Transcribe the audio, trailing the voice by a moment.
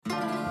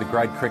The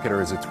Grade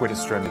Cricketer is a Twitter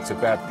stream. It's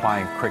about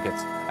playing cricket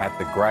at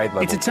the grade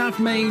level. It's a tough,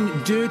 mean,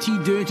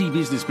 dirty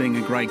business being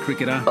a grade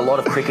cricketer. A lot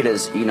of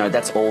cricketers,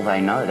 that's all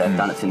they know. They've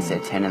done it since they're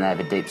 10 and they have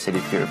a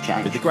deep-seated fear of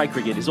change. But the grade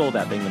cricket is all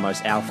about being the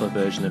most alpha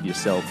version of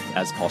yourself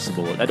as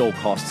possible at all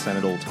costs and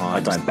at all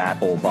times. I don't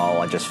bat or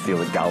bowl. I just feel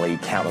the gully,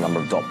 count the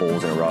number of dot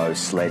balls in a row,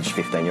 sledge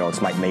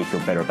 15-year-olds, make me feel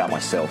better about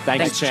myself.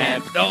 Thanks,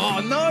 champ.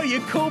 Oh, no, you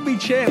called me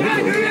champ.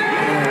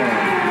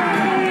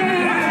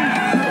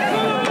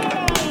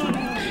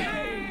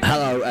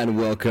 Hello and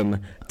welcome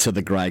to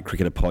the Grade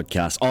Cricketer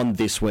Podcast. On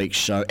this week's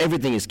show,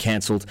 everything is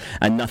cancelled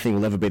and nothing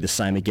will ever be the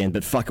same again,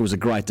 but fuck, it was a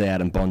great day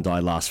out in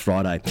Bondi last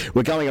Friday.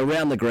 We're going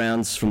around the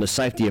grounds from the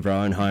safety of our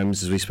own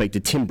homes as we speak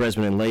to Tim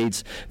Bresnan in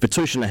Leeds,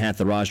 Vitushan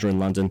Nahantharaja in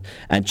London,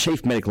 and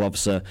Chief Medical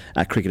Officer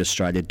at Cricket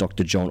Australia,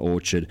 Dr. John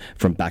Orchard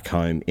from back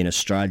home in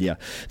Australia.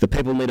 The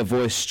people need a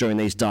voice during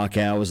these dark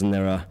hours, and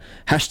there are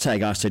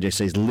hashtag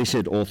RCGCs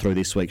littered all through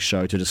this week's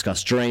show to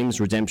discuss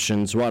dreams,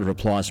 redemptions, right of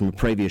replies from a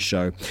previous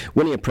show,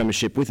 winning a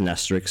premiership with an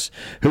asterisk,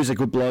 who's a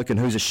good bloke and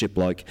who's a shit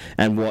bloke,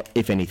 and what,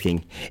 if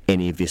anything,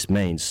 any of this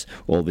means.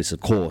 All this,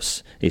 of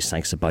course, is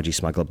thanks to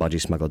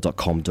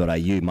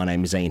budgiesmuggler.com.au. My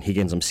name is Ian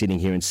Higgins. I'm sitting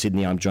here in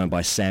Sydney. I'm joined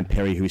by Sam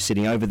Perry, who is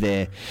sitting over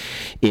there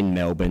in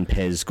Melbourne.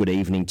 Pez, good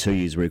evening to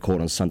you as we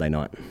record on Sunday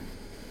night.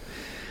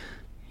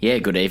 Yeah,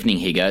 good evening,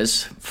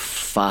 Higgos.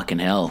 Fucking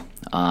hell.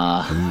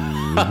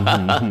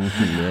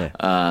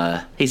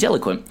 He's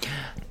eloquent.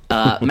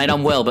 Mate,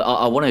 I'm well, but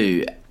I want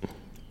to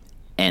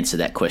answer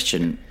that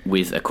question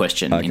with a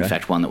question. Okay. In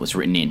fact, one that was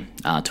written in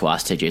to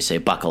Ask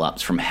TGC. Buckle up.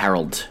 It's from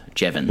Harold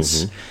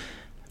Jevons.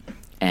 Mm-hmm.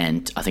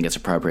 And I think it's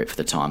appropriate for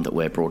the time that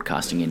we're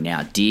broadcasting in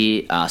now.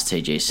 Dear Ask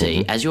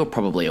TGC, as you're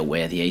probably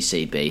aware, the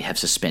ECB have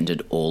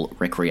suspended all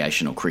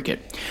recreational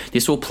cricket.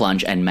 This will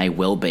plunge and may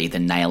well be the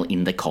nail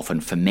in the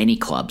coffin for many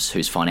clubs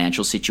whose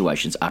financial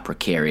situations are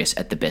precarious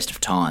at the best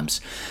of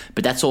times.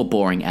 But that's all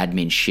boring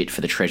admin shit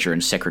for the Treasurer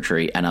and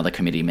Secretary and other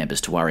committee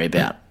members to worry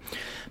about.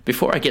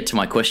 Before I get to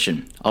my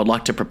question, I would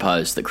like to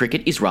propose that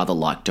cricket is rather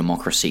like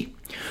democracy.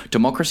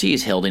 Democracy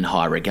is held in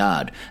high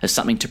regard as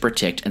something to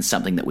protect and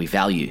something that we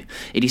value.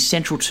 It is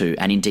central to,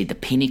 and indeed the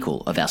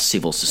pinnacle of our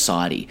civil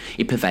society.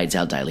 It pervades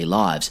our daily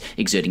lives,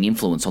 exerting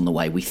influence on the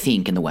way we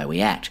think and the way we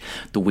act.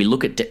 That we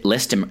look at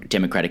less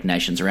democratic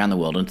nations around the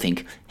world and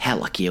think, how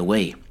lucky are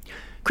we?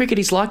 Cricket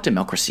is like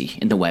democracy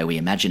in the way we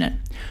imagine it.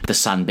 The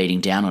sun beating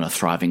down on a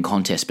thriving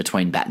contest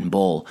between bat and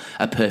ball,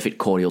 a perfect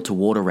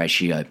cordial-to-water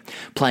ratio,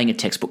 playing a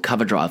textbook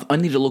cover drive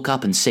only to look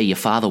up and see your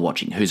father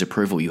watching, whose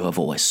approval you have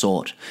always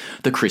sought,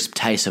 the crisp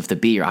taste of the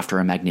beer after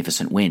a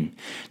magnificent win.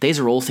 These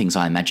are all things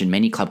I imagine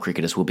many club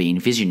cricketers will be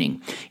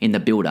envisioning in the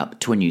build-up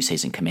to a new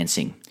season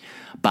commencing.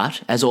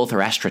 But, as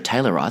author Astra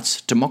Taylor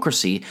writes,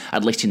 democracy,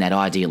 at least in that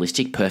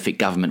idealistic, perfect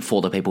government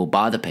for the people,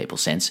 by the people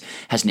sense,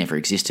 has never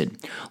existed.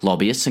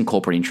 Lobbyists and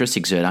corporate interests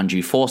exert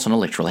undue force on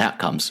electoral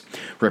outcomes.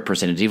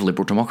 Representative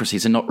liberal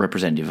democracies are not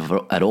representative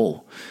at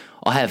all.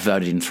 I have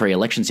voted in 3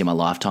 elections in my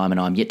lifetime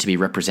and I am yet to be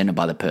represented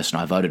by the person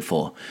I voted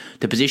for.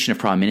 The position of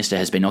Prime Minister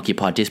has been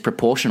occupied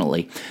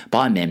disproportionately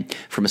by men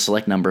from a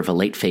select number of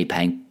elite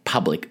fee-paying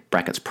public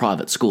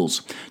 (private)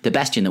 schools. The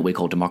bastion that we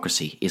call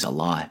democracy is a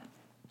lie.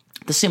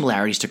 The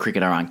similarities to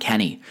cricket are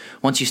uncanny.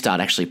 Once you start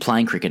actually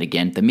playing cricket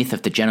again, the myth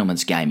of the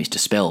gentleman's game is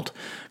dispelled.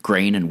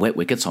 Green and wet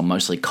wickets on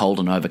mostly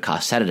cold and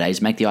overcast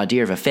Saturdays make the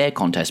idea of a fair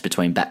contest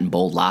between bat and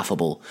ball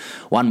laughable.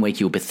 One week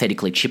you'll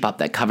pathetically chip up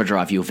that cover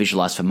drive you'll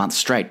visualise for months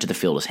straight to the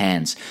fielder's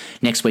hands.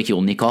 Next week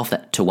you'll nick off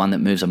that to one that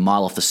moves a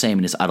mile off the seam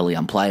and is utterly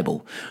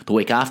unplayable. The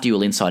week after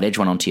you'll inside edge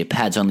one onto your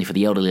pads only for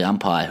the elderly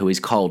umpire who is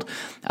cold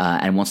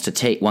and wants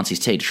his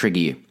tee to trigger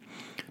you.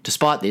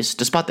 Despite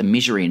the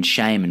misery and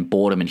shame and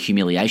boredom and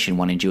humiliation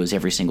one endures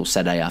every single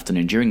Saturday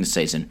afternoon during the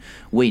season,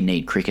 we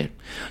need cricket.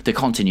 The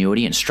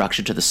continuity and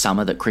structure to the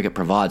summer that cricket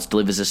provides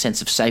delivers a sense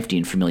of safety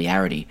and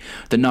familiarity.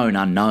 The known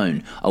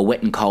unknown, a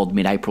wet and cold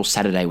mid-April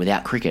Saturday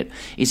without cricket,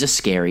 is a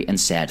scary and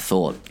sad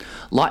thought.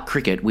 Like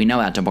cricket, we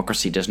know our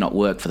democracy does not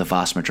work for the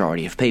vast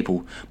majority of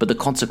people, but the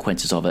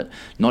consequences of it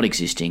not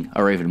existing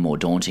are even more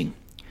daunting.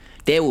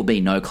 There will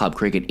be no club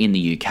cricket in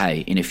the UK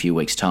in a few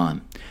weeks'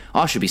 time.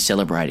 I should be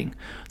celebrating.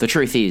 The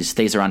truth is,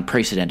 these are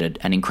unprecedented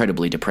and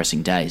incredibly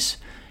depressing days.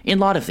 In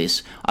light of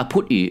this, I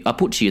put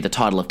to you the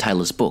title of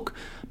Taylor's book,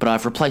 but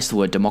I've replaced the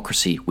word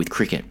democracy with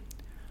cricket.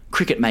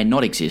 Cricket may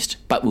not exist,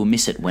 but we'll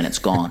miss it when it's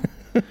gone.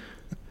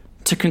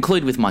 To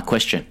conclude with my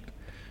question,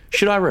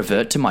 should I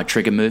revert to my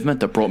trigger movement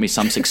that brought me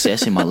some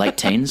success in my late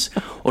teens,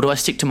 or do I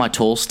stick to my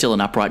tall, still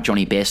and upright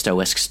Johnny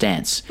Bairstow-esque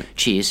stance?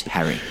 Cheers,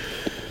 Harry.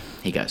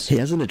 He goes. He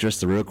hasn't addressed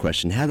the real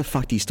question. How the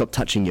fuck do you stop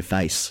touching your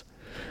face?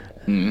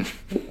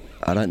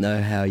 I don't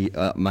know how you...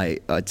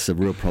 mate, it's a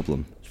real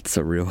problem. It's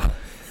a real...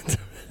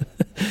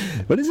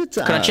 What is it?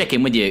 Can I check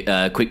in with you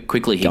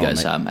quickly? He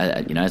goes,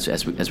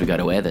 as we go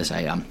to air, there's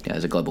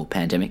a global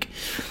pandemic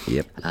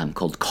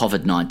called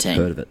COVID-19.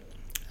 Heard of it.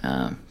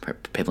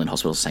 People in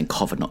hospitals are saying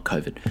COVID, not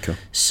COVID. Okay.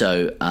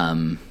 So,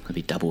 it'll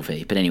be double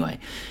V. But anyway,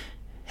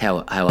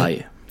 how are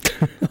you?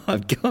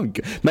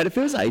 Mate, it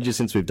feels ages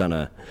since we've done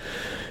a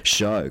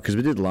show, because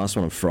we did the last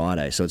one on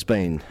Friday, so it's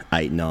been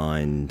 8,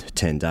 9,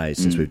 10 days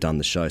since we've done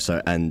the show.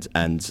 So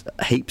and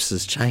heaps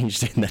has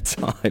changed in that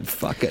time.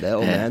 Fucking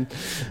hell, man.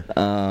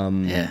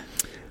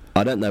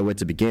 I don't know where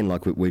to begin.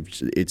 Like we're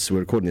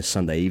recording this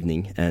Sunday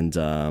evening, and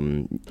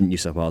New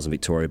South Wales and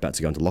Victoria are about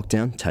to go into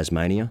lockdown.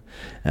 Tasmania,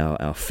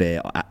 our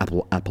fair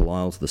Apple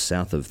Isle to the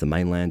south of the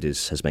mainland,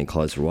 has been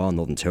closed for a while.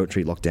 Northern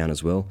Territory lockdown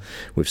as well.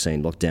 We've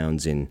seen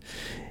lockdowns in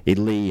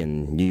Italy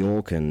and New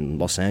York and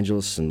Los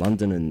Angeles and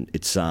London, and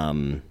it's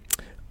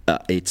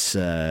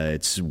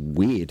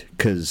weird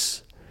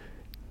because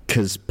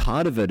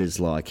part of it is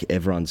like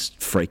everyone's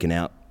freaking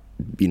out,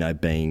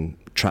 being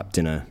trapped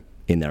in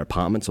their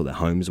apartments or their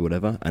homes or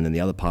whatever, and then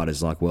the other part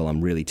is like, well, I'm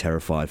really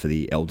terrified for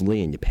the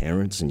elderly and your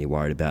parents, and you're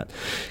worried about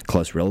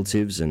close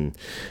relatives,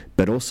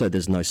 but also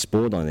there's no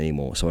sport on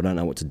anymore, so I don't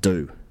know what to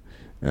do.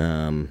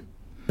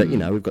 But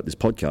we've got this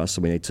podcast,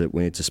 so we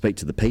need to speak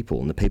to the people,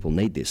 and the people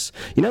need this.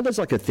 There's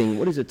like a thing.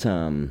 What is it?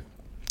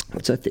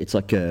 It's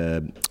like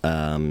a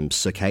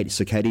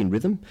circadian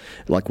rhythm,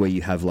 like where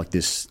you have like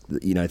this,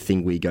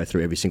 thing where you go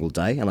through every single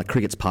day, and like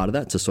cricket's part of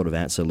that. To sort of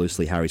answer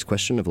loosely Harry's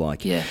question of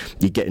like, you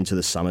get into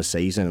the summer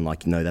season and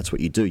like, that's what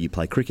you do. You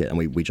play cricket, and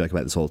we joke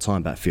about this all the time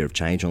about fear of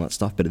change and all that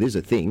stuff. But it is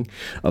a thing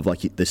of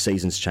like the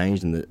season's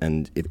changed,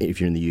 and if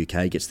you're in the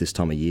UK, it gets this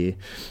time of year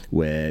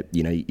where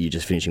you're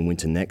just finishing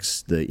winter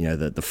next.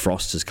 The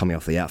frost is coming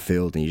off the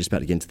outfield, and you're just about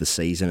to get into the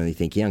season, and you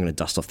think, I'm going to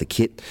dust off the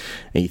kit,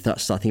 and you start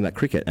thinking about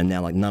cricket, and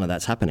now like none of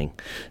that's happening.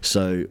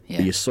 So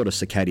your sort of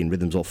circadian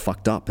rhythm's all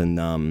fucked up, and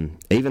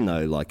even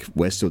though like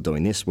we're still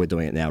doing this, we're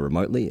doing it now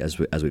remotely as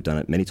we've done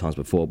it many times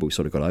before, but we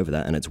sort of got over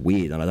that, and it's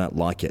weird, and I don't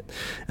like it,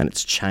 and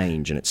it's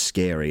change, and it's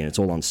scary, and it's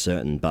all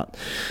uncertain. But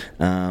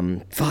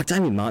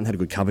Damien Martin had a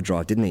good cover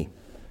drive, didn't he?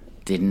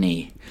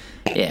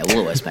 Yeah,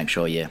 we'll always make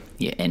sure you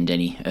end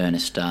any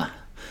earnest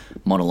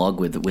monologue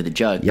with a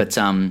joke. Yep.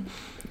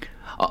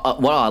 But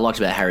what I liked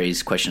about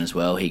Harry's question as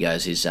well, he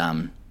goes, is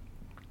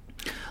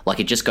like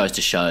it just goes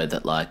to show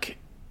that like,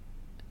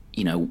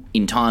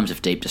 in times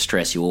of deep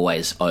distress, you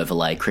always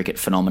overlay cricket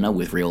phenomena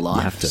with real life.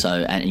 You have to.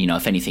 So, and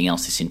if anything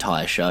else,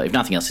 if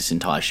nothing else, this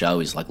entire show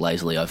is like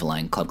lazily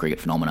overlaying club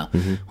cricket phenomena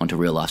onto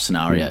real life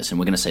scenarios, and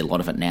we're going to see a lot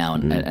of it now.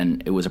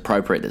 And it was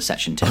appropriate that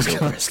Sachin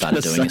Tendulkar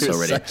started doing this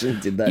already.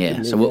 Sachin did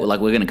that, so we're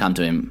going to come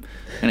to him.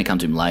 Going to come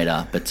to him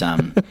later, but.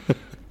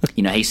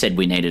 He said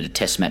we needed a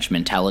test match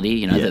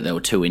mentality, that there were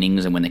 2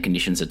 innings, and when the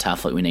conditions are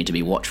tough, like we need to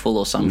be watchful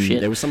or some shit.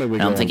 There was something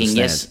I'm thinking,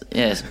 yes,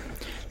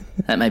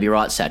 that may be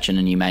right, Sachin,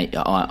 and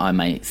I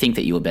may think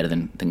that you were better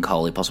than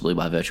Kohli, possibly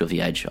by virtue of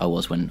the age I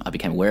was when I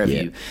became aware of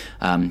you.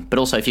 But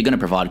also, if you're going to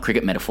provide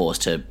cricket metaphors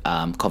to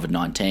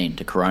COVID-19,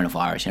 to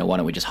coronavirus, why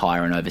don't we just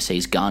hire an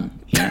overseas gun,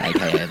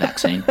 aka a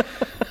vaccine?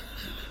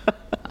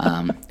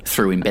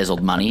 Through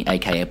embezzled money,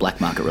 aka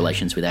black market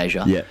relations with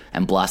Asia,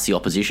 and blast the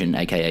opposition,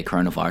 aka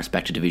coronavirus,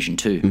 back to Division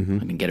 2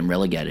 and get them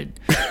relegated.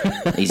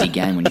 Easy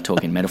game when you're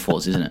talking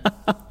metaphors, isn't it?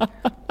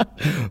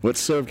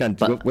 What's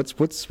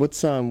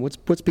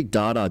Big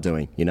Dada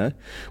doing?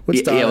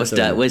 What's Dada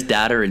doing? Where's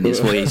Dada in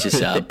this? Where he's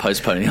just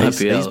postponing the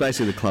IPL. He's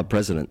basically the club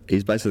president.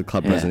 He's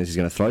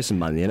going to throw some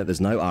money in it.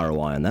 There's no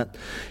ROI on that.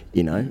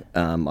 I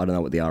don't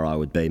know what the ROI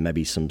would be.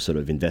 Maybe some sort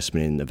of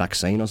investment in a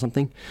vaccine or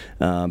something.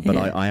 But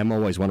I am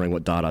always wondering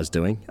what Dada's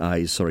doing.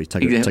 He's took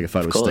a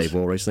photo of Steve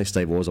Waugh recently.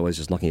 Steve Waugh's always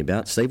just knocking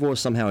about. Steve Waugh is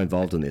somehow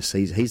involved in this.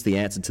 He's the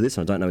answer to this,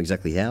 and I don't know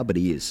exactly how, but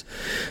he is.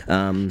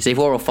 Steve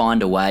Waugh will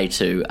find a way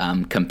to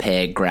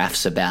compare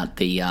graphs about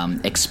the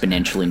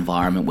exponential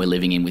environment we're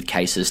living in with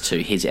cases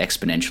to his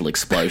exponential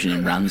explosion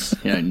in runs,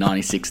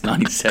 96,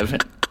 97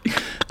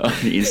 on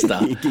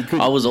Insta.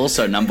 I was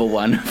also number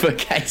 1 for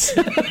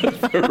cases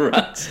for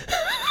runs.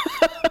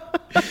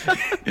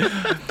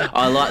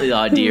 I like the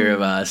idea of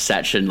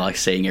Sachin like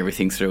seeing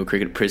everything through a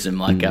cricket prism,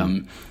 like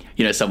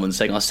someone's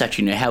saying,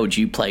 Sachin, how would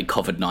you play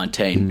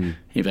COVID-19?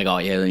 He'd be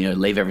like,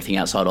 leave everything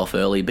outside off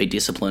early, be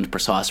disciplined,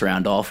 precise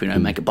round off,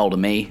 make it bowl to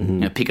me,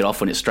 pick it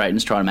off when it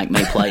straightens, try to make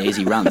me play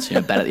easy runs,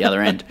 bat at the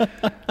other end.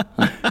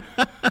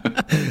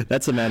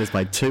 That's a man who's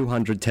played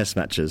 200 test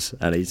matches,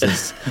 and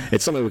it's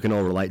something we can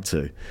all relate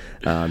to.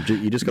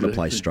 You just got to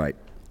play straight.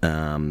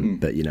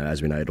 But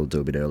as we know, it'll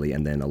do a bit early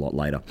and then a lot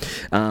later.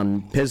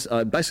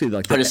 Pez, basically,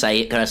 like, can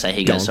I say,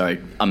 he goes,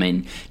 sorry. I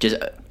mean,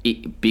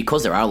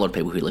 because there are a lot of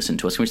people who listen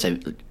to us, can we say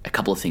a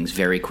couple of things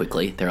very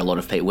quickly? There are a lot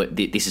of people.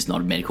 This is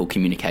not a medical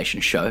communication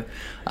show,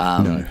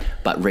 no.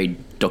 But read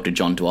Dr.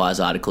 John Dwyer's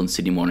article in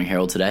Sydney Morning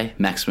Herald today.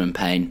 Maximum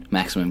pain,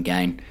 maximum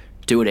gain.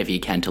 Do whatever you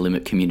can to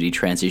limit community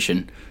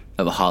transmission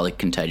of a highly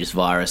contagious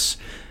virus.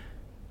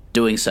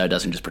 Doing so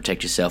doesn't just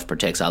protect yourself,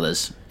 protects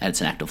others, and it's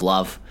an act of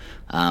love.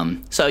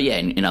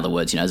 In other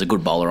words, there's a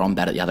good bowler on,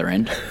 bat at the other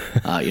end,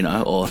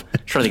 or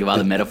trying to think of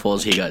other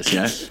metaphors. He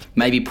goes,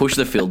 maybe push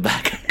the field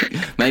back,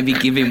 maybe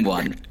give him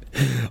one.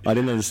 I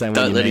didn't understand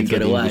when you named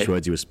the English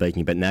words you were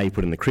speaking, but now you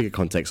put in the cricket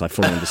context, I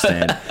fully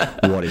understand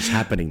what is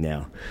happening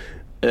now.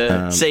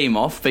 See him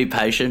off, be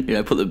patient,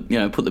 put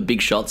the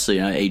big shots,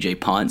 e.g.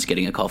 pints,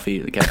 getting a coffee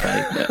at the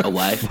cafe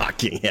away.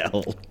 Fucking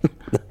hell.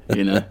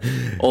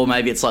 Or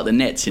maybe it's like the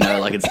Nets,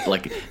 like it's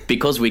like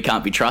because we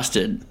can't be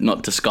trusted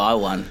not to sky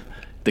one,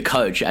 the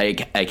coach,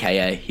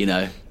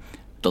 aka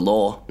the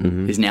law,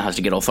 is now has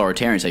to get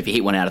authoritarian. So if you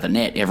hit one out of the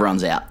net,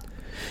 everyone's out.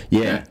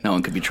 Yeah, no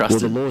one could be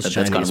trusted. Well, the law's that's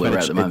changed. kind of where we're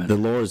at the moment. The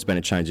law has been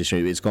a change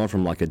issue. It's gone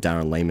from like a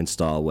Darren Lehman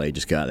style where you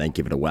just go out there and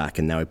give it a whack,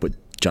 and now we put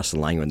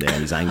Justin Langer in there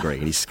and he's angry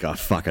and he's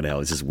fucking hell,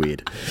 this is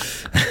weird.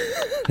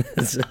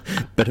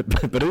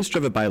 but who's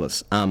Trevor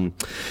Bayliss?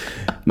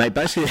 Mate,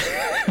 basically,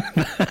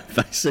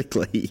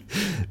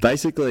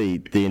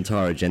 the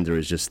entire agenda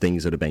is just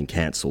things that have been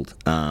cancelled.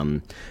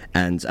 And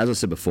as I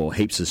said before,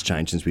 heaps has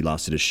changed since we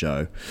last did a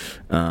show.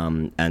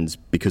 And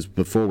because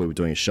before we were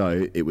doing a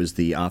show, it was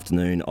the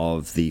afternoon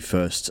of the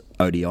first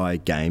ODI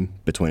game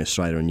between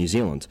Australia and New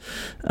Zealand,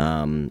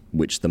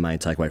 which the main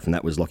takeaway from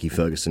that was Lockie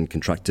Ferguson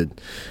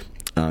contracted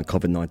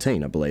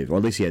COVID-19, I believe, or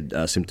at least he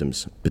had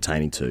symptoms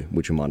pertaining to,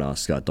 which we might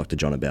ask Dr.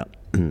 John about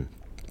in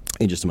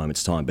just a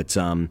moment's time. But,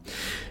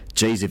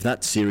 geez, if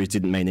that series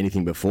didn't mean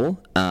anything before,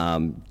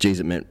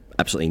 it meant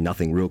absolutely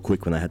nothing real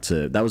quick when they had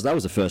to... That was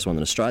the first one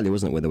in Australia,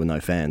 wasn't it, where there were no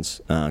fans,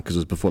 because it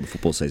was before the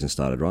football season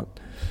started, right?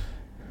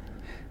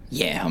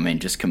 Yeah, I mean,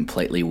 just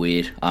completely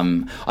weird.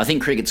 I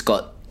think cricket's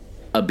got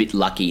a bit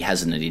lucky,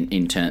 hasn't it,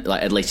 in turn,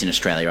 like at least in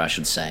Australia, I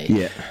should say.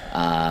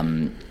 Yeah.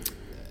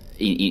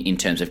 In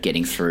terms of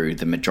getting through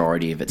the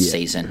majority of its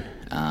season.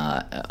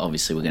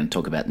 Obviously, we're going to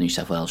talk about New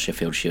South Wales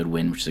Sheffield Shield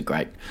win, which is a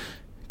great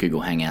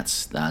Google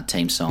Hangouts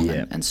team song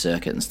and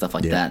circuit and stuff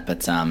like that.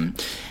 But,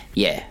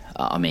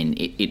 I mean,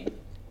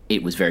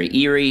 it was very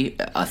eerie.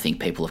 I think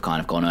people have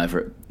kind of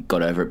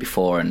got over it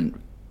before. And,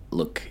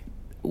 look,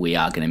 we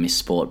are going to miss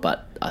sport,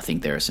 but I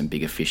think there are some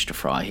bigger fish to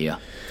fry here.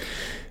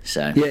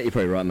 So yeah, you're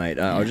probably right, mate.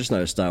 I just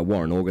noticed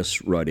Warren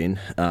August wrote in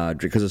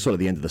because it's sort of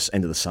the end of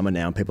the summer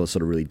now, and people are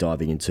sort of really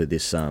diving into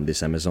this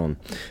Amazon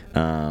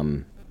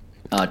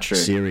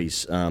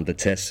series, the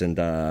tests. And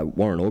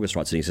Warren August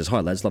writes in. He says,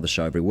 "Hi lads, love the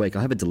show every week.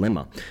 I have a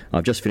dilemma.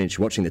 I've just finished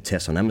watching the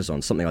tests on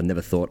Amazon, something I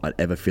never thought I'd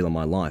ever feel in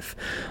my life.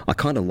 I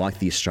kind of like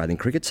the Australian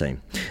cricket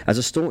team. As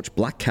a staunch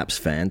Black Caps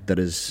fan that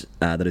has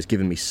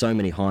given me so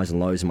many highs and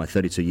lows in my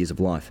 32 years of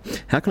life,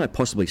 how can I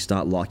possibly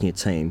start liking a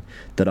team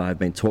that I have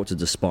been taught to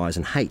despise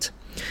and hate?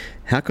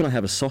 How can I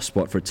have a soft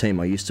spot for a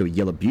team I used to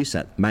yell abuse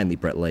at, mainly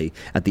Brett Lee,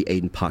 at the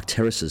Eden Park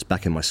Terraces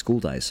back in my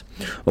school days?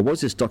 Or was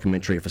this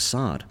documentary a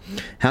facade?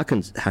 How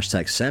can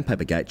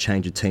 #Sandpapergate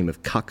change a team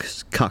of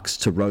cucks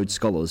to Rhodes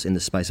Scholars in the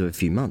space of a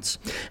few months?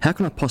 How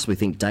can I possibly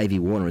think Davey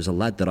Warner is a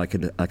lad that I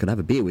could have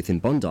a beer with in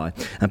Bondi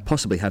and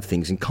possibly have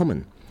things in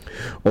common?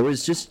 Or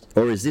is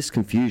this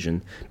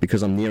confusion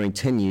because I'm nearing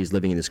 10 years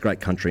living in this great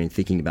country and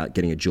thinking about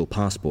getting a dual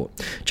passport?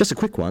 Just a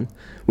quick one.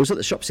 Was at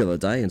the shops the other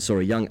day and saw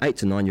a young 8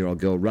 to 9 year old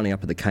girl running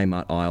up at the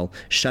Kmart aisle,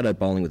 shadow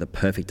bowling with a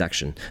perfect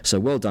action.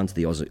 So well done to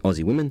the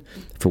Aussie women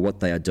for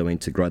what they are doing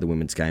to grow the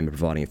women's game and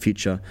providing a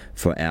future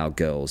for our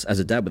girls. As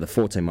a dad with a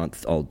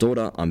 14-month-old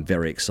daughter, I'm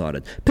very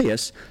excited.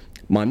 P.S.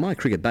 My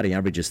cricket batting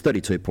average is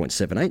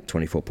 32.78,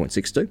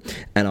 24.62,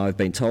 and I've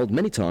been told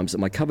many times that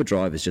my cover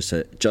drive is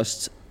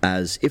just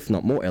as, if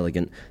not more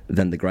elegant,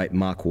 than the great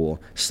Mark Waugh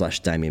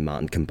 / Damien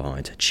Martin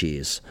combined.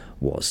 Cheers,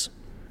 was.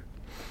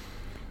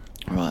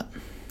 Right.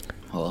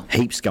 Well,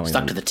 heaps going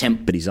on.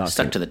 But he's asking,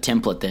 stuck to the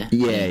template there.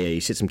 Yeah, he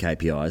set some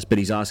KPIs, but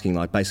he's asking,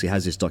 like, basically,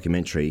 has this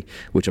documentary,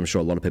 which I'm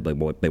sure a lot of people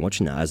have been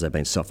watching now as they've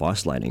been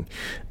self-isolating,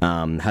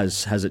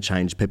 has it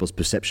changed people's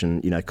perception?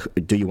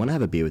 Do you want to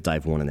have a beer with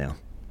Dave Warner now?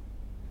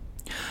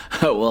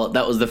 Well,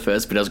 that was the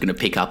first bit I was going to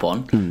pick up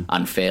on,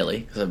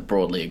 unfairly, because I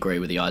broadly agree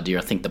with the idea.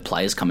 I think the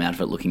players come out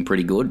of it looking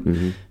pretty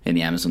good in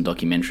the Amazon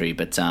documentary,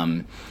 but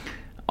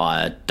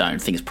I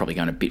don't think it's probably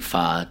going a bit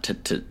far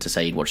to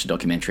say you'd watch the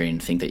documentary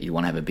and think that you'd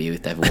want to have a beer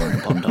with David Warner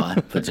and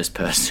Bondi, but just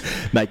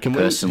Mate,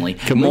 personally.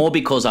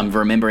 Because I'm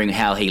remembering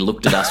how he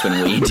looked at us when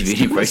we interviewed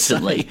him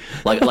recently.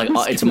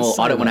 It's more,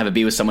 I don't want to have a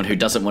beer with someone who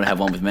doesn't want to have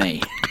one with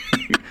me.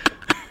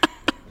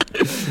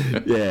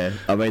 Yeah,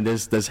 I mean,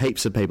 there's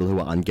heaps of people who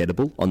are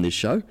ungettable on this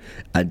show,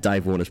 and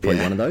Dave Warner's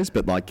probably one of those.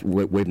 But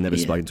we've never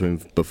spoken to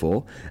him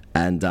before,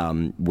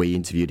 and we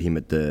interviewed him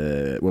at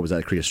the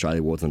Cricket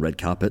Australia Awards on the red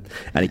carpet,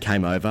 and he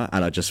came over,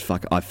 and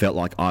I felt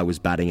like I was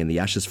batting in the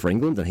Ashes for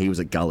England, and he was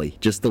at Gully.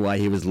 Just the way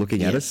he was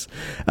looking at us.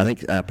 I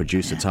think our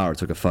producer Tara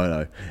took a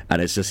photo,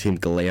 and it's just him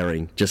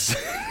glaring, he's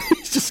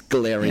just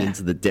glaring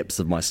into the depths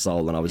of my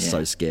soul, and I was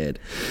so scared.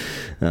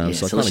 So I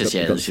kind of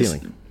got the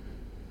feeling.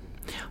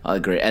 I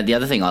agree. And the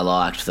other thing I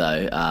liked,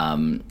 though,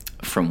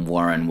 from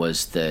Warren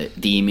was the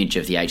image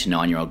of the 8 to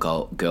 9 year old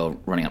girl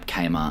running up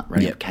Kmart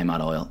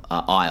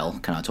aisle.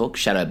 Can I talk?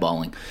 Shadow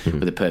bowling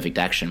with a perfect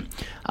action.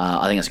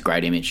 I think that's a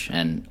great image,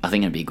 and I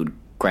think it'd be a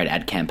great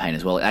ad campaign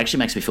as well. It actually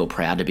makes me feel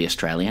proud to be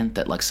Australian.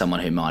 That someone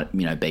who might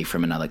be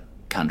from another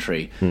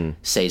country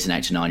sees an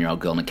 8 to 9 year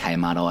old girl in a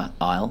Kmart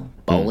aisle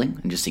bowling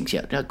and just thinks,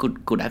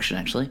 good action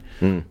actually.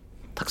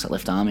 Tucks that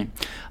left arm in.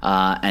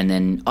 And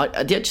then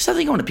just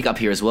something I want to pick up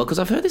here as well, because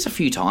I've heard this a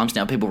few times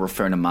now, people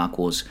referring to Mark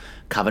Waugh's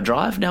cover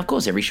drive. Now, of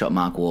course, every shot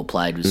Mark Waugh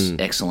played was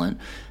excellent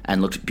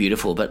and looked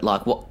beautiful, but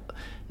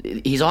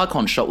his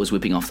icon shot was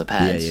whipping off the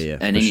pads, Yeah,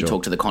 and then you sure.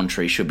 talk to the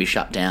contrary, should be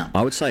shut down.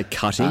 I would say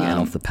cutting and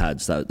off the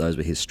pads, those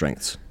were his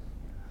strengths.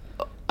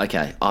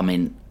 Okay, I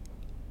mean,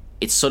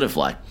 it's sort of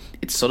like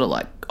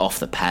off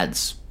the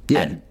pads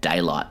and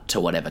daylight to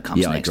whatever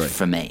comes I next agree.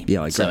 for me. Yeah,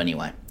 I agree. So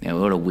anyway,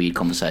 what a weird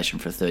conversation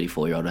for a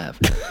 34-year-old to have.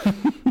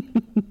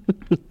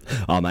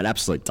 Oh, mate,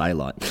 absolute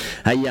daylight.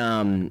 Hey,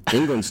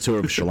 England's tour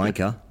of Sri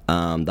Lanka,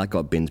 that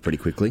got binned pretty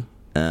quickly.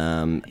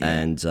 And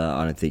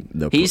I don't think...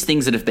 Here's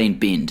things that have been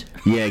binned.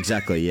 Yeah,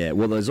 exactly, yeah.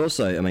 Well, there's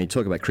also... I mean,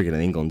 talk about cricket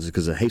in England,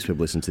 because heaps of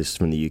people listen to this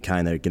from the UK,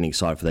 and they're getting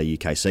excited for their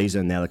UK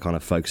season. Now they're kind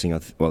of focusing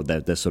on... Well,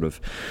 they're sort of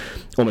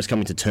almost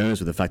coming to terms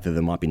with the fact that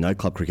there might be no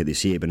club cricket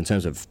this year, but in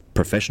terms of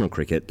professional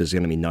cricket, there's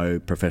going to be no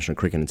professional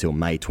cricket until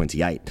May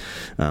 28.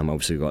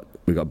 Obviously,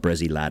 we've got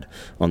Brezzy Lad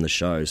on the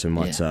show, so we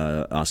might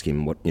ask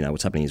him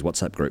what's happening in his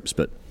WhatsApp groups,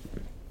 but...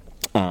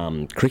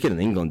 cricket in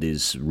England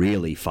is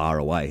really far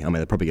away. I mean,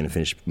 they're probably going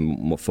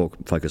to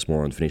focus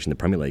more on finishing the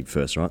Premier League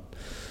first, right?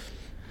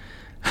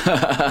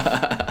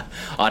 I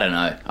don't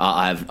know.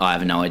 I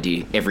have no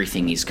idea.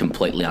 Everything is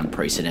completely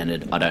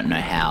unprecedented. I don't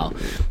know how,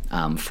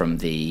 from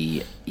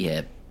the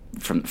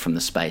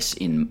space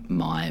in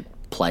my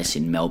place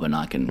in Melbourne,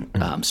 I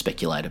can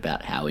speculate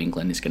about how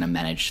England is going to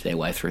manage their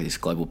way through this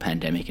global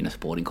pandemic in a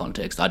sporting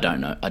context. I don't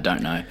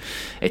know.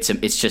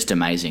 It's just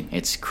amazing.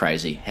 It's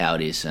crazy how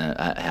it is.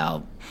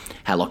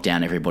 How locked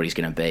down everybody's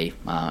going to be,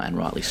 and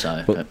rightly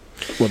so. Well,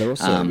 they're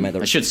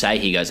also. I should say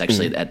he goes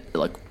actually that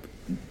like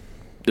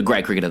the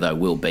great cricketer though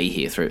will be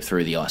here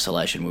through the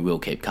isolation. We will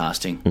keep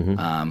casting.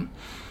 Mm-hmm.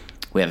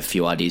 We have a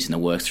few ideas in the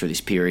works through this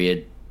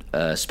period,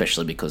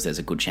 especially because there's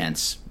a good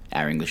chance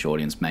our English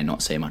audience may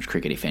not see much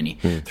cricket, if any,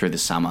 through the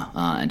summer,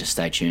 and to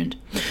stay tuned.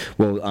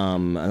 Well,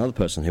 another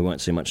person who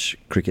won't see much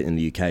cricket in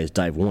the UK is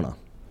Dave Warner,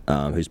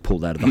 who's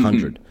pulled out of the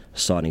 100.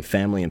 Citing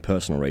family and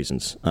personal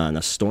reasons. Now,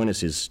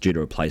 Stoinis is due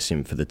to replace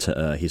him for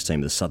his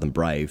team, the Southern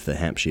Brave, the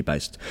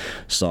Hampshire-based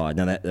side.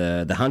 Now,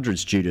 the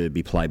 100's due to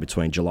be played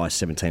between July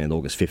 17 and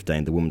August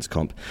 15. The women's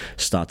comp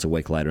starts a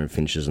week later and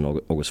finishes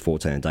on August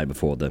 14, the day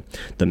before the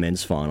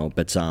men's final.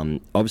 But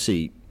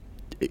obviously,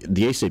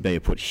 the ECB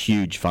have put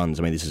huge funds.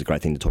 I mean, this is a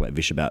great thing to talk about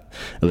Vish about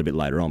a little bit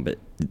later on, but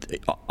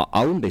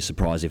I wouldn't be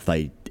surprised if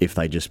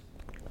they just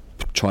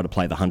try to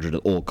play the 100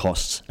 at all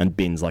costs and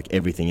bins like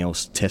everything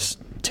else, test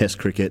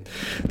cricket,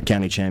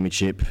 county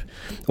championship,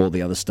 all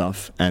the other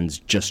stuff,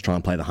 and just try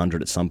and play the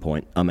 100 at some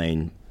point. I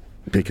mean,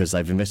 because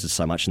they've invested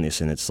so much in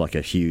this, and it's like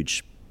a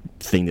huge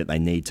thing that they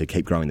need to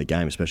keep growing the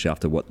game, especially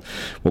after what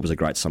was a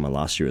great summer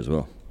last year as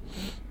well.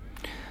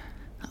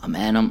 Oh,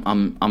 man,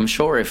 I'm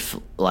sure if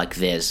like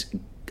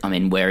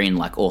we're in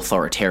like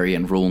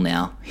authoritarian rule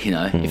now,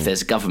 if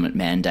there's a government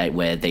mandate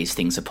where these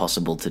things are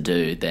possible to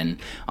do, then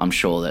I'm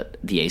sure that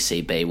the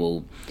ECB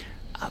will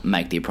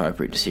make the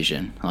appropriate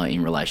decision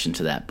in relation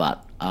to that.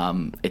 But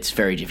it's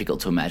very difficult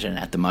to imagine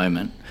at the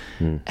moment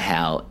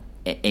how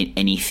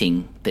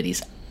anything that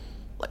is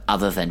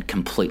other than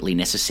completely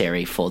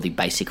necessary for the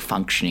basic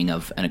functioning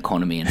of an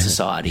economy and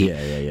society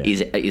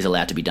is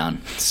allowed to be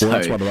done. So Well,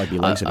 that's why the rugby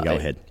league's going to go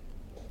ahead.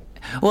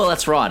 Well,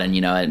 that's right, and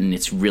and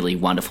it's really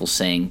wonderful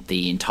seeing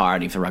the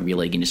entirety of the rugby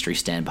league industry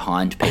stand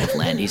behind Peter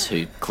V'landys,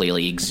 who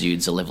clearly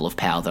exudes a level of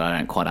power that I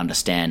don't quite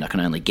understand. I can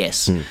only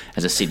guess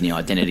as a Sydney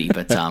identity,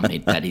 but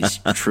that is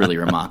truly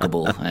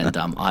remarkable, and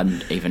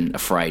I'm even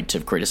afraid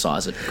to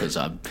criticise it because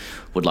I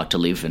would like to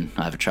live and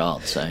I have a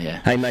child. So yeah.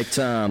 Hey mate,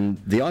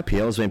 the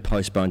IPL has been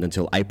postponed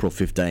until April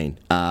 15.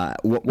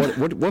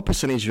 What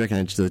percentage do you reckon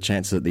is the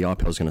chance that the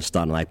IPL is going to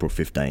start on April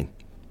 15?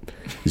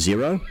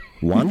 0?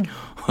 1?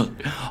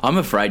 I'm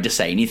afraid to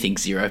say anything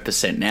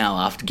 0% now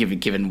after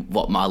given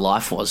what my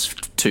life was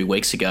 2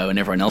 weeks ago and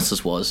everyone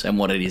else's was and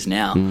what it is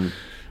now. Who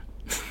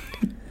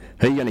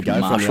are you going to go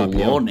martial from the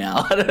IPL? law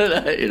now? I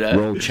don't know.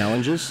 World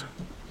Challengers?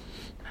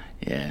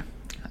 Yeah.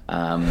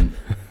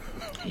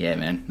 Yeah,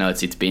 man. No,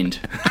 it's binned.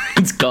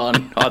 It's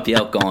gone.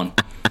 IPL gone.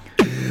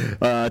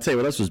 I'll tell you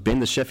what else was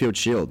binned, the Sheffield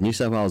Shield. New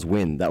South Wales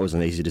win. That was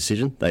an easy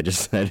decision. They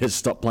just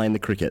stopped playing the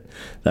cricket.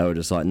 They were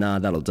just like, nah,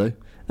 that'll do.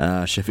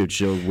 Sheffield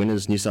Shield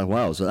winners, New South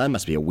Wales. So that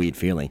must be a weird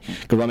feeling.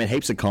 Because, I mean,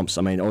 heaps of comps.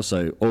 I mean,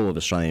 also, all of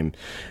Australian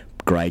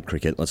grade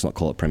cricket, let's not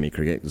call it Premier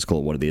Cricket, let's call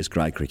it what it is,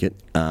 grade cricket,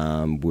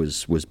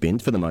 was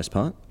binned for the most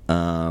part.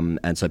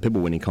 And so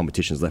people winning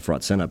competitions left,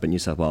 right, centre, but New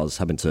South Wales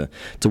happened to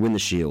win the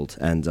Shield,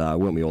 and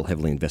weren't we all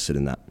heavily invested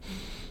in that?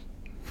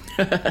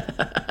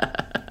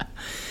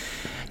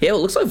 Yeah, well,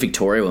 it looks like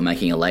Victoria were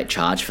making a late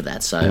charge for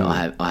that, so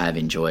I have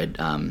enjoyed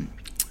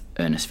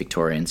earnest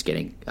Victorians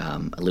getting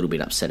a little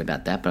bit upset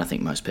about that, but I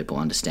think most people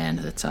understand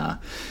that.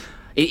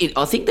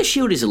 I think the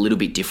Shield is a little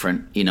bit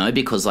different,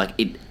 because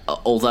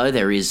although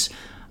there is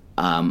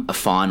a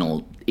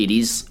final, it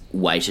is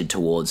weighted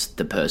towards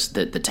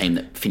the team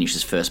that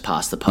finishes first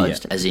past the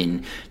post, as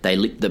in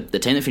the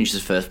team that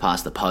finishes first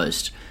past the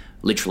post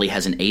literally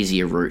has an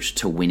easier route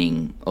to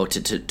winning or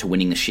to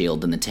winning the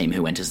Shield than the team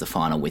who enters the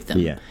final with them.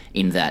 Yeah.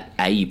 In that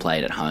A, you play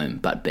it at home,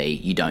 but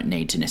B, you don't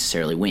need to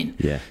necessarily win.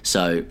 Yeah.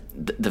 So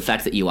the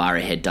fact that you are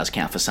ahead does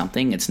count for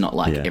something. It's not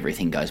like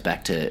everything goes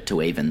back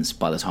to evens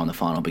by the time the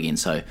final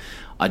begins. So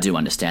I do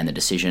understand the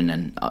decision,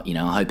 and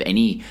I hope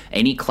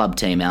any club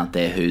team out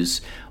there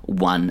who's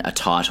won a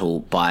title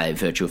by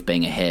virtue of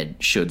being ahead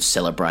should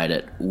celebrate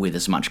it with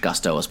as much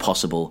gusto as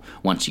possible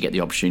once you get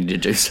the opportunity to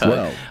do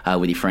so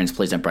with your friends.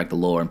 Please don't break the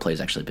law, and please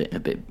actually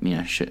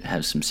should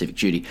have some civic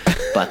duty.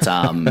 But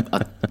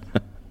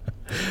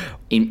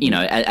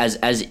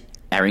as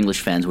our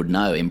English fans would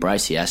know,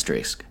 embrace the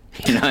asterisk.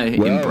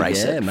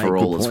 Embrace it for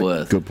all it's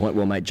worth. Good point.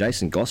 Well, mate,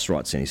 Jason Goss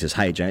writes in. He says,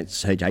 hey,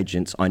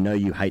 gents, I know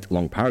you hate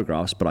long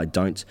paragraphs, but I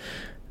don't.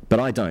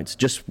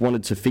 Just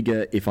wanted to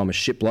figure if I'm a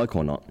shit bloke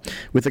or not.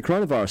 With the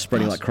coronavirus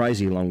spreading like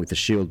crazy along with the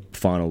Shield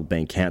final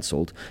being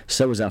cancelled,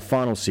 so was our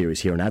final series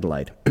here in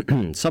Adelaide.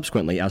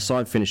 Subsequently, our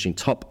side finishing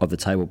top of the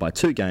table by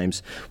 2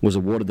 games was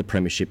awarded the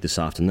premiership this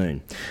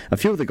afternoon. A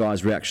few of the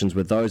guys' reactions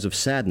were those of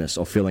sadness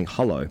or feeling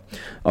hollow,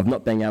 of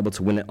not being able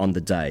to win it on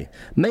the day.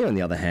 Me, on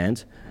the other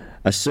hand,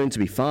 a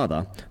soon-to-be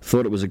father,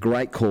 thought it was a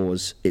great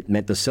cause. It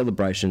meant the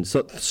celebrations...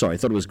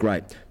 thought it was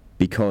great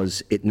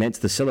because it meant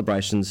the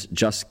celebrations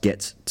just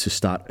get to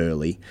start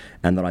early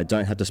and that I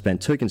don't have to spend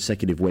 2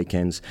 consecutive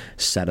weekends,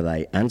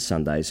 Saturday and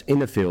Sundays, in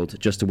the field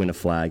just to win a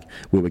flag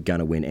we were going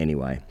to win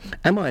anyway.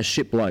 Am I a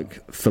shit bloke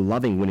for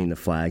loving winning the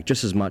flag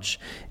just as much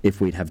if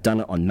we'd have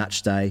done it on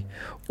match day,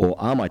 or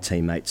are my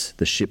teammates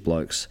the shit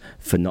blokes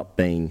for not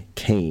being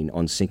keen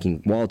on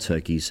sinking wild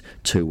turkeys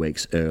 2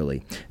 weeks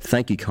early?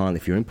 Thank you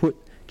kindly for your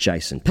input,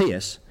 Jason.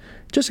 P.S.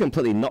 Just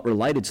completely not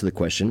related to the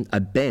question,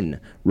 a Ben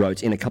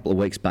wrote in a couple of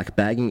weeks back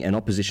bagging an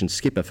opposition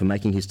skipper for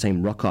making his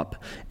team rock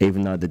up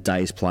even though the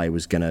day's play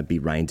was going to be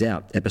rained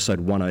out.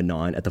 Episode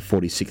 109 at the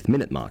 46th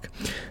minute mark.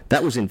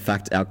 That was in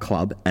fact our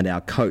club, and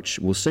our coach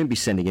will soon be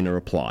sending in a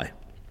reply.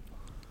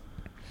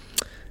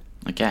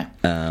 Okay.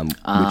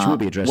 Which will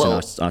be addressed in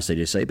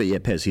RCGC, but yeah,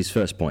 Pez, his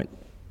first point.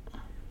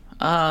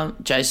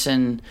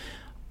 Jason,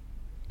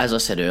 as I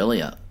said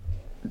earlier,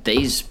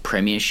 these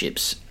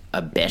premierships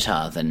are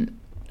better than...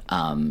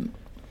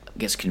 I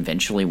guess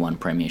conventionally won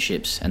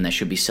premierships, and they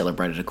should be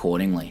celebrated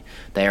accordingly.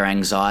 They are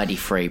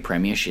anxiety-free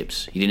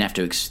premierships. You didn't have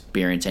to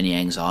experience any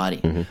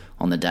anxiety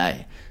on the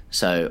day.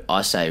 So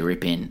I say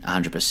rip in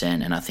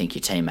 100%, and I think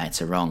your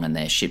teammates are wrong and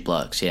they're shit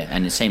blokes, yeah.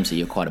 And it seems that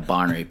you're quite a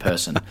binary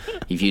person.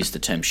 You've used the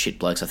term shit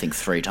blokes, I think,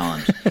 3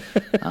 times.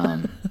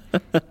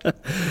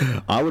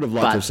 I would have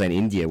liked to have seen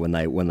India when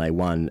they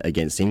won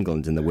against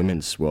England in the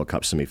Women's World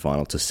Cup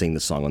semi-final to sing the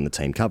song on the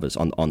team covers,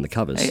 on the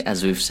covers.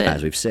 As we've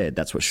said,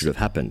 that's what should have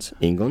happened.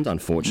 England,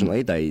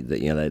 unfortunately, they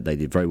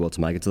did very well to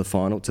make it to the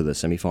final, to the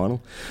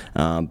semi-final,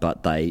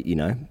 but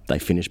they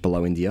finished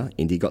below India.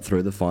 India got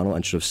through the final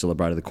and should have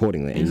celebrated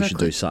accordingly. And you should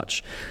do such.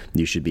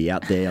 You should be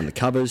out there on the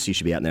covers. You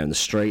should be out there in the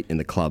street, in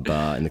the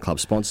club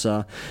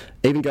sponsor.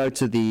 Even go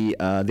to the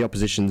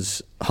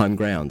opposition's home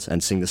ground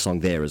and sing the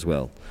song there as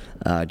well.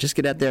 Just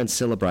get out there and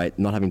celebrate,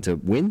 not having to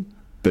win,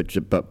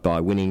 but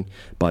by winning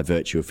by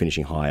virtue of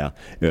finishing higher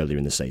earlier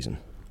in the season.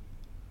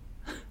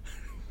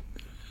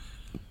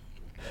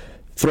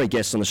 3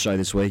 guests on the show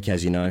this week,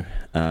 as you know.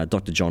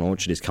 Dr. John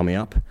Orchard is coming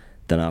up.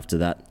 Then after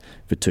that,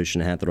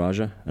 Vitushan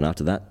Hantharaja. And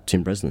after that,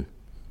 Tim Bresnan.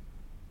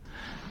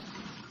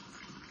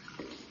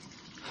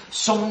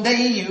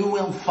 Someday you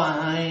will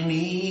find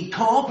me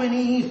caught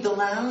beneath the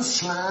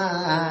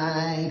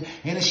landslide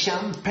in a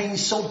champagne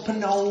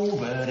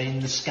supernova in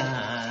the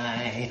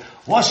sky.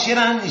 Wash your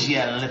hands, you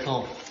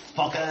little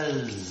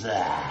fuckers.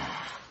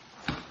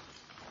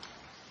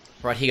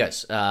 Right, here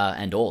goes.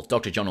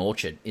 Dr. John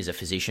Orchard is a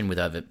physician with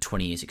over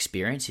 20 years'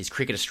 experience. He's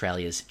Cricket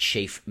Australia's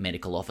chief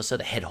medical officer,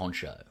 the head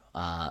honcho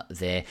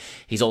there.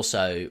 He's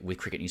also with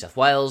Cricket New South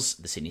Wales,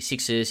 the Sydney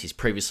Sixers. He's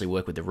previously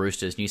worked with the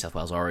Roosters, New South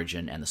Wales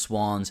Origin, and the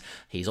Swans.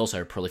 He's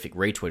also a prolific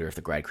retweeter of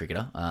the grade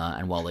cricketer.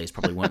 And while these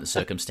probably weren't the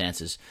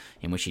circumstances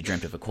in which he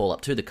dreamt of a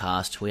call-up to the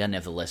cast, we are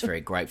nevertheless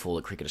very grateful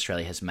that Cricket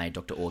Australia has made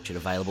Dr. Orchard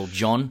available.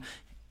 John,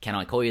 can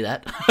I call you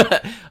that?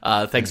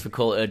 Thanks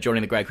for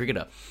joining the grade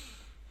cricketer.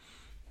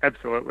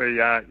 Absolutely,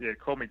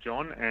 call me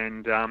John,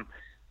 and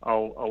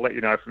I'll let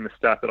you know from the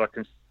start that I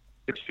can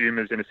assume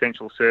as an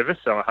essential service,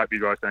 so I hope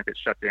you guys don't get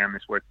shut down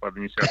this week by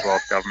the New South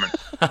Wales government.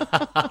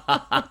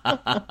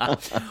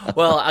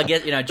 Well, I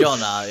guess, John,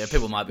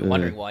 people might be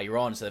wondering why you're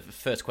on, so the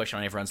first question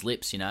on everyone's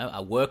lips,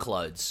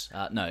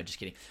 workloads. No, just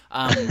kidding.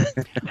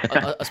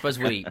 I suppose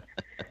we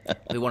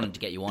wanted to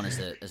get you on as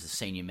a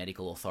senior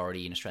medical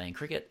authority in Australian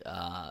cricket.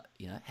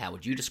 How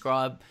would you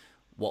describe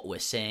what we're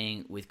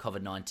seeing with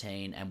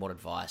COVID-19, and what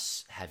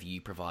advice have you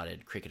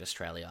provided Cricket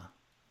Australia?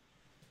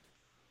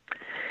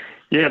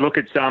 Yeah, look,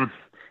 it's a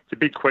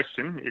big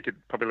question. You could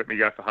probably let me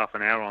go for half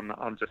an hour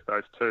on just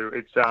those two.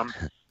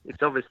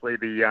 It's obviously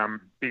the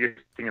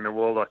biggest thing in the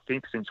world, I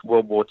think, since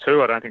World War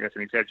II. I don't think that's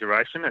an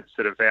exaggeration. It's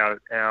sort of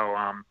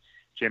our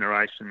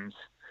generation's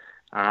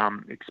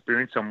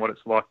experience on what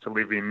it's like to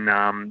live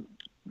in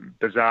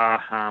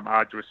bizarre,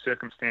 arduous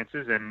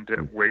circumstances, and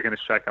we're going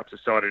to shake up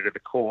society to the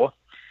core.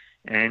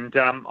 And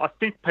I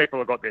think people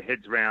have got their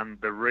heads around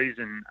the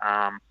reason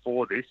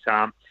for this,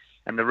 and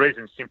the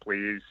reason simply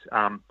is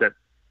that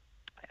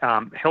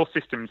health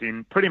systems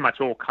in pretty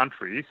much all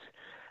countries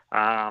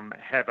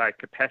have a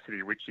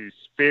capacity which is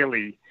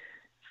fairly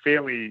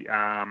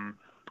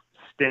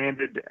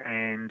standard,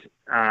 and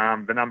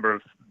the number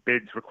of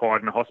beds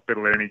required in a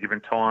hospital at any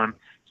given time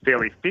is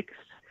fairly fixed.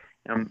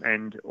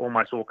 And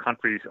almost all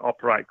countries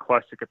operate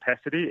close to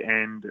capacity,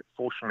 and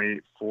fortunately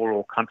for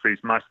all countries,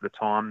 most of the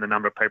time the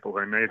number of people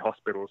who need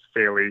hospitals is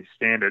fairly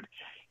standard.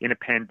 In a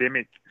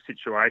pandemic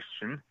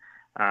situation,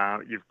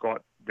 you've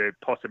got the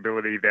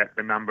possibility that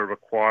the number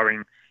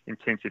requiring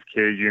intensive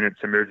care units,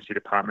 emergency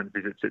department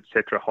visits,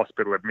 etc.,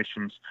 hospital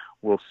admissions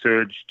will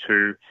surge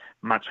to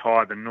much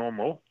higher than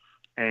normal.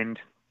 And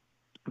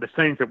the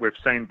scenes that we've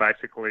seen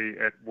basically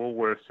at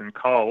Woolworths and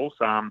Coles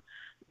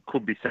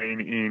could be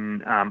seen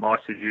in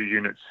ICU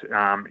units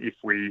if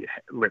we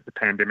let the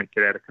pandemic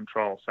get out of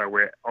control. So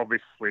we're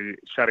obviously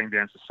shutting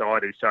down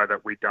society so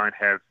that we don't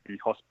have the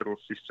hospital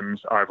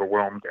systems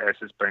overwhelmed, as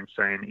has been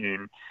seen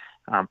in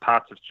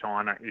parts of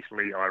China,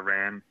 Italy,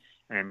 Iran,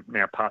 and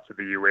now parts of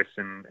the US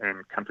and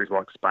countries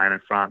like Spain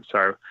and France.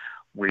 So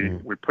we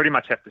pretty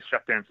much have to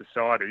shut down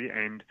society,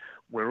 and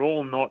we're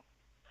all not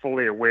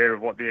fully aware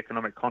of what the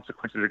economic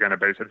consequences are going to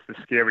be. So it's the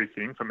scary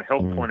thing. From a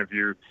health point of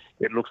view,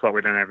 it looks like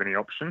we don't have any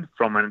option.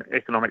 From an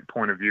economic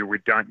point of view, we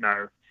don't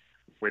know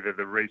whether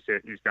the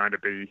reset is going to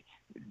be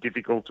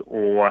difficult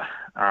or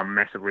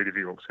massively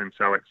difficult. And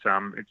so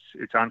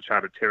it's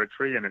uncharted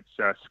territory, and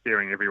it's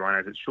scaring everyone,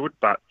 as it should.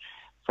 But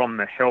from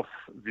the health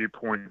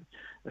viewpoint,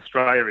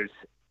 Australia is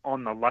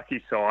on the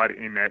lucky side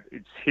in that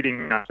it's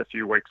hitting us a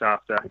few weeks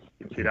after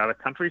it's hit other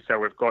countries. So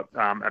we've got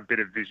a bit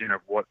of vision of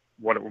what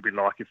it will be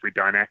like if we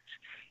don't act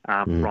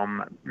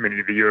from many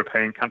of the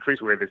European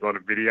countries, where there's a lot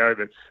of video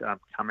that's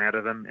come out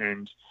of them,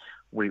 and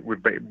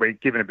we're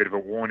given a bit of a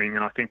warning.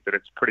 And I think that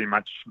it's pretty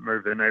much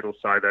moved the needle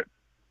so that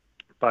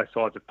both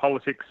sides of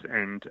politics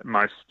and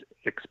most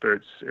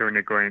experts are in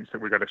agreement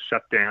that we've got to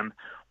shut down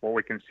what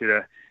we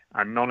consider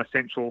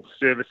non-essential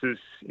services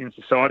in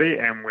society,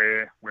 and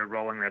we're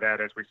rolling that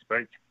out as we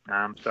speak.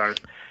 So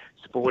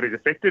sport is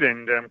affected,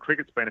 and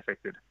cricket's been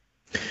affected.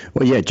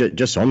 Well, yeah,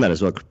 just on that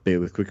as well,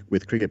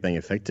 with cricket being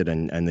affected,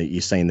 and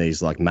you're seeing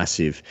these like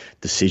massive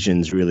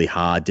decisions, really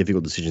hard,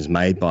 difficult decisions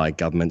made by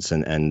governments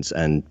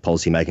and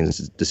policy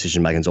makers,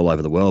 decision makers all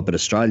over the world. But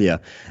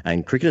Australia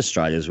and Cricket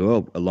Australia as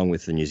well, along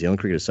with the New Zealand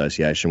Cricket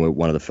Association, were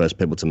one of the first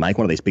people to make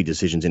one of these big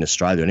decisions in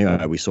Australia.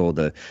 Anyway, we saw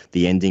the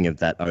ending of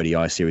that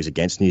ODI series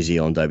against New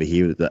Zealand over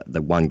here,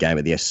 the one game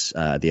at the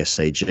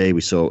SCG.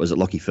 We saw, was it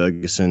Lockie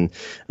Ferguson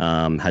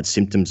had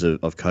symptoms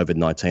of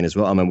COVID-19 as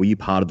well. I mean, were you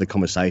part of the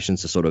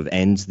conversations to sort of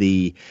end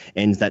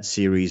that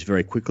series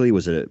very quickly?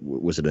 Was it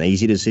an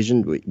easy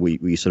decision? Were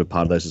you sort of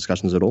part of those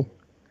discussions at all?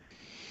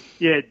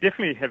 Yeah,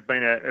 definitely have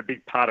been a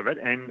big part of it,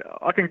 and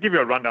I can give you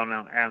a rundown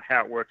on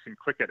how it works in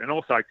cricket, and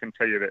also I can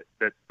tell you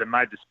that the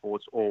major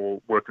sports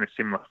all work in a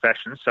similar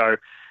fashion. So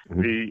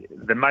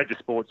the major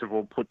sports have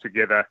all put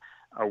together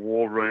a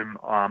war room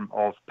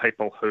of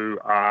people who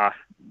are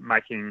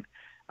making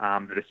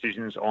the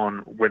decisions on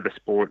whether the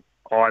sport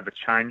either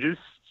changes,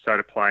 so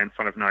to play in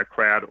front of no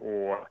crowd,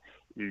 or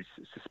is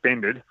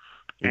suspended,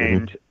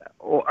 and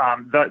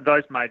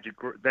those major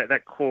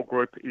that core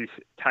group is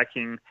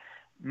taking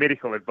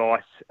medical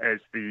advice as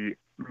the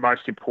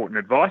most important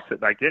advice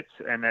that they get,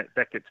 and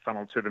that gets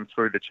funneled to them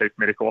through the chief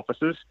medical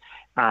officers.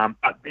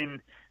 But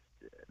then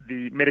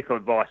the medical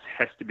advice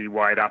has to be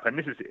weighed up, and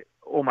this is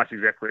almost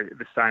exactly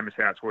the same as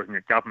how it's working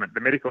at government. The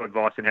medical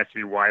advice then has to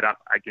be weighed up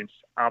against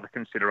other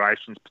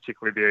considerations,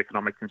 particularly the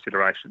economic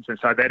considerations. And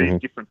so that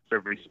is different for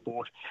every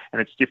sport, and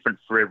it's different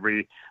for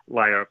every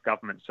layer of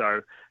government.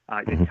 So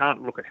you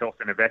can't look at health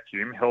in a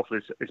vacuum. Health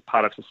is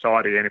part of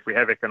society, and if we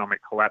have economic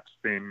collapse,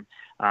 then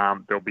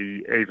there'll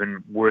be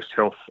even worse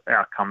health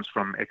outcomes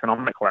from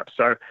economic collapse.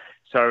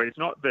 So it's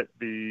not that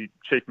the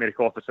chief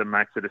medical officer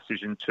makes a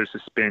decision to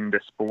suspend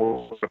a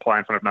sport or play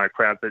in front of no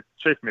crowd. The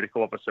chief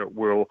medical officer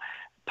will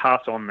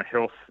pass on the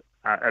health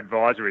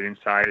advisory and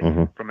say,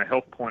 from a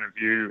health point of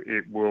view,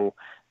 it will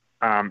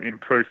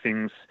improve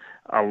things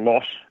a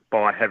lot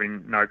by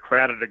having no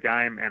crowd at a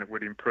game, and it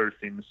would improve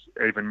things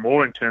even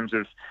more in terms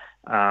of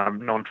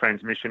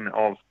non-transmission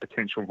of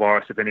potential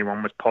virus if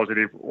anyone was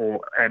positive,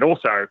 and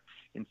also,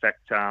 in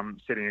fact,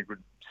 setting a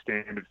good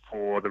standard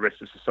for the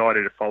rest of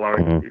society to follow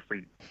if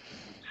we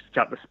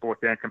shut the sport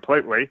down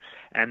completely.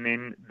 And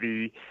then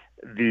the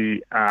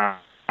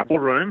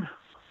ballroom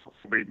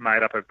will be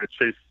made up of the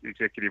chief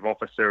executive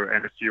officer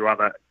and a few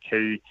other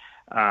key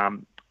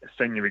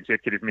senior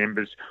executive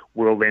members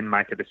will then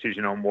make a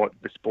decision on what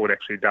the sport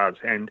actually does.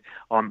 And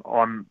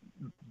I'm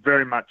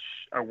very much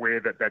aware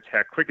that that's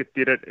how cricket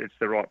did it. It's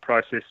the right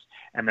process,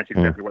 and that's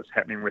exactly what's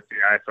happening with the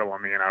AFL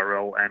and the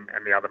NRL and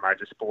the other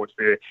major sports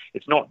there.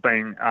 It's not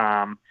being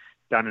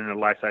done in a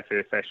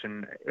laissez-faire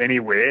fashion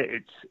anywhere.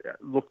 It's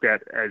looked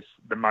at as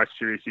the most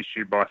serious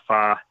issue by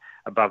far,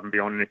 above and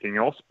beyond anything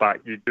else,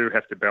 but you do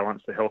have to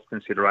balance the health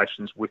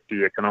considerations with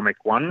the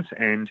economic ones.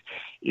 And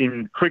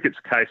in cricket's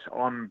case,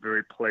 I'm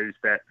very pleased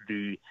that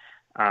the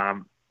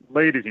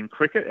leaders in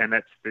cricket, and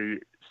that's the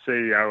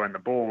CEO and the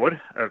board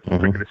of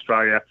Cricket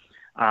Australia,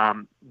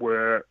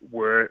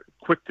 were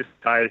quick to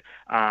say,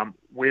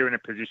 we're in a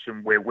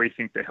position where we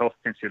think the health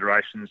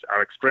considerations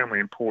are extremely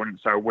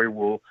important, so we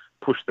will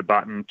push the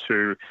button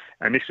to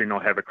initially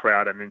not have a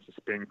crowd and then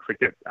suspend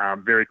cricket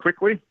very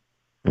quickly.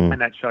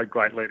 And that showed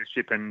great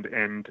leadership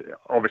and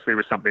obviously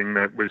was something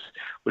that was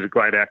a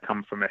great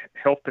outcome from a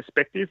health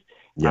perspective.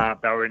 Yeah.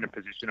 They were in a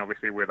position,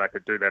 obviously, where they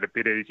could do that a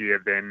bit easier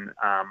than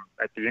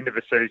at the end of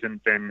the season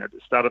than at the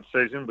start of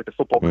the season with the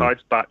football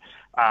codes. But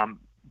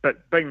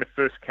being the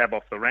first cab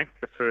off the rank,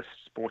 the first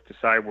sport to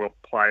say we'll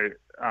play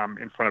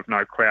in front of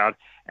no crowd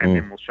and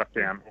then we'll shut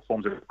down all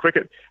forms of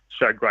cricket,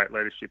 showed great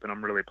leadership, and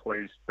I'm really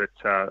pleased that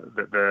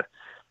the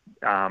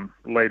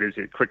leaders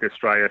at Cricket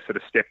Australia sort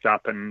of stepped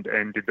up and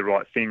did the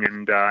right thing,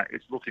 and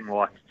it's looking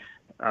like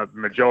the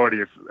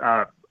majority of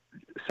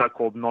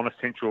so-called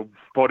non-essential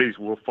bodies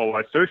will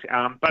follow suit.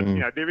 But you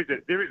know, there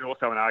is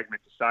also an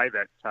argument to say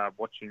that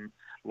watching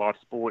live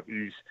sport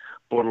is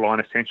borderline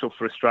essential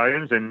for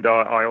Australians, and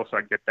I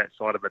also get that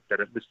side of it, that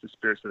it lifts the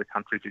spirits of the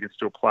country if you can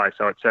still play.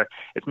 So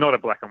it's not a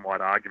black and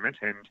white argument,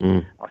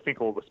 and I think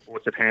all the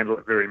sports have handled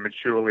it very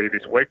maturely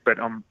this week. But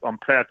I'm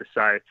proud to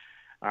say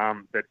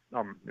that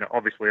you know,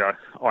 obviously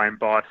I am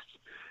biased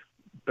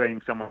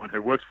being someone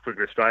who works for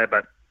Cricket Australia,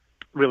 but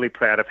really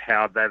proud of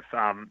how they've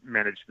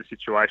managed the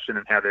situation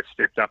and how they've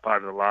stepped up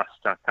over the last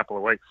couple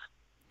of weeks.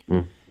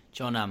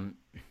 John,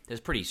 there's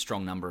a pretty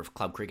strong number of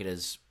club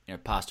cricketers, you know,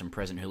 past and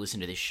present, who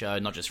listen to this show,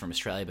 not just from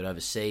Australia but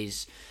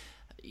overseas.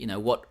 You know,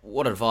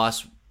 what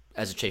advice,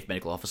 as a chief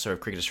medical officer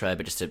of Cricket Australia,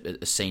 but just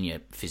a senior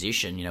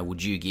physician, you know,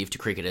 would you give to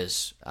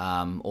cricketers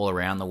all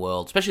around the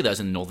world, especially those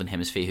in the Northern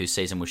Hemisphere whose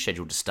season was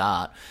scheduled to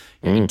start,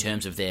 you know, in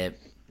terms of their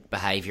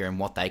behaviour and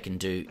what they can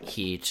do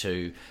here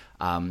to,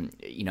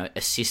 you know,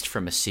 assist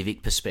from a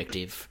civic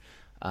perspective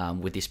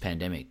with this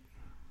pandemic?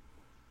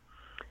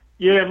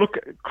 Yeah, look,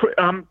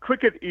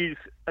 cricket is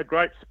a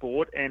great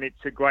sport and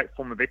it's a great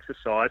form of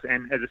exercise.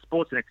 And as a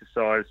sports and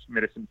exercise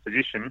medicine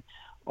physician,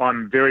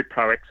 I'm very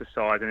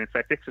pro-exercise. And in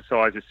fact,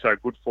 exercise is so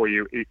good for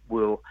you, it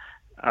will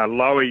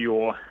lower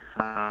your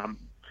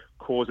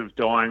cause of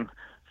dying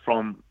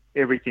from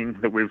everything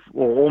that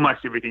or almost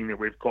everything that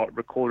we've got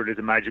recorded as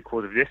a major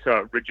cause of death. So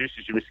it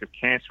reduces your risk of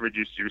cancer,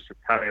 reduces your risk of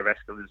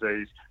cardiovascular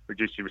disease,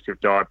 reduces your risk of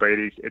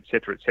diabetes,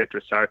 etc.,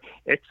 etc. So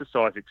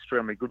exercise is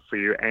extremely good for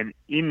you. And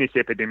in this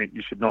epidemic,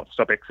 you should not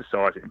stop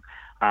exercising.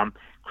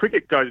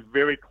 Cricket goes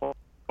very close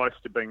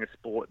to being a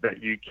sport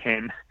that you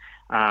can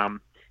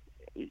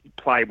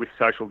play with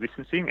social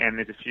distancing, and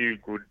there's a few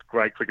good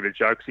grade cricketer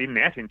jokes in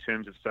that in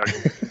terms of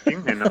social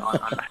distancing. And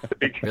it's a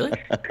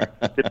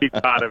big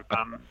part of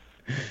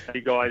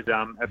you guys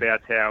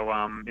about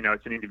how you know,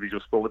 it's an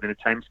individual sport within a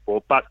team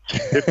sport. But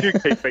there are a few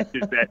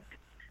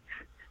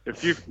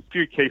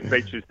key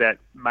features that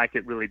make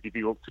it really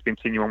difficult to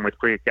continue on with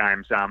cricket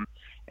games.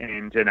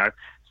 And you know,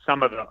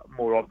 some of the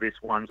more obvious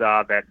ones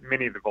are that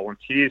many of the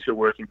volunteers who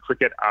work in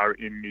cricket are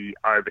in the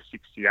over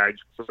 60 age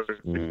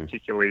group,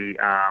 particularly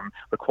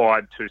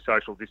required to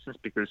social distance,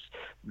 because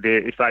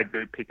if they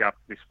do pick up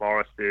this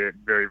virus, they're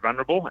very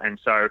vulnerable. And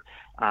so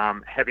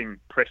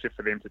having pressure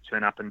for them to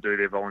turn up and do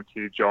their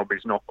volunteer job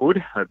is not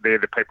good. They're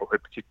the people who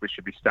particularly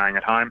should be staying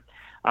at home.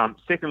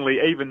 Secondly,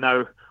 even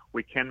though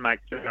we can make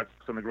jokes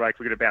on the grade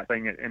cricket about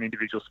being an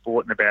individual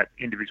sport and about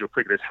individual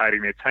cricketers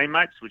hating their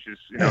teammates, which is,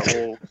 you know,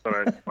 all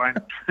sort of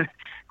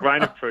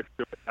grain of truth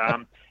to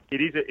it.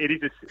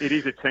 It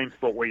is a team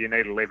sport where you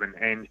need 11,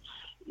 and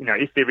you know,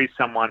 if there is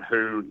someone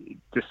who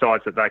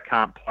decides that they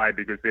can't play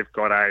because they've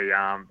got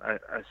a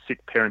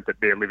sick parent that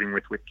they're living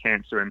with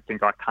cancer and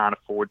think, I can't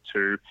afford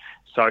to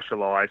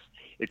socialise,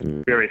 it's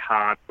very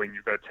hard when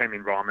you've got a team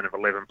environment of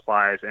 11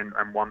 players and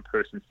one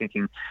person's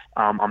thinking,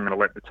 I'm going to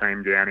let the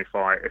team down if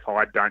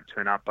I don't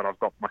turn up, but I've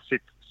got my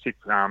sick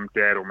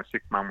dad or my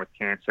sick mum with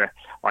cancer.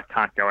 I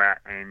can't go out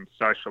and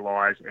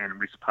socialise and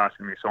risk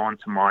passing this on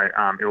to my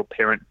ill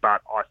parent,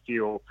 but I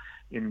feel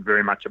in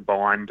very much a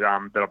bind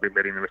that I'll be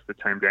letting the rest of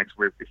the team down.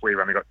 So if we've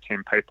only got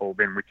 10 people,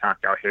 then we can't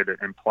go ahead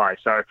and play.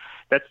 So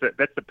that's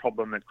the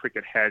problem that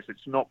cricket has.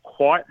 It's not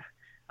quite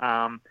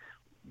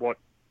what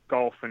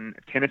golf and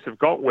tennis have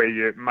got, where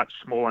you're much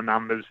smaller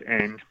numbers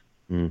and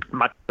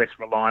much less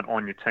reliant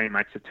on your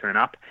teammates to turn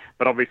up.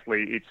 But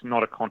obviously it's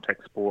not a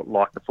contact sport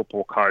like the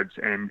football codes,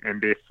 and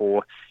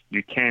therefore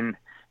you can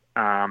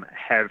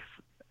have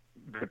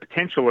the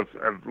potential of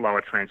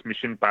lower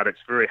transmission, but it's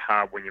very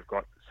hard when you've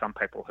got some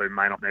people who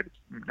may not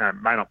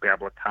be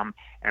able to come,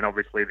 and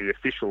obviously the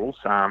officials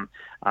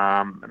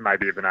may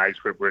be of an age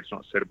where it's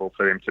not suitable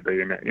for them to be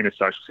in a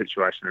social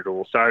situation at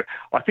all. So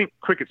I think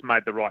cricket's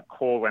made the right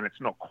call, and it's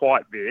not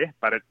quite there,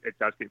 but it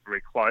does get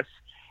very close.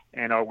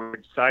 And I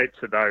would say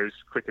to those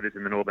cricketers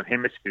in the Northern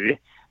Hemisphere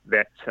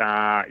that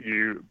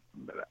you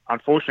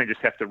unfortunately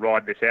just have to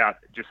ride this out,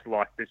 just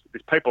like this.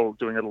 There's people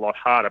doing it a lot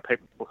harder,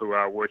 people who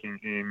are working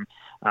in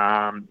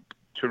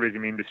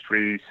tourism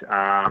industries,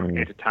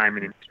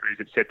 entertainment industries,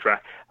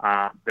 etc.,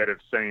 that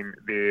have seen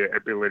their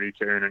ability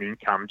to earn an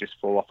income just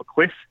fall off a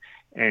cliff.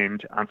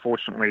 And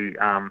unfortunately,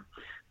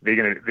 they're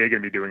going to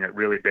be doing it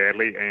really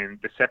badly. And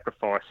the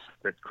sacrifice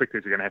that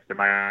cricketers are going to have to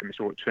make in the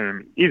short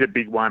term is a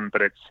big one,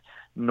 but it's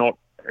not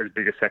as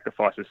big a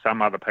sacrifice as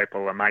some other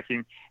people are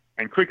making.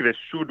 And cricketers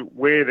should,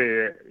 where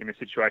they're in a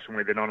situation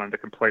where they're not under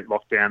complete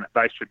lockdown,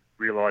 they should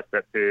realise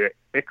that their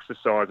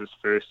exercise is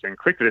first and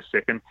cricket is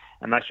second,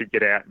 and they should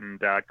get out and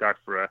go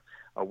for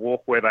a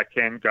walk where they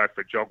can, go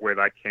for a jog where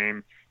they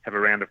can, have a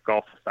round of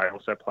golf if they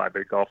also play a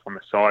bit of golf on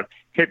the side,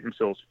 keep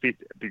themselves fit,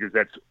 because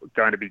that's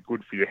going to be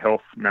good for your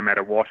health no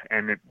matter what,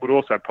 and it would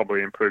also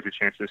probably improve your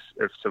chances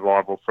of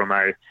survival from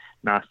a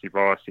nasty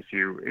virus if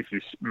you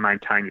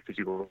maintain your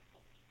physical,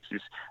 which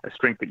is a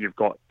strength that you've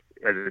got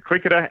as a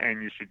cricketer,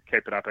 and you should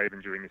keep it up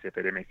even during this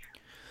epidemic.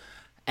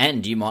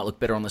 And you might look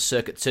better on the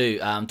circuit too.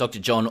 Dr.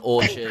 John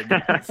Orchard,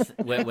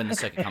 when the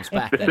circuit comes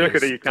back. The circuit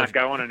that you can't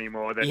go on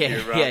anymore.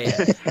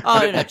 Yeah.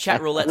 Oh, no,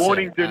 chat roulette.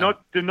 Warning: do not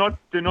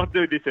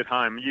do this at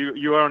home.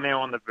 You are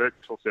now on the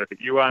virtual circuit.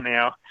 You are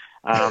now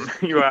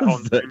you are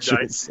on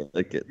virtual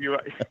circuit.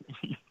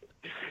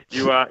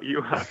 You are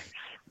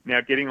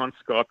now getting on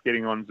Skype,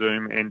 getting on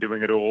Zoom, and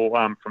doing it all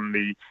from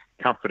the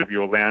comfort of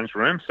your lounge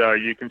room. So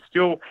you can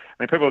still,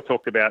 people have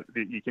talked about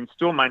that you can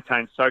still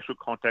maintain social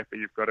contact, but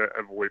you've got to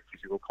avoid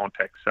physical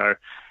contact. So,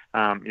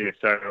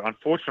 so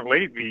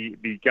unfortunately,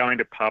 the going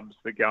to pubs,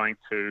 the going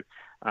to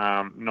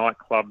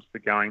nightclubs, the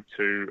going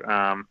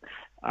to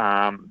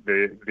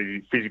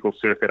the physical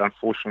circuit,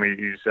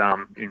 unfortunately, is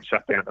in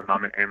shutdown at the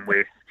moment, and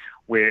we're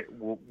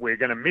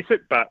going to miss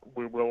it, but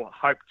we will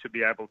hope to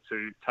be able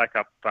to take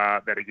up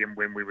that again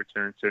when we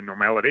return to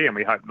normality, and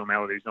we hope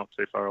normality is not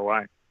too far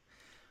away.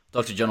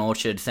 Dr. John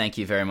Orchard, thank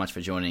you very much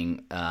for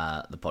joining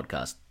the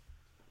podcast.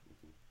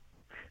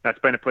 It's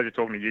been a pleasure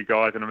talking to you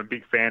guys, and I'm a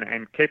big fan,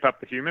 and keep up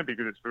the humour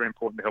because it's very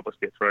important to help us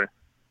get through.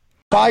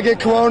 If I get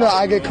corona,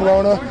 I get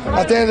corona.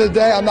 At the end of the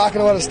day, I'm not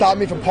going to let it stop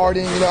me from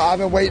partying. I've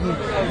been waiting.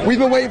 We've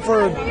been waiting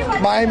for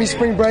Miami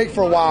spring break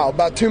for a while.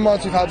 About 2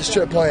 months we've had this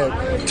trip planned.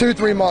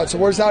 2-3 months. So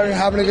we're just out here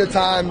having a good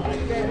time.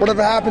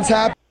 Whatever happens,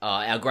 happens.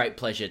 Our great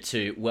pleasure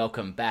to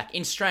welcome back,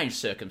 in strange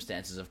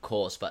circumstances, of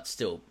course, but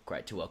still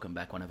great to welcome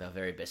back one of our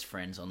very best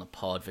friends on the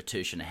pod,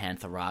 Vithushan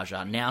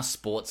Hantharajah, now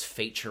sports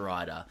feature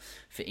writer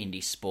for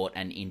Indie Sport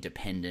and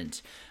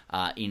Independent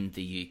in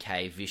the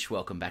UK. Vish,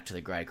 welcome back to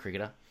the Grey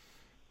Cricketer.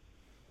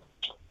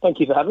 Thank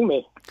you for having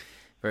me.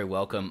 Very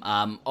welcome.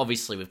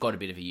 Obviously, we've got a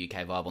bit of a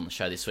UK vibe on the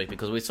show this week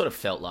because we sort of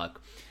felt like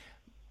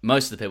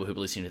most of the people who are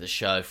listening to the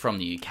show from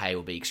the UK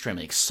will be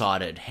extremely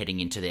excited heading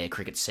into their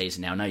cricket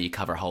season. Now, I know you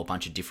cover a whole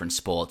bunch of different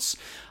sports.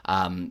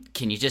 Can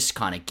you just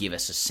kind of give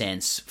us a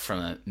sense from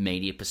a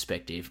media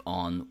perspective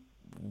on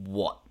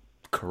what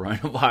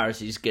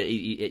coronavirus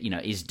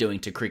is doing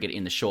to cricket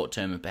in the short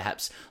term and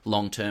perhaps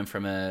long term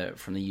from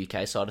the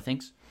UK side of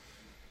things?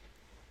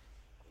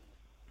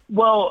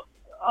 Well,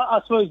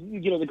 I suppose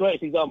the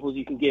greatest examples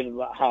you can give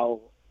about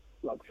how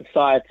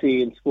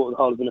society and sport as a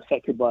whole have been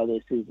affected by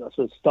this is, I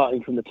suppose,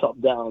 starting from the top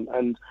down.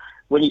 And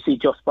when you see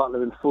Josh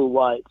Butler in full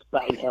white,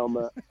 batting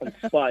helmet, and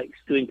spikes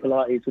doing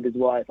Pilates with his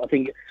wife, I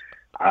think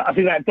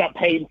that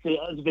paints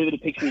as vivid a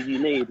picture as you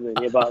need,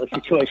 really, about the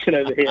situation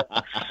over here.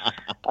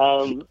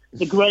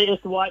 The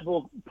greatest white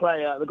ball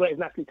player, the greatest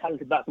naturally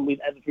talented batsman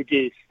we've ever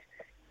produced,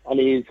 and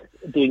he's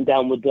doing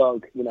downward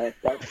dog.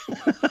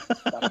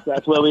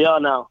 That's where we are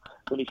now,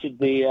 when he should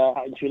be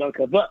out in Sri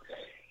Lanka. But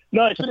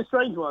no, it's been a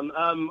strange one.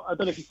 I don't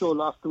know if you saw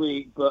last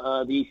week,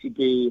 but the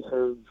ECB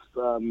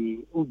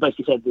have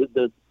basically said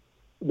that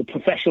the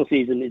professional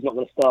season is not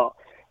going to start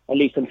at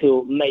least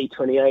until May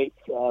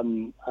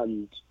 28th.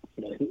 And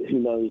who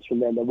knows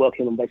from then? They're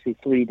working on basically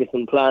 3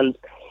 different plans.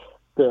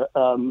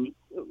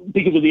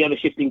 Because of the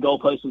ever-shifting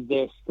goalposts with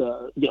this,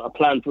 a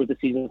plan for the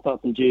season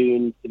starts in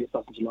June, if it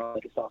starts in July,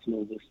 if it starts in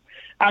August.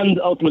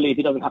 And ultimately, if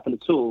it doesn't happen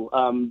at all,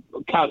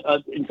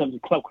 in terms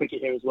of club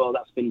cricket here as well,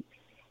 that's been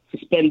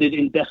suspended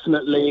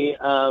indefinitely,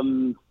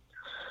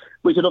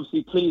 which would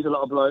obviously please a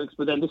lot of blokes.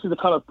 But then this is the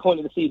kind of point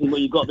of the season where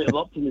you've got a bit of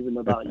optimism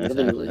about you.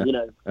 Exactly.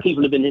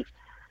 People have been,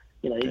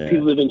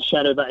 people have been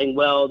shadow batting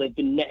well. They've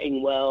been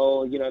netting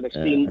well. They've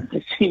seen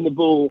the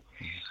ball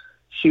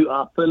shoot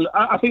up. And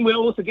I think we're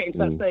also getting to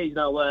that stage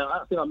now where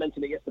I think I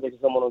mentioned it yesterday to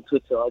someone on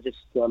Twitter. I just,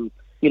 I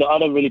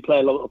don't really play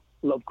a lot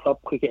of club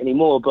cricket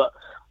anymore, but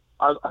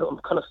I'm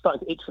kind of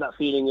starting to itch for that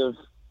feeling of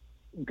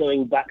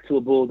going back to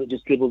a ball that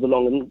just dribbles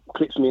along and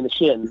clips me in the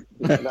shin.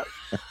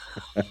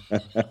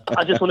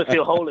 I just want to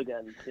feel whole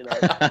again,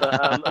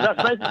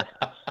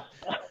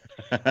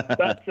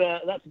 But,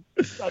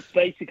 that's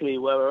basically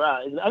where we're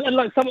at. And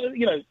like some,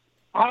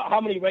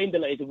 how many rain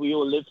delays have we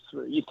all lived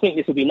through? You'd think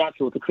this would be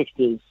natural to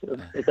cricketers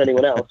if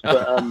anyone else,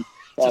 but I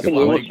think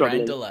we're all struggling.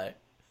 Rain delay.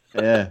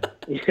 Yeah.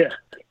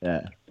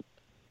 Yeah.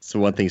 It's the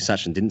one thing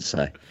Sachin didn't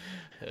say.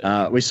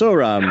 We saw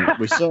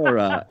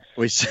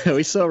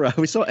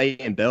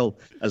Ian Bell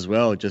as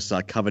well,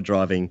 just cover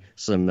driving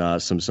some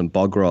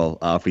bog roll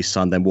for his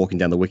son, then walking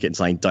down the wicket and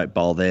saying "Don't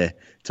bowl there"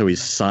 to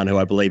his son, who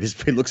I believe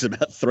looks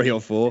about 3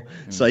 or 4.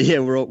 So yeah,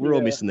 we're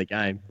all missing the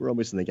game. We're all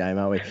missing the game,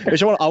 aren't we?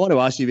 Vish, I want to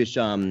ask you, Vish.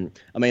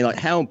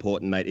 How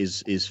important, mate,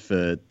 is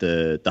for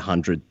the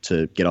 100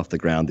 to get off the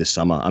ground this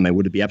summer?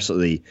 Would it be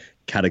absolutely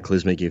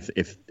cataclysmic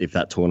if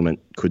that tournament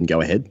couldn't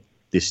go ahead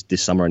this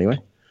summer anyway?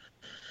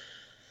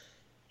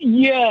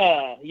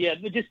 Yeah,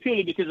 but just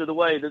purely because of the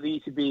way that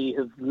the ECB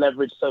have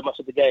leveraged so much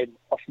of the game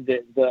off of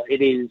it, that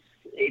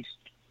it's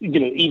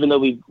even though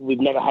we've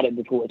never had it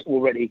before, it's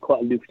already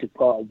quite a lucrative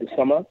part of the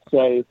summer.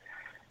 So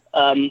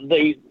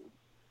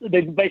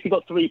they've basically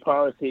got three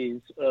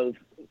priorities of,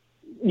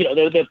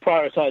 they're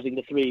prioritising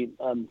the three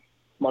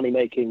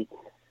money-making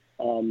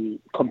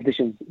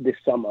competitions this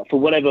summer for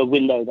whatever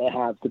window they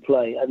have to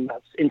play, and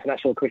that's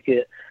international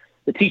cricket,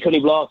 the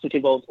T20 Blast, which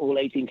involves all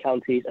 18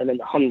 counties, and then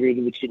the 100,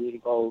 which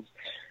involves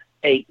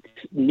 8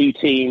 new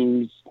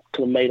teams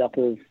kind of made up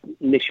of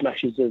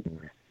mishmashes of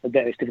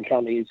various different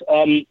counties.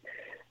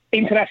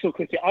 International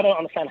cricket, I don't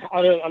understand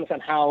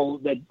how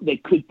they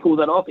could pull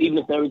that off, even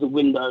if there is a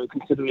window,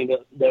 considering that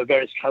there are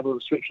various travel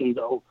restrictions.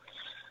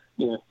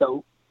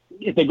 So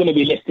if they're going to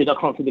be listed, I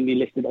can't see them be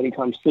listed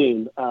anytime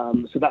soon.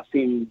 So that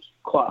seems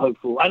quite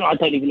hopeful. I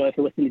don't even know if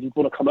the West Indies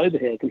want to come over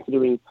here,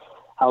 considering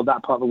how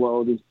that part of the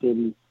world has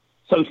been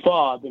so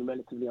far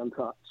relatively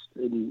untouched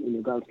in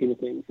the grand scheme of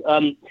things.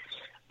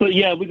 But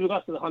yeah, with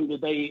regards to the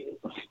 100,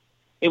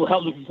 it will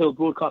help them fulfill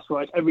broadcast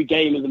rights. Every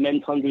game of the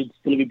men's 100 is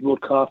going to be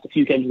broadcast. A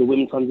few games of the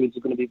women's 100s are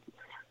going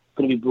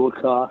to be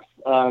broadcast.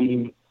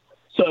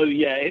 So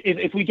yeah,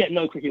 if we get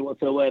no cricket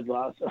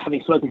whatsoever,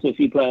 having spoken to a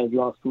few players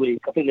last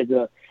week, I think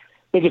there's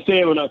a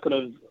fear on a kind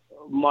of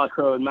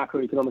micro and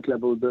macroeconomic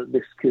level that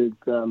this could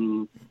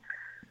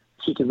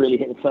really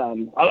hit the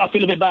fan. I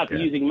feel a bit bad for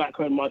using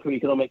macro and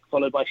microeconomic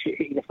followed by shit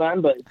hitting the fan,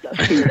 but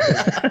that's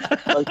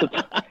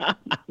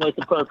most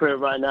appropriate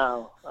right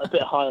now. A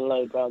bit high and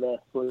low brow there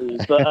for you.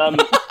 But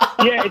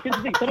yeah, it's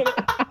interesting.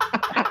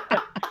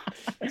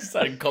 You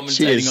started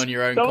commentating on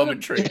your own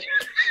commentary.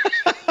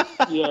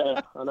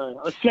 Yeah, I know.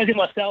 I'm sledging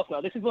myself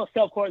now. This is what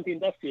self-quarantine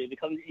does to you.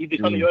 You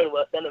become your own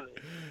worst enemy.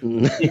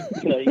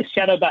 You're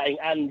shadow batting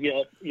and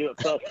you're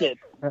at first slip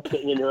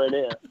sitting in your own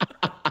ear.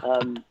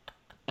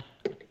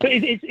 But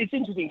it's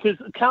interesting because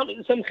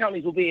some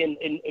counties will be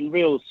in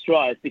real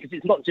strife, because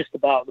it's not just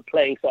about the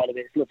playing side of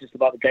it. It's not just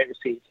about the gate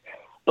receipts.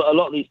 But a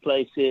lot of these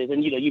places,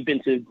 and you've been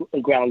to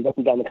grounds up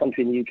and down the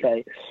country in the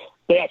UK,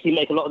 they actually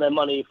make a lot of their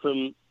money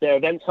from their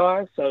event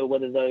hire. So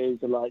whether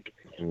those are like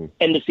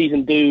end of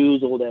season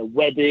dues or their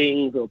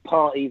weddings or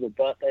parties or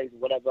birthdays or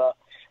whatever,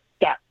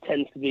 that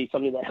tends to be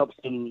something that helps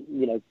them.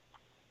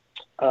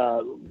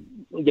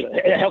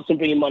 It helps them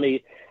bring in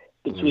money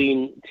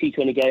between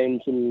T20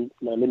 games and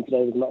limited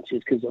overs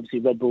matches, because obviously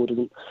Red Bull's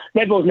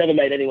never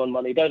made anyone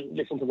money. Don't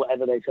listen to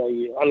whatever they tell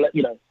you.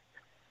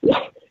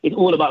 It's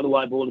all about the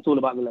white ball. It's all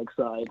about the leg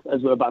side,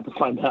 as we're about to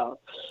find out.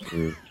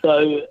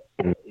 So,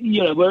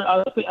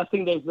 I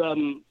think there's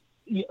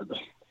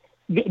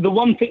the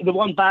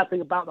one bad thing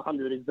about the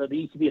 100 is that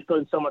the ECB has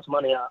thrown so much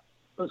money at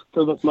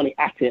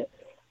it,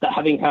 that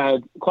having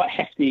had quite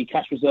hefty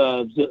cash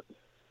reserves that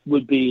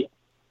would be,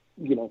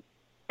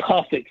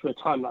 perfect for a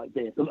time like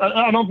this,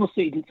 an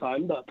off-season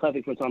time, but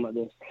perfect for a time like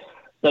this,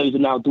 those are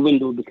now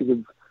dwindled because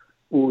of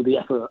all the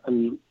effort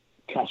and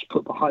cash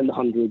put behind the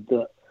 100,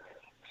 that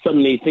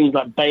suddenly things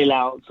like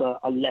bailouts are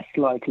less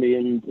likely,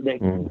 and I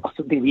think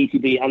the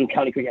ECB and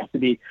county cricket have to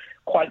be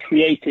quite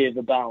creative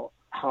about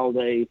how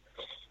they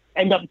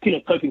end up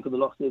coping for the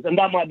losses. And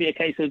that might be a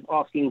case of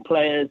asking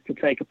players to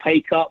take a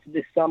pay cut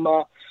this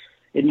summer.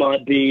 It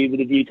might be with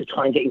a view to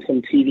try and getting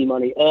some TV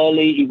money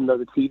early, even though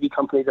the TV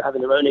companies are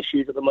having their own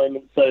issues at the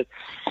moment. So,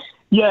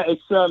 yeah,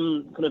 it's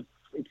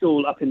it's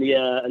all up in the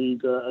air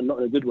and not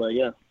in a good way.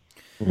 Yeah.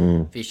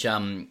 Fish,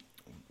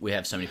 we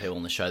have so many people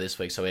on the show this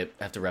week, so we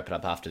have to wrap it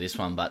up after this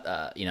one. But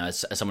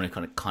as someone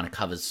who kind of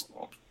covers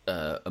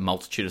a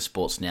multitude of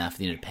sports now for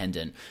the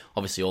Independent,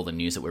 obviously all the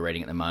news that we're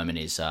reading at the moment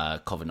is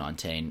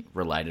COVID-19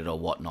 related or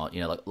whatnot.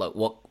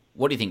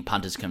 What do you think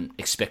punters can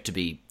expect to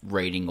be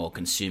reading or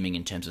consuming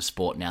in terms of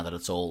sport now that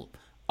it's all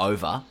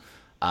over,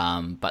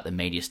 but the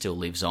media still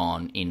lives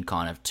on in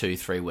kind of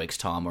 2-3 weeks'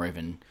 time, or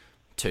even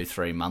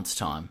 2-3 months'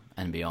 time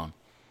and beyond?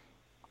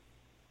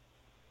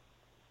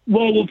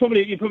 Well, you'll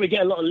probably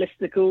get a lot of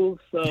listicles,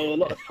 so a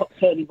lot of top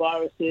 10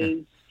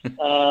 viruses.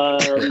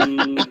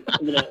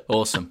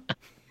 Awesome.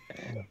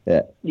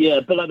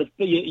 Yeah, but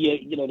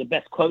the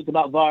best quotes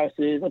about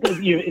viruses. I think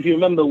if you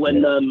remember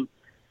when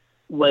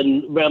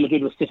Real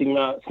Madrid was sniffing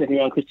around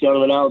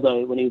Cristiano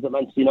Ronaldo when he was at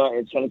Manchester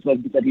United, trying to smoke,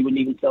 said he wouldn't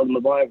even sell them a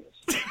virus.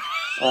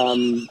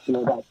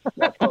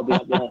 That's got to be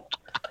up there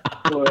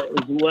for it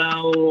as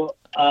well.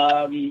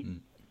 I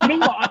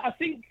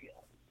think,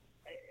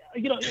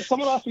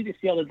 someone asked me this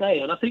the other day,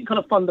 and I think kind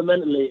of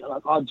fundamentally,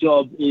 like, our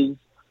job is,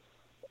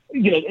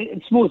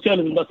 sports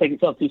journalism does take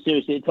itself too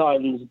seriously at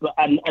times, but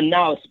and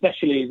now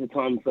especially is the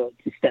time to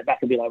step back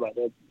and be like, right,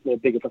 there are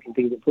bigger fucking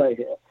things at play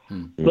here.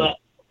 But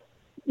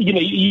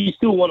you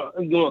still want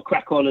to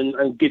crack on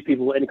and give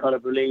people any kind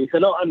of relief.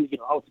 And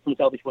also from a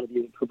selfish point of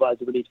view, it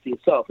provides a relief to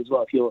yourself as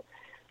well if you're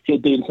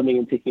doing something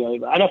and ticking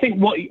over. And I think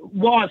what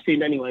I've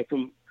seen anyway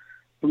from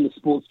the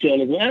sports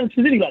journalism, and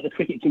specifically like the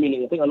cricket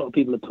community, I think a lot of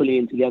people are pulling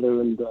in together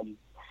and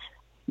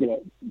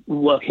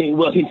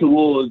working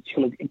towards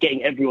kind of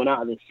getting everyone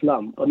out of this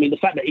slump. I mean, the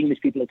fact that English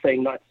people are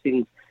saying nice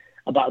things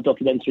about a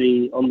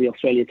documentary on the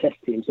Australia Test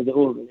team, so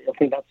I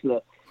think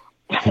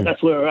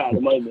That's where we're at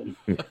the moment.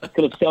 Kind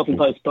of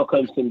self-imposed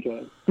Stockholm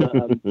syndrome.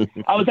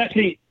 I was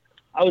actually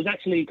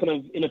kind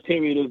of in a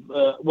period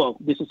of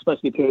this was supposed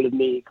to be a period of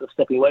me kind of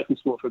stepping away from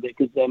sport for a bit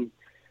because it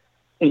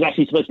was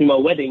actually supposed to be my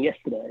wedding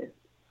yesterday.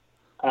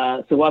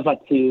 So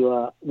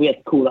we had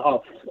to call it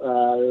off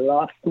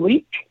last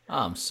week. Oh,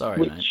 I'm sorry,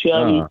 which,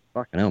 mate.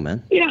 Fucking hell,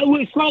 man. Yeah, well,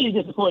 it's slightly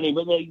disappointing,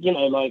 but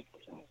like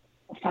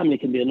family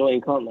can be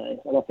annoying, can't they?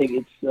 And I think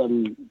it's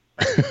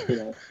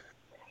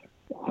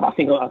I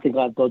think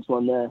I dodged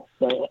one there.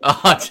 So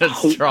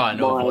just trying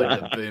to avoid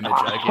the boomer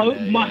joke.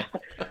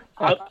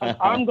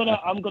 I'm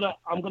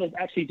gonna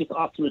actually just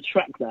ask to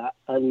retract that,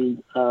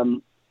 and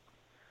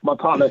my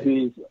partner,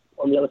 who's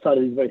on the other side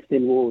of these very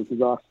thin walls,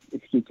 has asked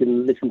if she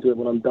can listen to it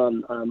when I'm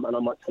done, and I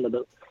might tell her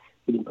that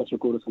we didn't press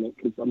record or something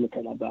because I'm gonna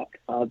take that back.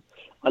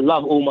 I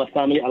love all my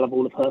family. I love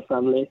all of her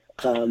family,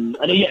 and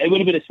it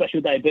would have been a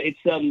special day, but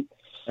it's a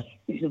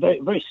very,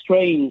 very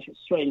strange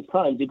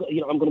time.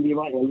 I'm going to be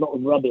writing a lot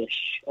of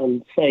rubbish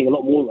and saying a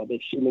lot more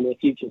rubbish in the near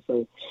future.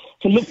 So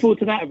look forward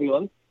to that,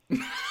 everyone.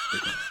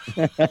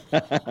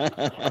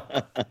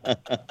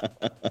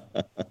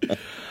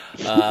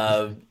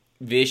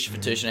 Vish,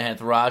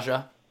 Vatushanahanth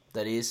Raja,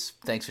 that is.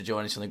 Thanks for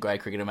joining us on the Grey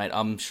Cricketer, mate.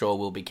 I'm sure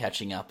we'll be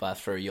catching up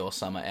through your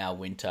summer, our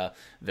winter,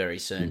 very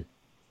soon.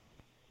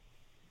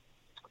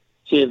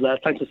 Cheers, lad.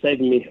 Thanks for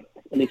saving me,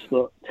 at least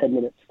for 10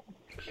 minutes.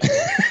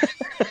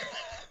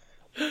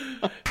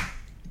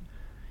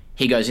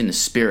 He goes in the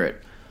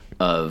spirit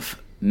of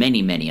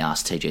many, many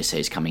Ask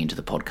TGCs coming into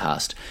the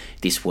podcast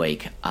this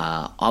week.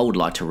 I would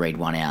like to read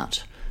one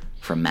out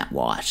from Matt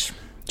White.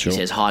 Sure. He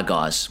says, "Hi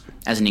guys,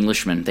 as an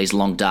Englishman, these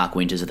long dark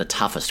winters are the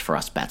toughest for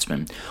us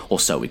batsmen, or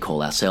so we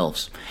call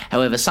ourselves.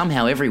 However,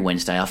 somehow every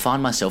Wednesday I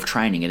find myself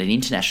training at an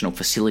international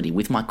facility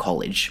with my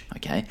college,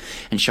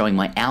 and showing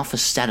my alpha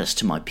status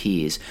to my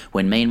peers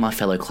when me and my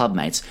fellow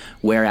clubmates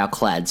wear our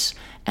clads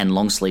and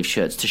long sleeve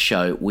shirts to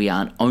show we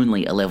aren't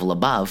only a level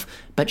above,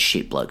 but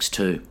shit blokes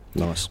too.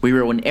 Nice. We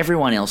ruin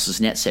everyone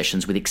else's net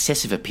sessions with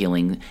excessive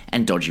appealing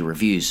and dodgy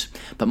reviews.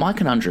 But my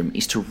conundrum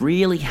is to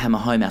really hammer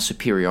home our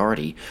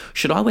superiority.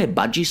 Should I wear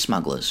budgie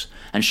smugglers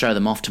and show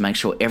them off to make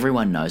sure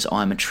everyone knows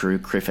I'm a true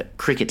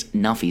cricket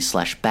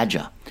nuffy /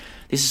 badger?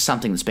 This is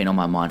something that's been on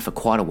my mind for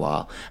quite a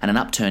while, and an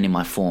upturn in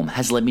my form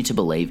has led me to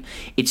believe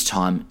it's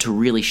time to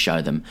really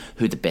show them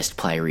who the best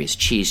player is.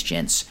 Cheers,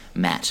 gents.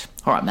 Matt."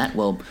 All right, Matt,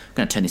 well, I'm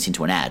going to turn this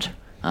into an ad.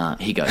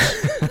 Here goes.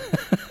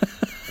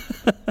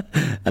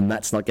 And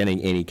Matt's not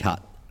getting any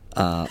cut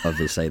of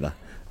this either.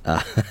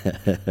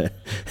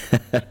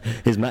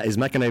 Is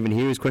Matt going to even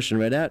hear his question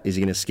read out? Is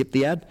he going to skip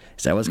the ad?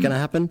 Is that what's going to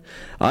happen?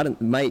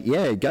 Mate.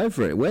 Yeah, go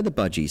for it. Wear the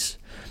budgies.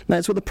 No,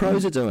 that's what the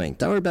pros are doing.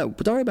 Don't worry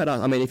about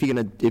us. I mean, if you're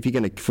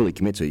going to fully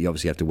commit to it, you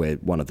obviously have to wear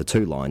one of the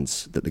two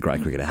lines that the Grey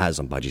Cricketer has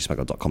on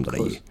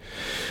budgiesmuggle.com.au.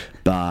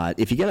 But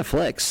if you're going to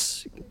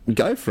flex,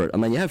 go for it. I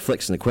mean, you have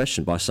flexed in the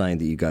question by saying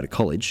that you go to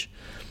college,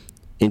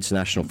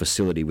 international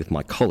facility with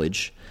my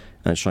college,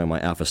 and showing my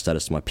alpha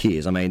status to my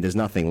peers. I mean, there's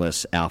nothing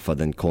less alpha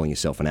than calling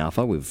yourself an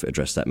alpha. We've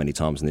addressed that many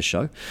times in this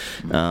show.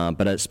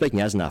 But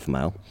speaking as an alpha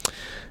male,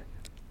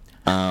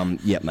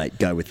 yeah, mate,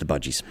 go with the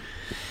budgies.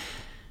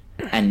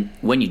 And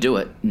when you do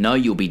it, know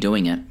you'll be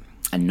doing it,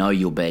 and know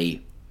you'll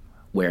be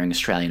wearing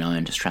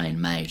Australian-owned,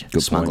 Australian-made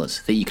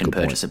smugglers that you can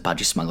purchase at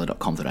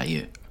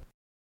budgiesmuggler.com.au.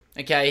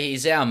 Okay,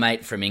 he's our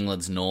mate from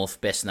England's north,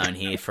 best known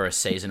here for a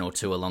season or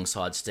two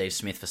alongside Steve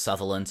Smith for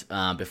Sutherland,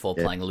 before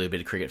playing a little bit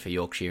of cricket for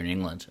Yorkshire in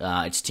England.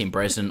 It's Tim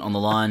Bresnan on the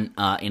line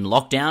in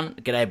lockdown.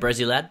 G'day,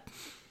 Brezzy lad.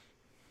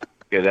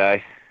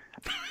 G'day.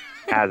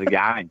 How's it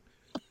going?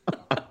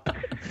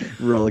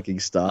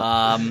 Rollicking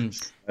start.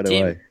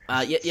 Tim,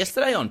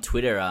 yesterday on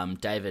Twitter,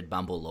 David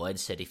Bumble Lloyd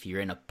said, "If you're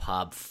in a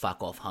pub,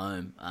 fuck off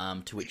home,"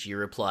 to which you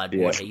replied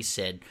what he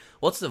said.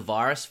 What's the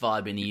virus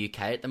vibe in the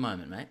UK at the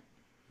moment, mate?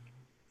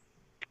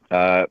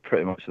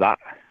 Pretty much that,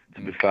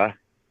 to be fair.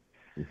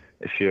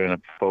 If you're in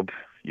a pub,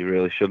 you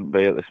really shouldn't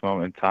be at this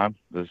moment in time.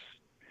 There's,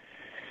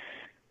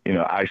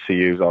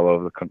 ICUs all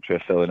over the country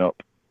are filling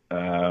up.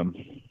 I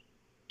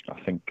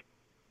think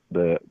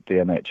the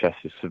NHS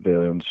is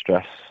severely under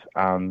stress,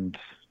 and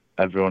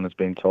everyone has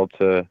been told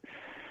to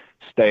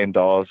stay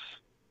indoors,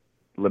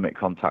 limit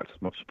contact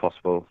as much as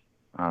possible,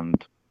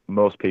 and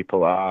most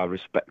people are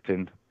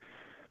respecting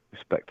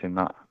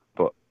that.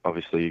 But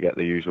obviously, you get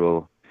the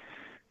usual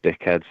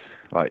dickheads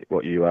like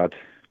what you had,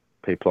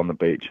 people on the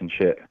beach and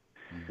shit.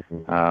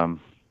 I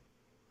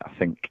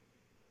think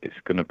it's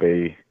going to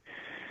be,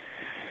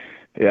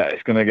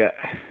 it's going to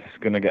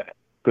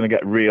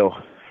get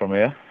real from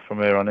here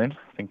on in.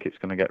 I think it's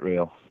going to get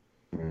real.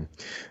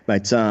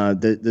 Mate,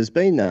 there's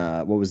been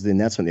what was the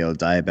announcement the other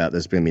day about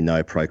there's going to be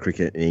no pro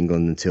cricket in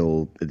England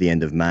until the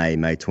end of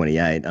May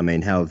 28. I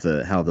mean, how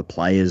have the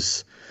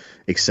players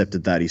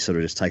accepted that? You sort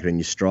of just take it in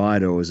your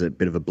stride, or was it a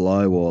bit of a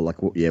blow, or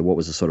what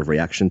was the sort of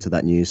reaction to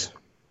that news?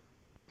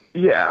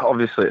 Yeah,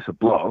 obviously it's a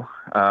blow,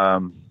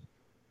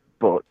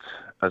 but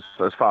as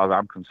far as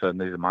I'm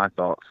concerned, these are my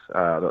thoughts.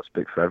 I don't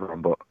speak for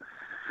everyone, but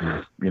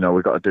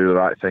we've got to do the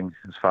right thing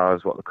as far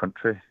as what the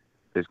country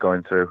is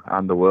going through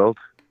and the world.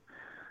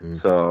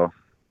 So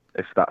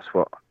if that's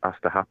what has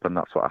to happen,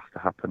 that's what has to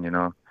happen. It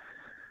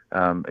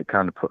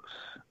kind of puts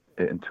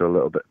it into a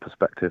little bit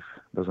perspective,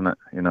 doesn't it?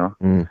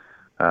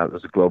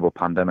 There's a global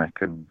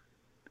pandemic, and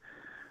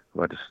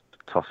we're just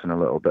tossing a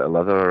little bit of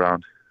leather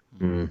around.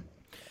 I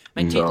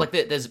mean,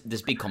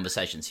 there's big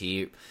conversations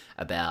here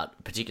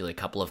about particularly a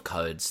couple of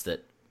codes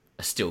that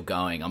are still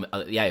going. The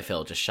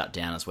AFL just shut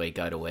down as we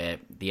go to where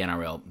the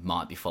NRL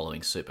might be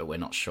following suit, but we're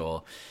not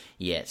sure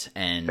yet.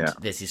 And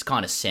there's this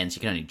kind of sense, you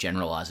can only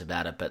generalise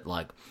about it, but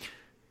like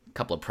a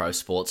couple of pro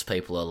sports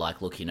people are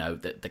like, look,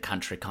 the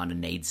country kind of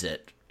needs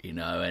it,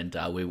 and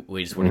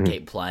we just want to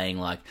keep playing.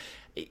 Like,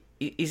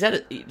 is that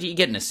are you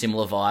getting a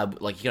similar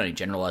vibe? Like, you can only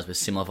generalise with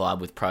similar vibe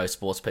with pro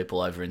sports people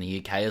over in the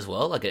UK as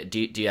well. Like, do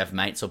you have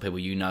mates or people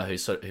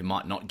who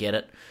might not get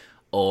it,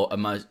 or are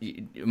most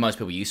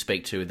people you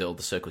speak to, the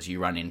circles you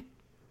run in,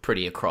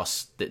 pretty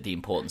across the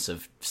importance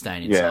of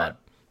staying inside? Yeah.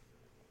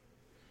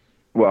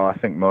 Well, I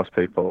think most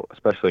people,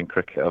 especially in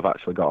cricket, have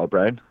actually got a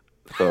brain.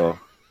 So,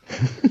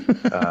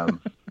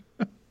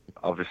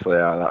 obviously,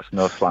 that's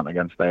no slant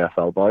against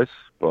AFL boys,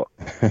 but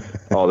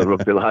all the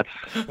rugby lads,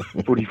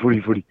 footy.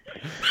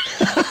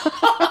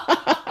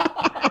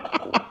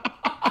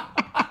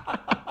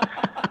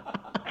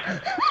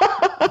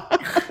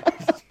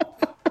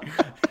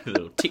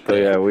 So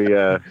yeah,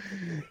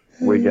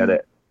 we get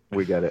it.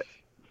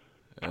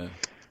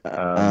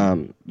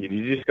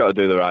 You just got to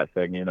do the right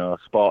thing.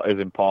 Sport is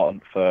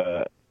important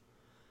for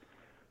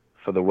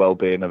the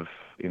well-being of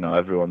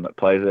everyone that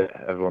plays it,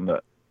 everyone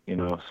that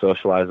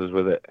socializes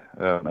with it,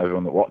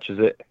 everyone that watches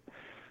it.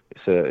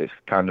 It's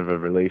kind of a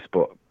release,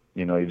 but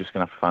you're just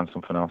gonna have to find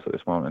something else at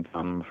this moment in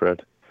time, I'm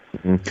afraid.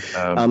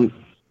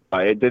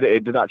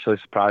 It did actually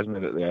surprise me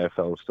that the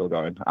AFL was still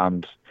going,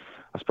 and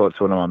I spoke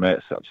to one of my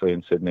mates actually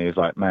in Sydney. He's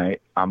like,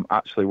 mate, I'm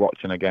actually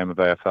watching a game of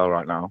AFL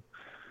right now.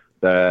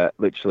 They're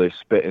literally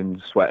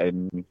spitting,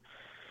 sweating,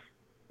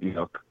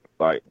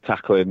 like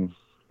tackling,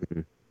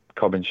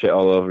 cobbing shit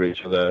all over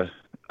each other,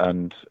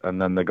 and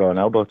then they go an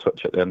elbow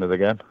touch at the end of the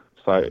game.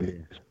 It's like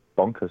it's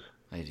bonkers.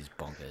 It is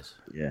bonkers.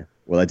 Yeah.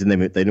 Well, they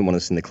didn't want to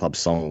sing the club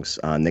songs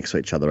next to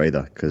each other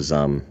either, because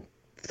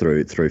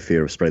through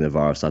fear of spreading the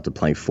virus, after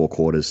playing 4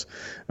 quarters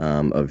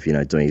of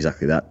doing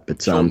exactly that.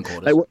 But shortened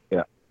quarters.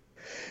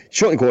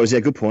 Yeah,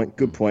 good point.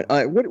 What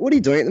are you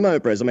doing at the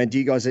moment, Brez? I mean, can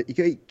you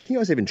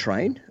guys even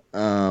train? We're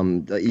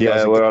on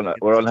a.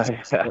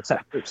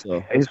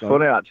 It's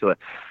funny actually.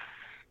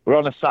 We're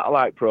on a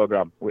satellite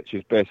program, which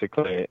is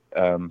basically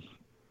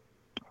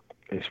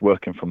it's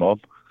working from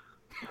home.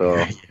 So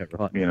yeah,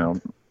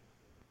 right.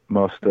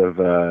 Most of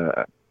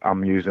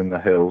I'm using the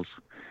hills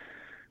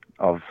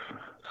of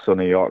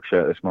sunny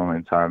Yorkshire at this moment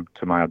in time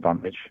to my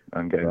advantage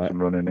and getting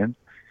some running in.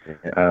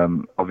 Yeah.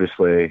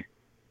 Obviously,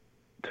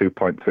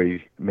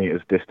 2.3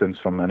 meters distance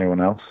from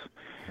anyone else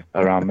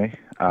around me.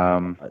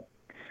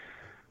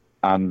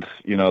 And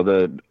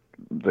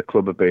the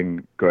club have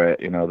been great.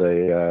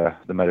 The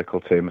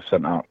medical team have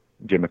sent out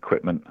gym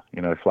equipment.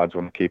 If lads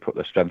want to keep up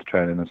their strength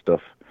training and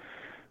stuff.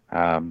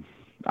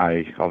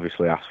 I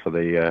obviously asked for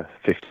the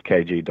 50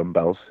 kg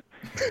dumbbells.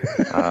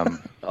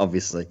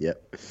 Obviously, yeah.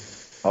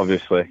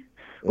 Obviously.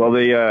 Well,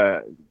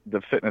 the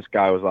fitness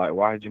guy was like,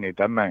 "Why do you need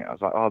them, mate?" I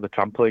was like, "Oh, the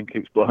trampoline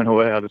keeps blowing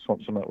away. I just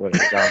want something to weigh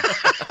it down."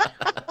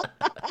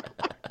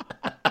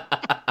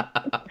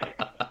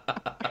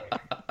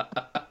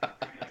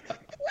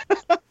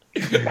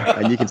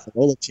 And you can see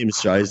all of Tim's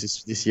shows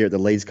this year at the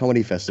Leeds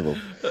Comedy Festival.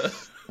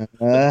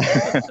 Well,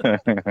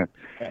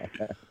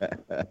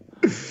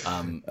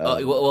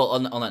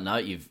 on that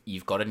note,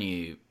 you've got a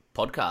new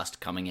podcast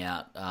coming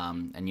out,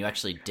 and you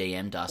actually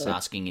DM'd us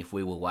asking if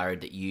we were worried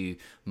that you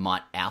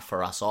might alpha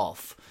us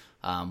off.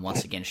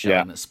 Once again,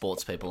 showing that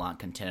sports people aren't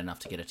content enough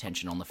to get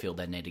attention on the field;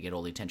 they need to get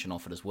all the attention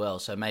off it as well.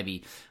 So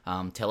maybe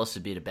tell us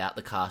a bit about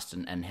the cast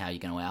and how you're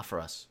going to alpha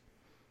us.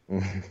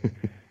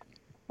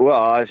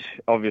 Well,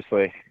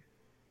 obviously,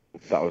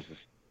 that was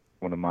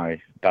one of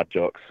my dad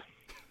jokes.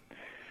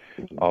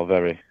 All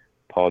very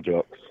poor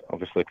jokes,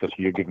 obviously, because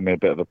you're giving me a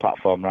bit of a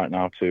platform right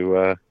now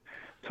to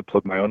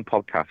plug my own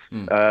podcast.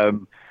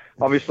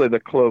 Obviously, the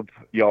club,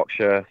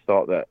 Yorkshire,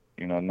 thought that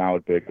now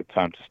would be a good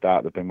time to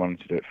start. They've been wanting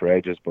to do it for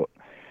ages, but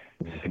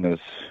seeing as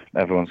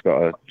everyone's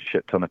got a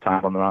shit ton of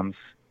time on their hands,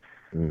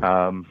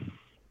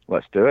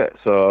 let's do it.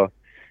 So,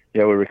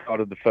 yeah, we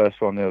recorded the first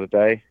one the other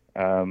day.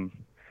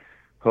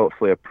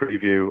 Hopefully a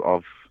preview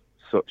of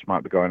such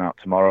might be going out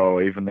tomorrow,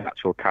 or even the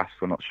actual cast,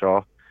 we're not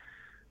sure.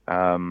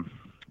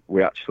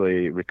 We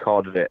actually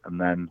recorded it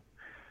and then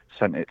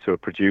sent it to a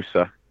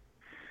producer,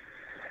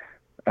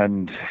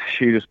 and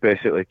she just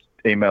basically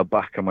emailed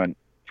back and went,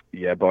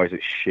 "Yeah, boys,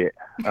 it's shit.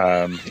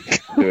 Do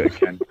it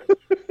again."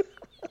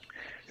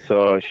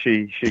 So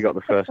she got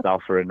the first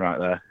alpha in right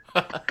there.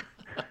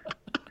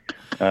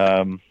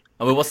 I mean,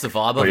 what's the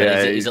vibe of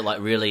it? Is it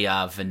like really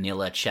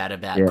vanilla chat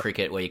about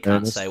cricket where you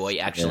can't say what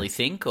you actually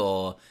think,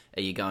 or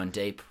are you going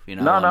deep?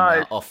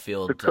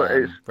 Off-field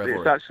revelry?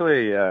 It's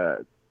actually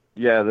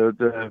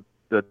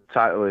the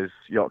title is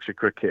Yorkshire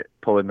Cricket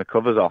Pulling the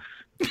Covers Off.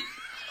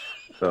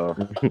 So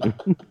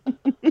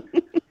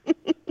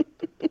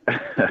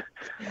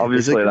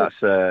Obviously,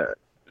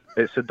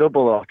 it's a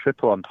double or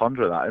triple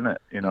entendre, that, isn't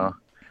it? You know,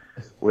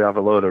 we have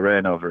a load of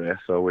rain over here,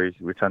 so we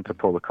tend to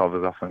pull the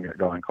covers off and get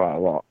going quite a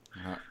lot.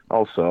 Right.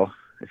 Also,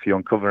 if you're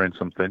uncovering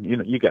something,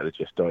 you get the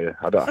gist, don't you?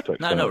 I don't have to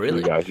explain No, it to really.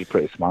 you guys. You're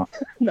pretty smart.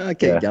 No,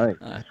 keep going.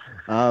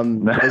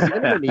 Has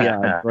there been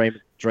any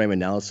dream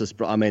analysis?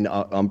 I mean,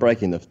 I'm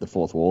breaking the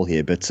fourth wall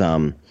here, but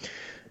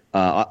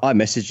I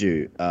messaged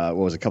you, a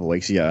couple of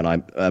weeks ago,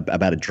 and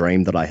about a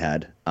dream that I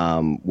had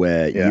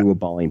where you were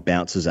bowling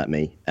bouncers at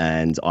me,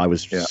 and I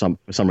was for some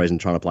reason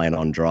trying to play it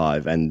on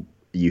drive, and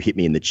you hit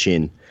me in the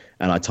chin,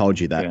 and I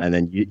told you that, and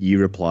then you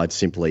replied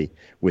simply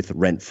with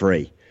rent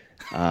free.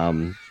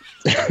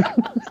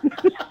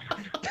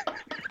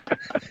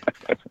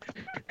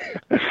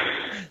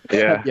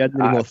 Yeah. You had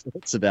any more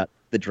thoughts about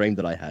the dream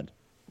that I had?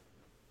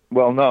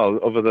 Well, no,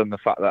 other than the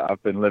fact that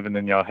I've been living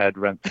in your head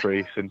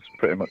rent-free since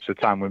pretty much the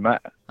time we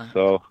met.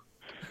 So,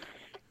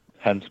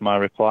 hence my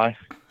reply.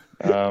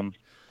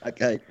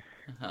 Okay.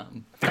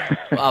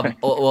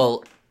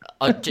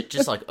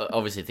 Just like,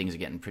 obviously things are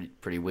getting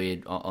pretty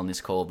weird on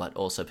this call, but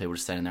also people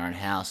just staying in their own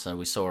house. So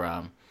we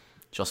saw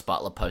Joss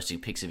Butler posting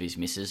pics of his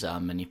missus,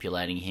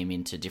 manipulating him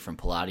into different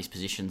Pilates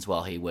positions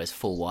while he wears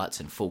full whites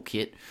and full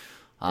kit.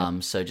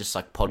 So just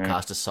like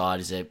podcast aside,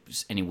 is there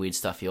any weird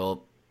stuff you're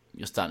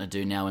starting to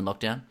do now in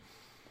lockdown?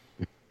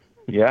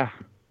 Yeah.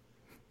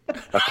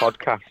 A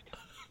podcast.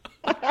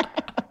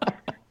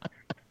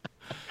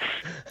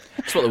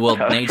 That's what the world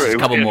needs, is a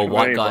couple more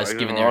white guys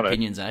giving their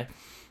opinions, eh?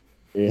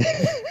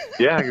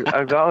 Yeah,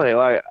 exactly.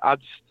 Like, I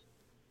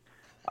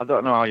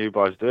don't know how you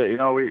boys do it. You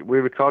know, we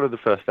recorded the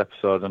first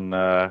episode, and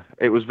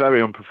it was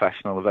very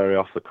unprofessional, very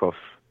off the cuff,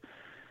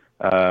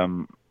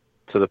 to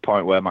the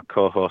point where my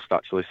co-host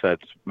actually said,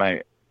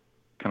 "Mate,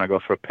 can I go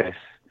for a piss?"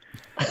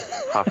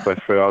 Halfway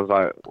through, I was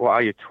like, "What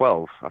are you,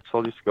 12? I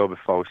told you to go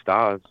before we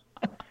started."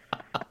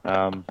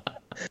 I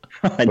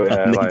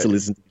need to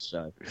listen to the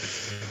show.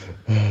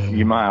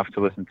 You might have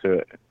to listen to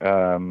it.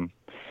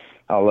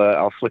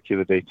 I'll flick you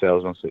the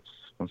details once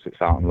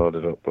it's out and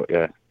loaded up. But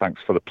yeah,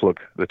 thanks for the plug,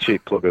 the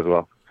cheap plug as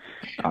well.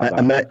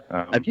 Matt,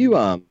 have you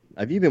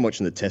been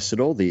watching the test at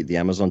all? The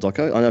Amazon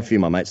doco? I know a few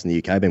of my mates in the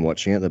UK have been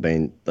watching it.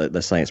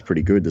 They're saying it's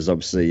pretty good. There's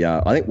obviously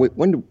I think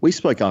when we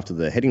spoke after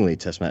the Headingley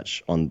Test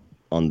match on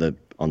the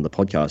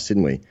podcast,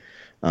 didn't we?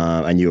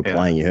 And you were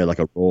playing. You heard like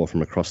a roar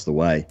from across the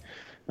way.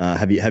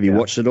 Have you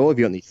watched it all? Have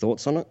you got any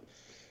thoughts on it?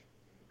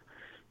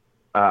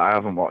 I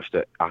haven't watched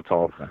it at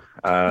all.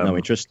 No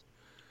interest.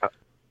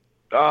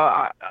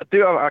 I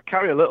do. I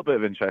carry a little bit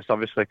of interest,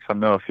 obviously, because I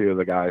know a few of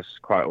the guys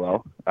quite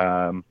well.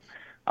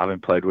 Having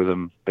played with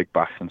them, Big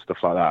Bash and stuff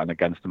like that, and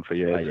against them for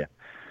years.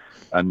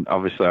 And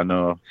obviously, I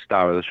know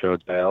star of the show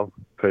Dale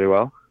pretty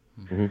well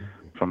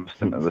from a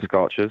stint at the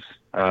Scorchers.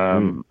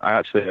 I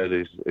actually heard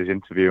his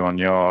interview on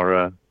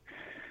your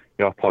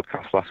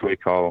podcast last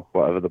week, or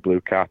whatever, the Blue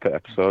Carpet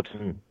episode.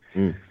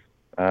 He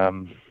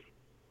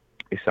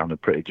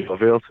sounded pretty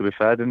jovial, to be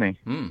fair, didn't he?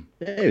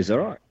 Yeah, he was all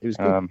right. He was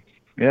good.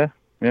 Yeah.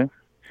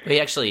 He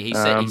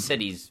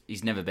said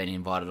he's never been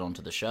invited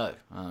onto the show.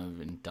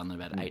 We've done it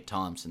about 8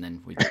 times, and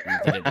then we did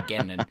it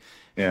again,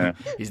 and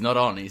he's not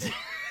on. He's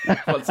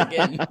once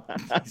again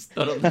he's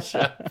not on the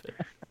show.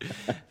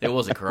 There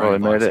was a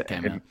coronavirus that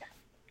came out.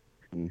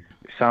 It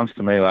sounds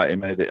to me like he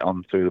made it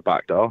on through the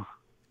back door.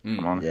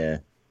 Come on.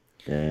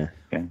 Yeah.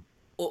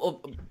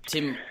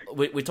 Tim,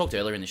 we talked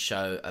earlier in the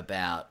show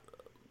about,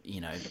 we're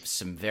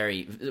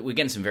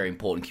getting some very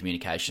important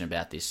communication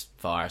about this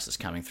virus that's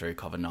coming through,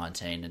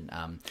 COVID-19, and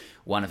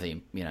one of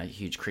the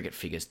huge cricket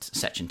figures,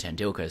 Sachin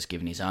Tendulkar, has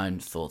given his own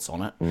thoughts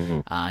on it,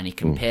 and he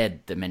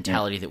compared the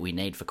mentality that we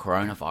need for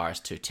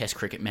coronavirus to Test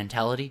cricket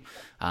mentality.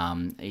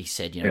 He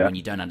said, when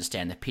you don't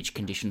understand the pitch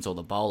conditions or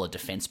the bowler,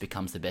 defence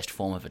becomes the best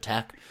form of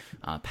attack.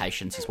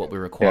 Patience is what we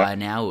require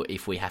now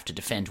if we have to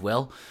defend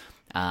well.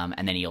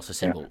 And then he also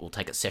said, we'll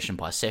take it session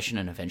by session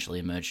and eventually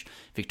emerge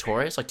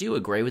victorious. Like, do you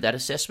agree with that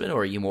assessment,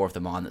 or are you more of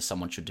the mind that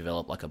someone should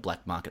develop like a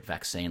black market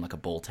vaccine, like a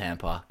ball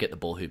tamper, get the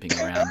ball hooping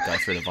around, go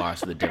through the virus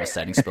with a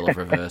devastating spell of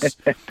reverse,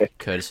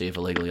 courtesy of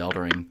illegally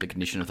altering the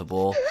condition of the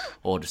ball,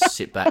 or just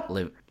sit back,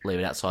 leave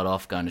it outside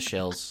off, go into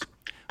shells?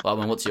 Well, I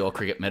mean, what's your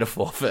cricket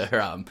metaphor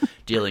for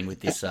dealing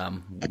with this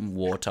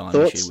wartime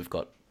issue we've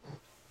got?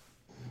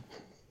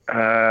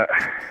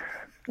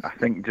 I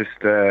think just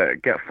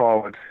get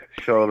forward,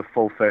 show the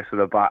full face of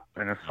the bat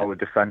in a solid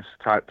defence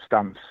type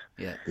stance.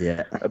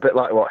 Yeah. A bit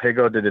like what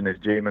Higo did in his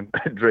dream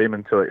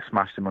until it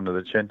smashed him under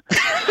the chin.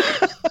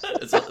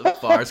 That's what the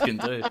virus can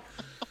do.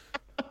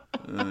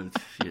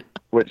 Shit.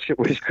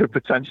 Which could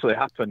potentially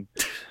happen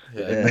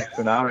in this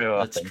scenario.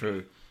 That's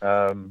true.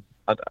 To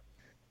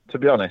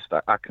be honest,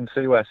 I can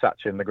see where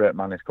Sachin, the great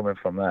man, is coming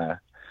from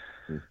there,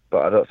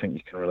 but I don't think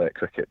you can relate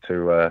cricket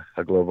to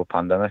a global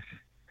pandemic.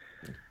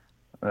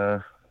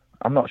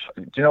 I'm not sure.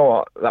 Do you know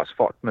what? That's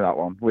fucked me, that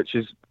one, which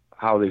is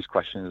how these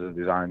questions are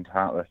designed,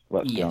 aren't they?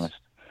 Let's be honest.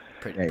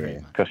 Pretty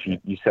much. Because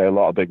you say a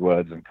lot of big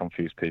words and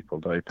confuse people,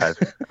 don't you, Pez?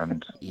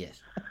 And,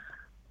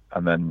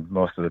 and then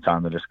most of the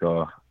time they just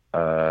go,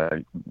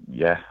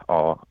 yeah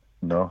or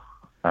no.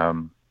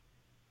 No.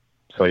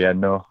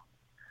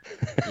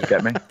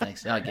 Get me?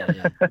 Thanks. I get it,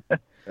 yeah.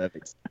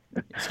 Perfect.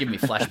 It's giving me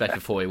flashback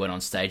before we went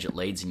on stage at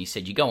Leeds, and you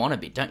said, you go on a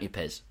bit, don't you,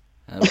 Pez?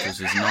 Which was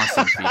a nice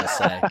thing for you to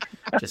say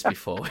just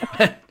before we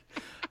went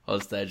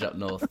on stage up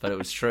north. But it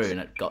was true, and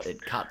it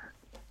cut.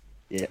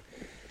 Yeah.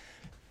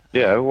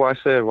 Yeah, why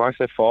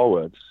say 4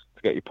 words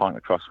to get your point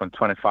across when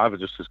 25 are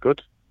just as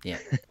good? Yeah,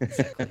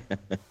 exactly.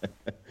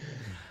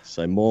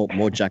 So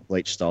more Jack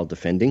Leach style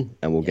defending,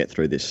 and we'll get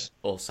through this.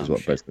 Awesome. Is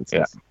what Bresnan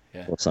says.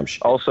 Yeah. Or some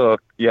shit. Also,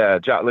 yeah,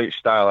 Jack Leach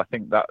style, I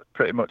think that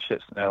pretty much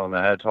hits the nail on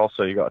the head.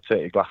 Also, you got to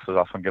take your glasses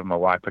off and give them a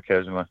wipe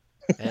occasionally.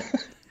 Yeah.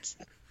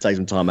 Take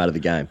some time out of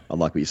the game. I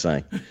like what you're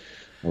saying.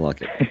 I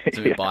like it.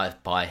 So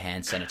buy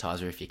hand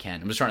sanitizer if you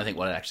can. I'm just trying to think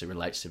what it actually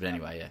relates to, but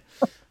anyway, yeah.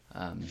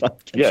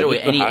 Yeah, sure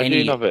just the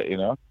hygiene of it,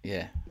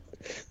 Yeah.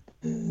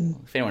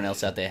 If anyone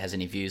else out there has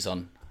any views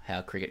on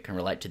how cricket can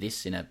relate to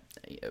this in a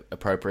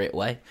appropriate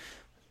way,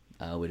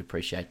 we'd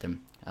appreciate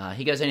them.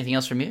 He goes, anything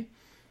else from you?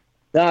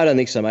 No, I don't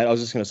think so, mate. I was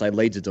just going to say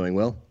Leeds are doing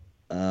well,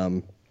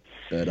 but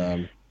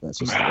that's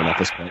just enough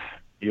this point.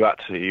 You had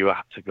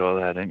to go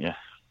there, didn't you?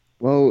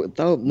 Well,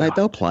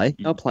 they'll play.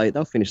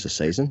 They'll finish the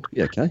season.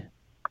 Yeah, okay.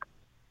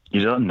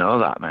 You don't know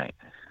that, mate.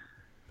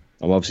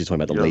 I'm obviously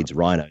talking about the Leeds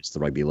Rhinos, the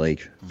rugby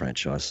league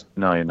franchise.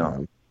 No, you're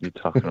not. You're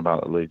talking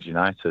about Leeds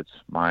United,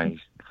 my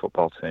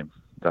football team,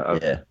 that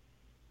are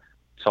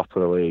top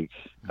of the league,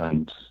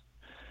 and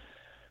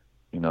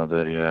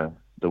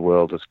the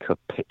world has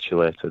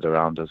capitulated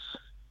around us,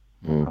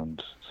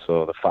 and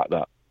so the fact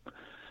that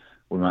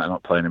we might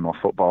not play any more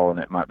football and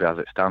it might be as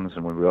it stands,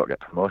 and we won't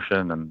get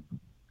promotion, and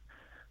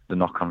the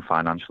knock-on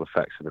financial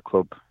effects of the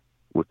club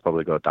would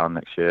probably go down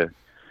next year.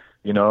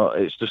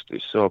 It's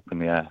so up in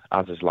the air,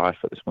 as is life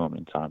at this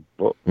moment in time.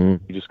 But you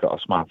just got to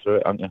smile through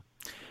it, haven't you?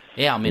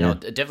 Yeah, I mean, I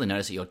definitely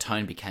noticed that your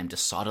tone became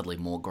decidedly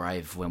more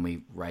grave when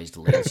we raised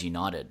Leeds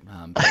United,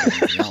 better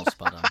than anything else.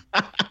 But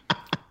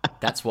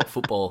that's what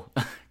football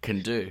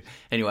can do.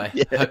 Anyway,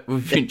 hope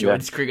we've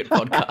enjoyed this cricket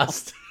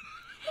podcast.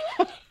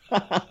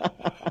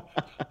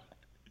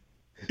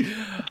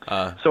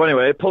 So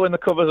anyway, pulling the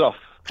covers off.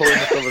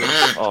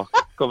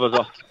 Covers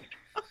off.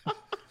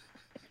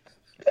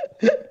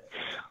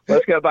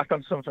 Let's get back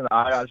on something that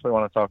I actually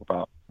want to talk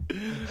about.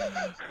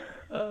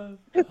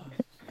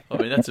 I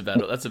mean, that's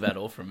about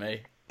all from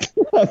me.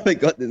 I haven't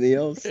got anything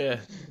else. Yeah.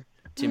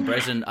 Tim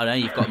Bresnan, I know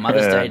you've got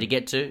Mother's Day to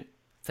get to.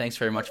 Thanks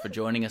very much for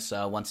joining us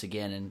once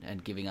again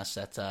and giving us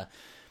that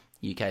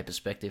UK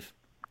perspective.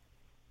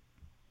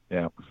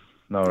 Yeah.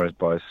 No worries,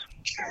 boys.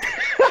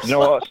 You know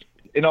what?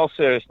 In all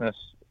seriousness,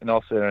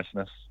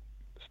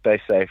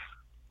 stay safe.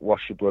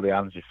 Wash your bloody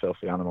hands, you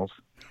filthy animals.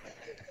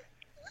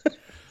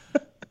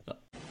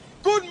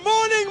 Good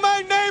morning,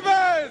 my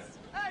neighbors!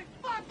 Hey,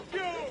 fuck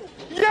you!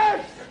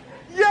 Yes!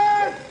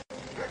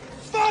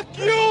 Fuck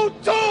you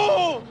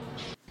too!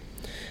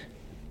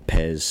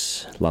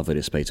 Pez, lovely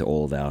to speak to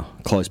all of our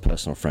close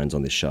personal friends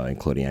on this show,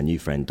 including our new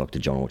friend, Dr.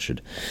 John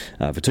Orchard,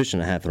 Vatusha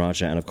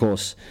Nahatharaja, and of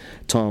course,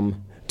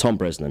 Tom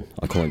Bresnan.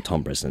 I call him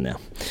Tom Bresnan now.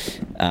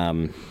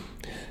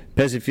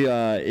 Pez, if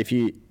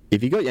you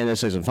got your end of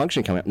season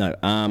function coming up,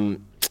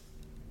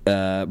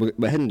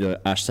 we're heading to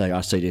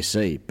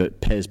 #RCDC,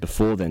 but Pez,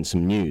 before then,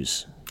 some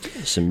news.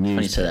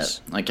 Funny to that.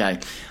 Okay.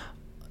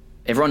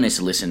 Everyone needs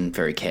to listen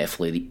very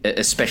carefully,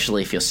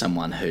 especially if you're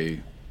someone who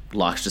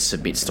likes to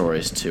submit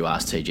stories to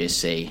Ask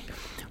TGC,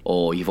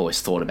 or you've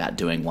always thought about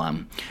doing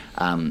one.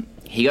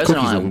 He goes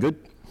Cookie's and I... good.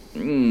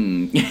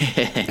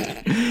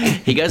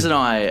 He goes and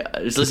I...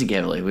 Just listen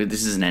carefully.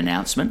 This is an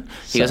announcement.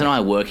 He goes and I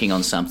are working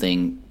on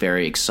something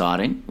very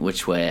exciting,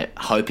 which we're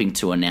hoping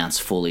to announce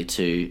fully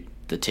to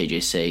the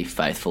TGC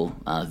faithful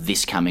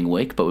this coming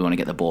week, but we want to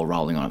get the ball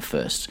rolling on it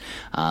first.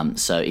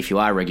 So if you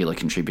are a regular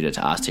contributor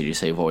to Ask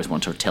TGC, you've always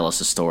wanted to tell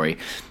us a story,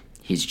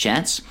 here's your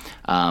chance.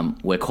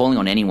 We're calling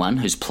on anyone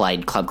who's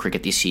played club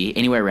cricket this year,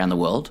 anywhere around the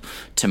world,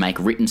 to make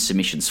written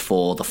submissions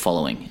for the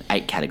following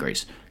 8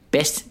 categories.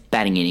 Best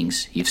batting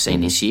innings you've seen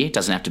this year.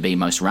 Doesn't have to be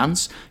most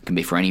runs. It can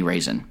be for any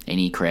reason,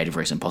 any creative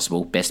reason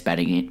possible. Best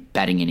batting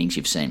innings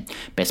you've seen.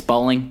 Best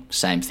bowling,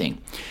 same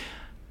thing.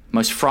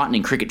 Most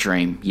frightening cricket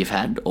dream you've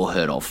had or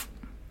heard of.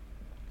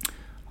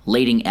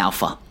 Leading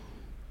alpha.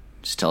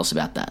 Just tell us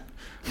about that.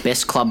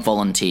 Best club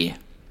volunteer.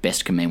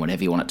 Best can mean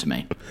whatever you want it to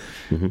mean.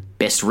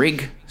 Best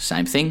rig,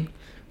 same thing.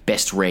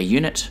 Best rare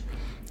unit.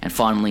 And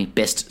finally,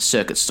 best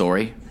circuit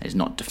story is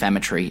not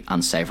defamatory,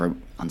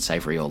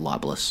 unsavoury or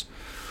libelous.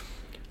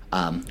 There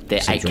are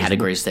 8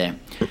 categories there.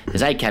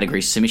 There's 8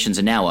 categories. Submissions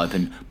are now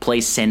open.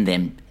 Please send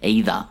them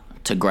either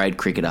to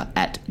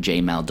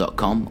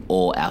gradecricketer@gmail.com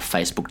or our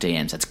Facebook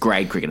DMs. That's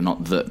Grade Cricketer,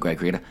 not the Grade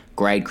Cricketer.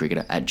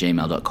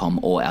 gradecricketer@gmail.com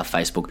or our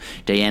Facebook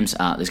DMs.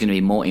 There's going to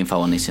be more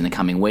info on this in the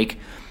coming week.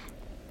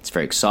 It's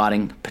very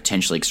exciting,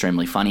 potentially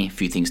extremely funny. A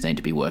few things need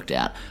to be worked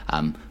out.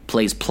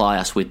 Please ply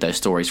us with those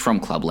stories from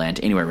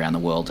Clubland anywhere around the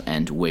world,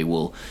 and we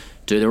will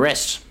do the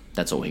rest.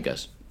 That's all he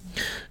goes.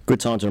 Good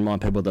time to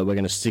remind people that we're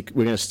going to stick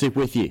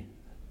with you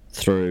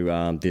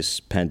through this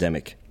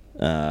pandemic.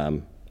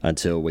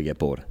 until we get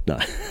bored. No.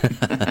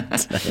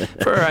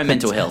 For our own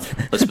mental health.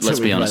 Let's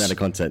be honest. Run out of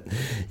content.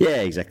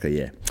 Yeah, exactly.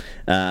 Yeah.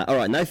 All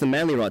right. Nathan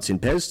Manley writes in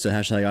Pez to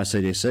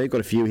 #ICDC.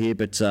 Got a few here,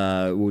 but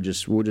we'll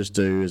just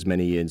do as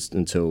many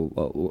until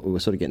we're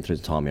sort of getting through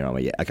the time here, aren't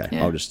we? Yeah. Okay.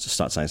 Yeah. I'll just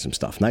start saying some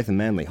stuff. Nathan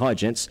Manley. Hi,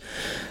 gents.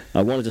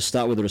 I wanted to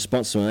start with a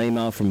response to an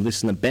email from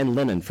listener Ben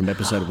Lennon from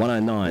episode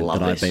 109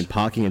 that I've been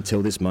parking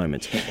until this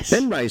moment. Yes.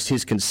 Ben raised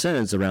his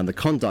concerns around the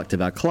conduct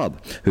of our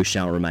club, who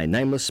shall remain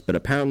nameless, but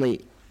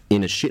apparently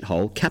in a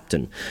shithole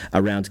captain,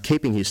 around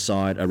keeping his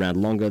side around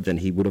longer than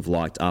he would have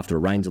liked after a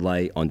rain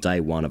delay on day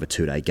one of a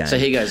 2-day game. So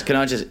here goes. Can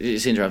I just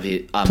interrupt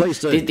you? Please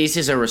do. This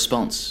is a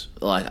response.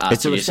 Like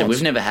after you said,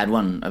 we've never had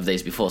one of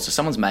these before. So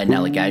someone's made an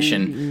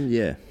allegation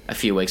a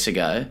few weeks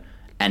ago,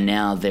 and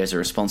now there's a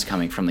response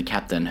coming from the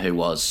captain who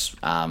was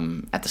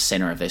at the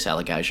centre of this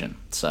allegation.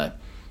 So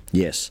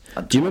yes.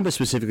 Do you remember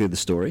specifically the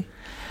story?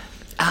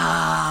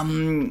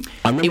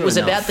 It was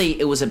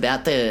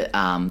about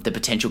the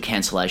potential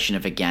cancellation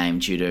of a game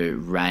due to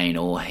rain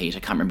or heat. I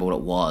can't remember what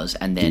it was,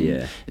 and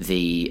then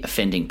the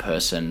offending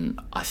person,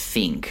 I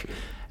think,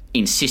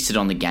 insisted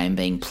on the game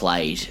being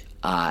played,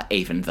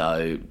 even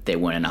though there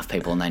weren't enough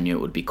people and they knew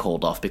it would be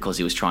called off because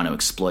he was trying to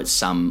exploit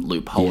some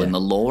loophole in the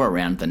law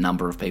around the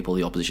number of people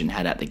the opposition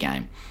had at the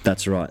game.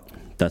 That's right.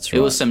 It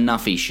was some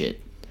nuffy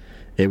shit.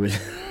 It was.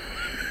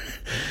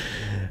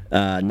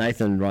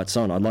 Nathan writes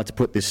on, I'd like to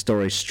put this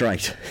story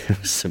straight.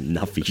 Some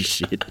nuffy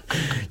shit.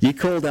 You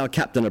called our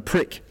captain a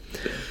prick.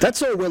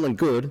 That's all well and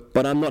good,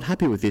 but I'm not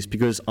happy with this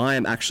because I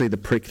am actually the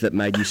prick that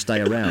made you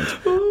stay around.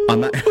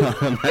 I'm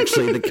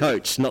actually the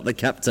coach, not the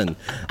captain.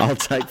 I'll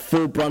take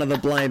full brunt of the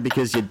blame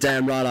because you're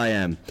damn right I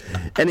am.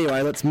 Anyway,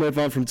 let's move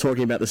on from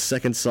talking about the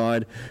second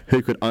side,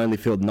 who could only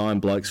field 9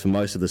 blokes for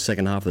most of the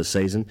second half of the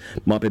season.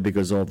 Might be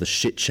because of the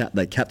shit chat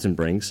that captain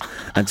brings,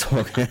 and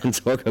talk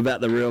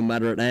about the real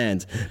matter at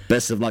hand.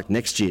 Best of luck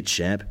next year,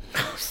 champ.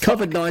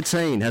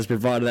 COVID-19 has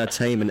provided our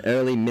team an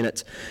early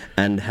minute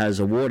and has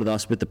awarded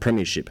us with the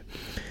premiership.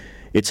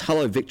 It's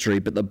hello victory,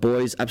 but the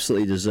boys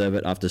absolutely deserve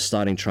it after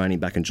starting training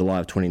back in July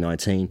of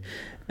 2019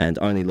 and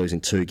only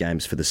losing 2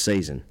 games for the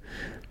season.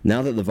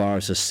 Now that the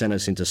virus has sent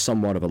us into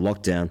somewhat of a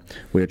lockdown,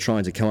 we are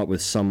trying to come up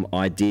with some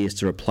ideas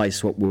to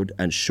replace what would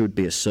and should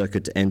be a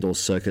circuit to end all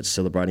circuits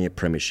celebrating a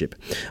premiership.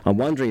 I'm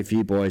wondering if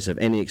you boys have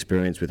any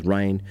experience with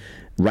rain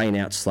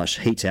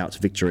out/heat out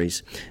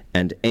victories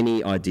and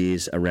any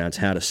ideas around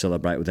how to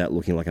celebrate without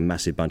looking like a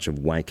massive bunch of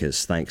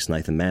wankers. Thanks,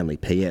 Nathan Manley.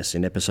 P.S.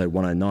 In episode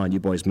 109, you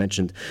boys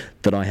mentioned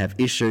that I have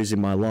issues in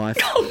my life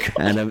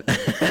and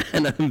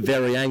I'm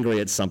very angry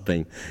at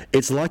something.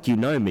 It's like you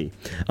know me.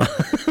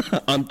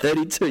 I'm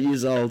 32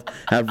 years old,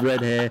 have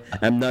red hair,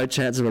 have no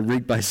chance of a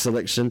rig-based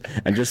selection,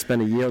 and just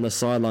spent a year on the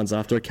sidelines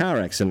after a car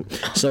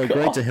accident. So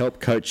agreed to help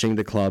coaching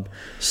the club,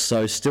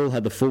 so still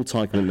had the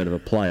full-time commitment of a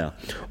player.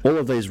 All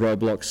of these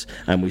roadblocks,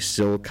 and we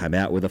still came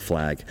out with a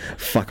flag.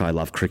 Fuck, I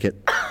love cricket.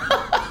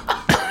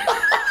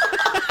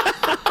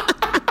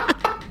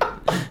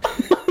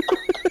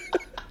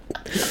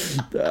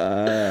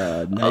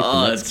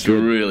 Nathan, it's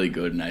really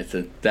good,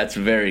 Nathan. That's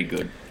very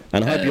good.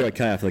 And I hope you're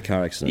okay after the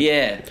car accident.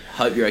 Yeah,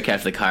 hope you're okay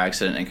after the car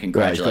accident, and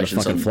congratulations. Well, he's got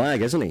a fucking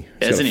flag, hasn't he?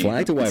 He's got a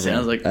flag to wave around.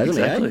 Sounds like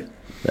exactly.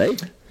 Hey?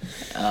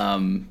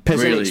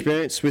 Any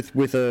experience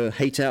with a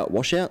heat out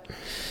washout?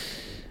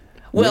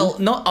 Well,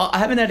 I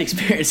haven't had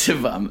experience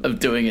of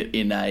doing it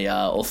in a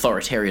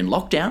authoritarian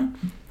lockdown.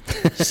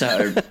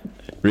 So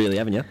really,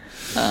 haven't you?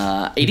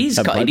 It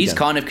is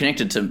kind of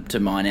connected to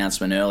my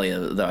announcement earlier,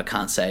 though I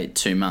can't say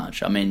too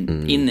much. I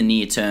mean, in the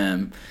near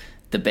term,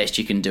 the best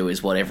you can do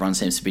is what everyone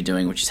seems to be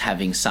doing, which is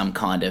having some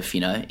kind of,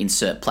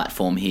 insert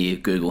platform here,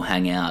 Google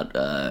Hangout,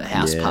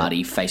 house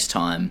party,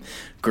 FaceTime,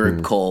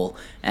 group call,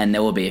 and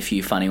there will be a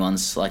few funny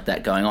ones like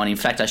that going on. In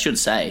fact, I should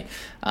say,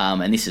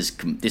 and this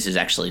is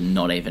actually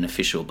not even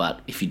official,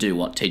 but if you do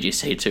want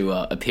TGC to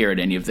appear at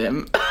any of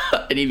them,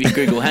 any of your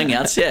Google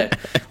Hangouts,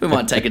 we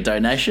might take a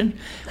donation.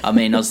 I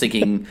mean, I was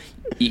thinking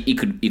you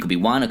could be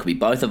one, it could be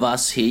both of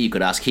us here. You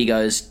could ask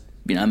Higos,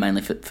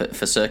 mainly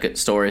for circuit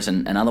stories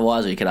and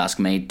otherwise, or you could ask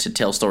me to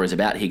tell stories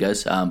about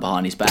Higos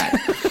behind his back.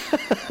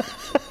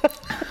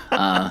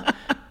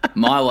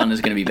 My one is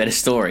going to be better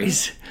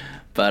stories,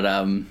 but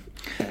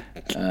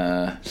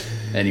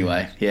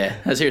anyway,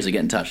 seriously, get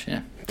in touch.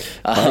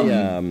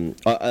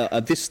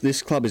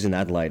 This club is in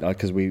Adelaide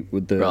because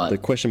the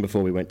question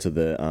before we went to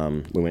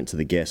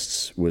the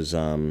guests was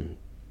from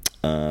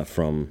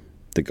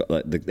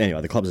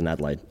the club's in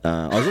Adelaide.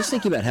 I was just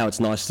thinking about how it's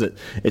nice that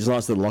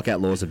the lockout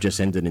laws have just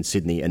ended in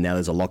Sydney and now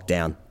there's a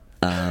lockdown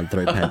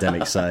through the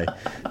pandemic. So,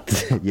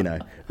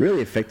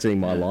 really affecting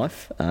my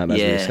life as we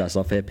discussed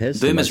off air. Pez.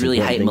 Boomers really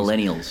hate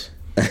millennials.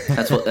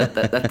 That's what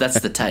that's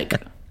the take.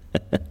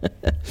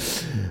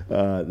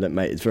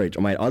 Mate, it's very.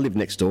 Mate, I live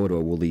next door to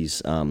a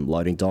Woolies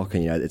loading dock,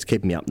 and it's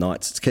keeping me up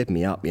nights. It's keeping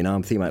me up.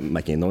 I'm thinking about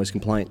making a noise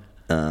complaint.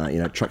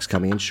 Trucks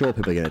coming in. Sure,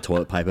 people are getting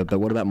toilet paper, but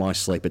what about my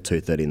sleep at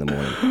 2:30 in the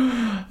morning?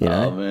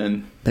 Oh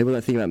man, people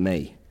don't think about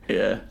me.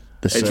 Yeah.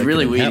 It's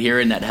really weird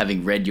hearing that,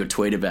 having read your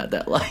tweet about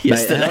that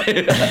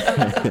yesterday.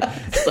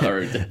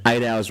 Sorry.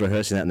 8 hours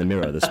rehearsing that in the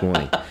mirror this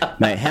morning.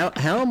 Mate, how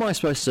am I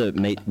supposed to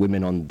meet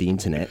women on the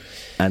internet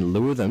and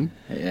lure them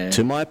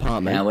to my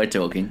apartment? Now we're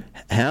talking.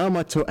 How am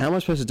I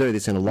supposed to do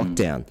this in a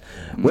lockdown?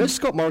 Where's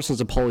Scott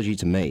Morrison's apology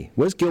to me?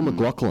 Where's Gil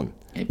McLaughlin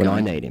when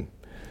I need him?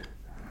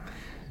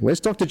 Where's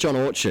Dr. John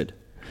Orchard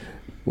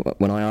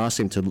when I ask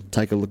him to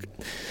take a look?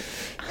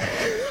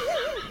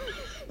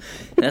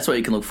 And that's what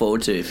you can look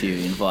forward to if you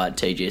invite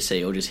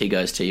TGC, or just he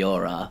goes to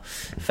your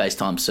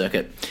FaceTime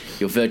circuit,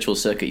 your virtual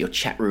circuit, your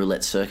chat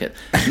roulette circuit.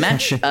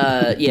 Match,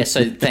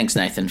 so thanks,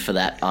 Nathan, for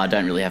that. I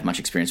don't really have much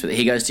experience with it.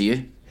 He goes to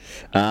you?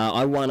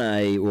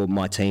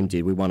 My team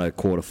did. We won a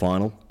quarter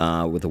final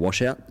with a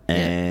washout,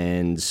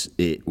 and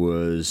it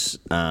was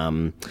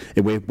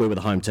we were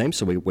the home team,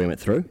 so we went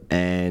through,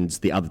 and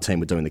the other team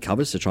were doing the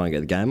covers to try and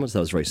get the game on. So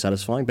that was very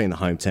satisfying. Being the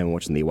home team and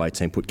watching the away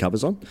team put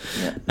covers on,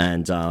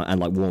 and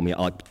like warming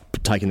up,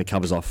 taking the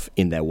covers off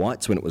in their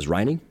whites when it was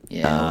raining.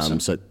 Awesome.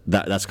 So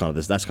that's kind of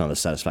the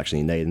satisfaction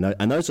you need,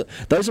 and those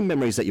are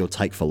memories that you'll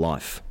take for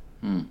life.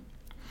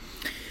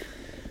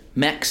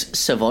 Max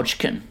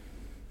Savochkin,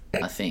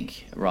 I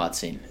think,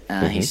 writes in.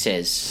 He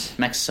says,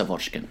 Max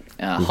Savochkin,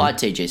 hi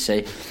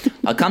TGC,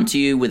 I come to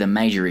you with a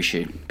major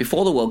issue.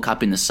 Before the World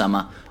Cup in the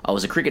summer, I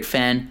was a cricket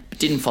fan, but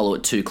didn't follow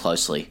it too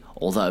closely.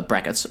 Although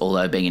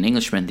being an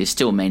Englishman, this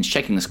still means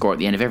checking the score at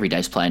the end of every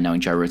day's play and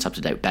knowing Joe Root's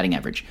up-to-date batting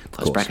average,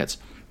 close brackets.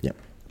 Yep.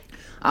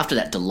 After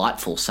that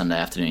delightful Sunday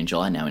afternoon in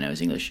July, now we know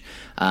his English.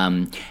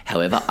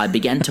 However, I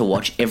began to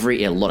watch a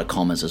lot of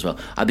commas as well.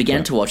 I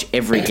began to watch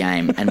every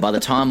game, and by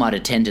the time I'd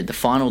attended the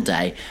final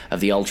day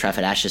of the Old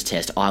Trafford Ashes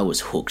test, I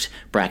was hooked.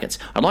 Brackets.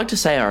 I'd like to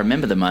say I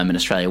remember the moment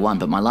Australia won,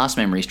 but my last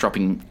memory is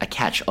dropping a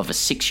catch of a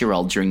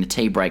 6-year-old during the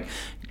tea break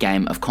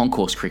game of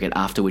concourse cricket,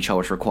 after which I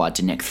was required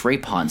to neck 3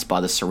 pints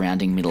by the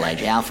surrounding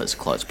middle-aged alphas,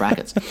 close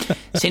brackets.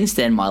 Since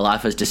then, my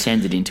life has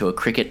descended into a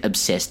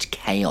cricket-obsessed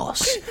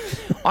chaos.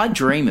 I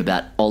dream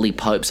about Ollie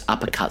Pope's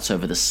uppercuts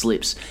over the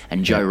slips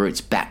and Joe Root's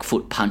back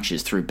foot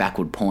punches through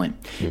backward point.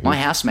 My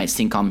housemates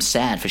think I'm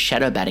sad for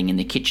shadow batting in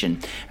the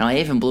kitchen, and I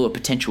even blew a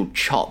potential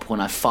chop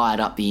when I fired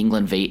up the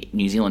England v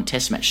New Zealand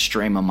Test match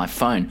stream on my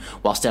phone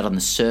whilst out on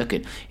the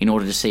circuit in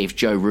order to see if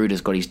Joe Root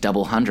has got his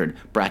double 100,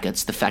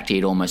 brackets, the fact he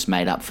had almost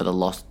made up for the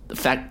lost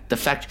the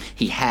fact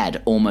he had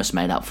almost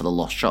made up for the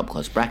lost shot,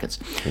 close brackets.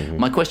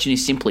 My question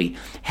is simply,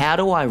 how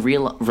do I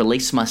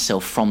release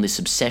myself from this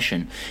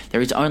obsession?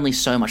 There is only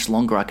so much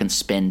longer I can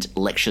spend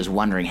lectures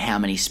wondering how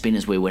many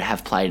spinners we would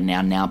have played in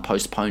our now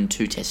postponed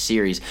 2-test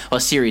series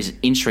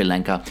in Sri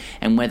Lanka,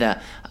 and whether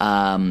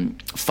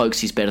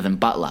Folks is better than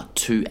Butler.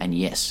 2 and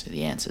yes are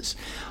the answers.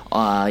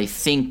 I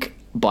think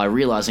by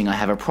realising I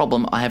have a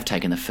problem, I have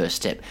taken the first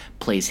step.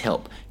 Please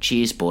help.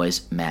 Cheers,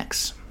 boys.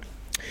 Max.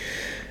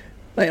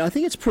 Mate, I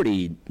think it's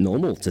pretty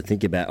normal to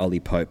think about Ollie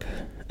Pope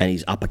and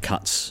his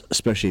uppercuts,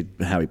 especially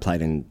how he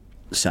played in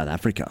South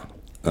Africa.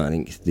 I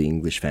think the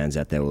English fans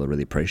out there will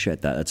really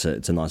appreciate that.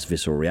 It's a nice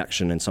visceral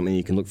reaction and something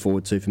you can look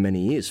forward to for many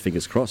years.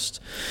 Fingers crossed.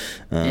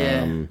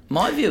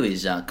 My view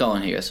is go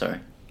on here. Sorry.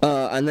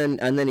 And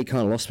then he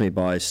kind of lost me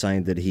by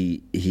saying that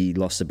he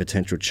lost a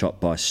potential chop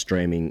by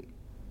streaming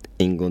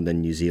England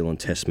and New Zealand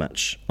Test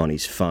match on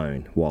his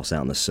phone whilst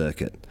out on the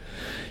circuit.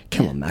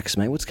 Come on, Max,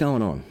 mate, what's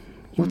going on?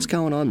 What's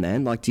going on,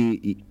 man? Like,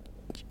 you're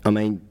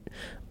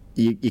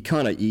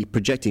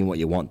projecting what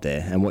you want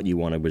there, and what you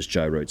wanted was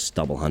Joe Root's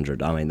double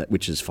 100. I mean,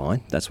 which is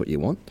fine. That's what you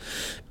want.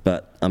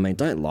 But I mean,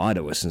 don't lie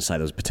to us and say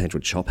there's a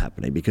potential chop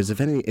happening, because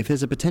if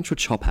there's a potential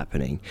chop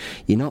happening,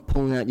 you're not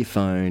pulling out your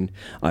phone,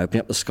 opening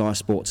up the Sky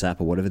Sports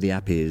app or whatever the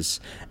app is,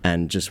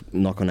 and just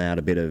knocking out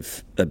a bit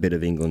of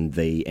England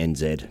v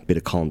NZ, a bit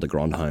of Colin de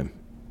Grandhomme,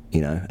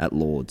 at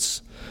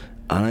Lord's.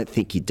 I don't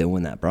think you're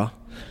doing that, bruh.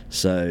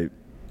 So.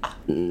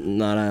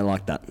 No, I don't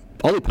like that.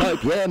 Ollie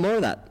Pope, more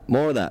of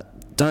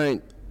that.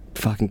 Don't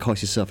fucking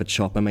cost yourself a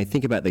chop. I mean,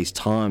 think about these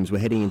times. We're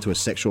heading into a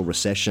sexual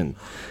recession,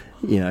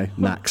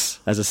 Max.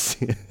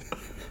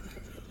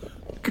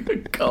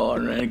 Go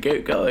on, man.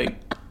 Keep going.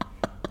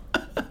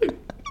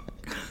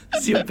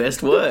 It's your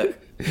best work.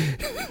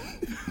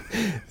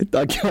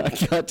 I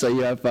can't tell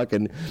you how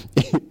fucking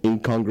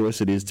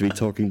incongruous it is to be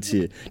talking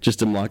to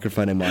just a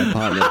microphone in my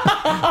apartment.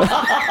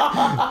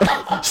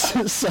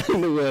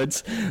 Saying the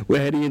words, we're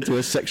heading into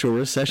a sexual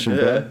recession,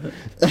 bro.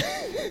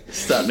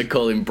 Starting to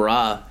call him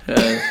bra.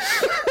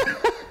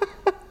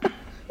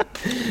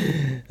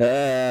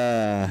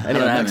 Anyway,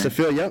 Max, I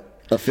feel you.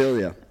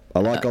 I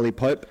like Ollie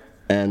Pope.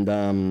 And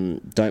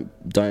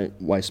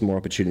don't waste more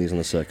opportunities on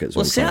the circuit.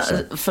 Well,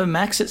 for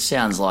Max, it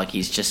sounds like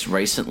he's just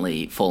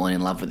recently fallen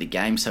in love with the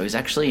game. So he's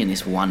actually in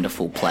this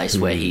wonderful place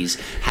where he's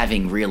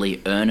having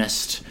really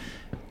earnest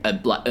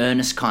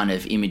kind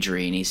of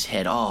imagery in his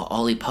head. Oh,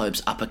 Ollie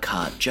Pope's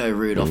uppercut, Joe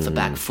Root off the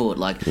back foot.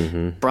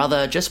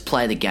 Brother, just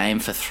play the game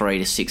for 3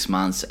 to 6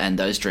 months, and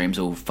those dreams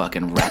will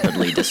fucking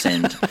rapidly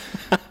descend.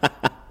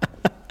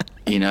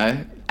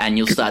 and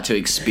you'll start to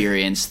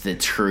experience the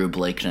true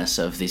bleakness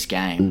of this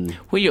game,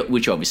 which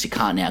you obviously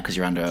can't now because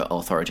you're under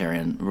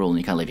authoritarian rule and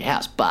you can't leave your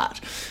house. But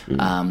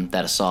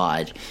that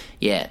aside,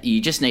 yeah, you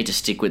just need to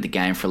stick with the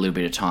game for a little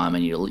bit of time,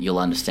 and you'll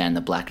understand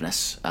the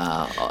blackness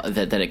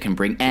that it can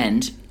bring.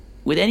 And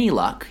with any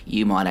luck,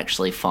 you might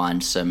actually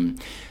find some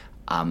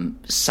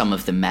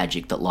of the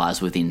magic that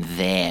lies within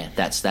there.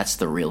 That's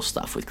the real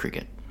stuff with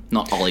cricket.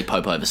 Not Ollie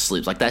Pope over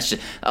slips. Like, that's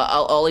just...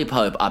 Ollie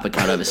Pope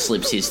uppercut over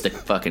slips is the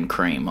fucking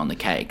cream on the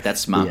cake.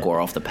 That's Mark Gore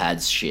off the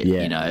pads shit,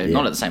 you know.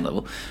 Not at the same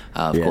level,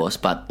 of course,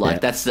 but,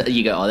 like, that's...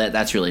 You go,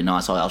 that's really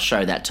nice. I'll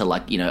show that to,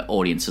 like, you know,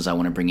 audiences I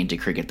want to bring into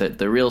cricket.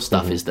 The real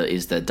stuff is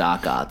the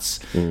dark arts.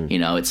 You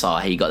know, it's,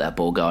 he got that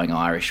ball going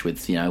Irish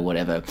with, you know,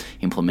 whatever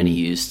implement he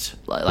used.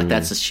 Like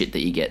that's the shit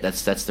that you get.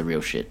 That's the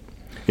real shit.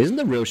 Isn't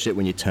the real shit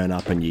when you turn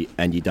up and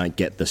you don't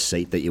get the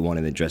seat that you want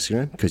in the dressing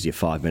room because you're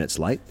 5 minutes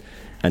late?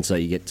 And so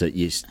you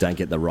don't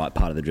get the right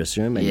part of the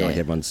dressing room, and like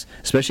everyone's,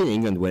 especially in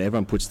England, where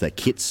everyone puts their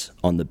kits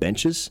on the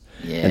benches,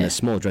 and they're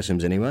small dressing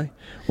rooms anyway.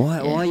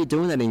 Why are you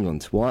doing that in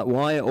England?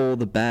 Why are all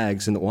the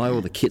bags and why are all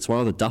the kits, why are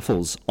all the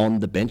duffels on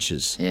the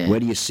benches? Yeah. Where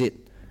do you sit?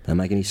 Don't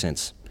make any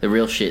sense. The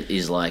real shit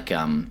is like,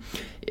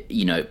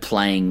 you know,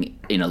 playing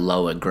in a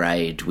lower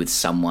grade with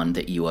someone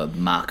that you are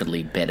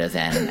markedly better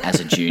than as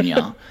a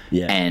junior,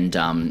 and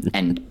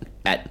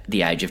at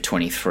the age of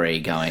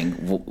 23 going,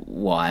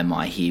 why am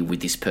I here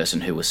with this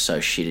person who was so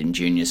shit in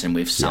juniors, and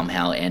we've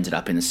somehow ended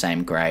up in the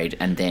same grade,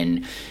 and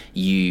then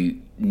you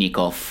nick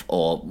off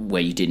or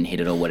where you didn't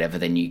hit it or whatever,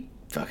 then you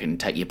fucking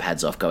take your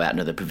pads off, go out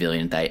into the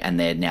pavilion, and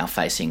they're now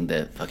facing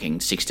the fucking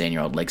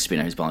 16-year-old leg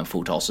spinner who's bowling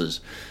full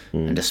tosses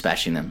and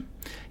dispatching them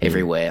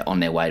everywhere on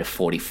their way to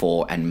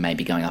 44 and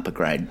maybe going up a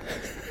grade.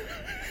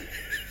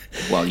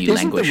 While you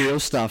languish. The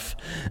real stuff.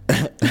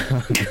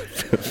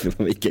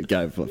 We keep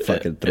going for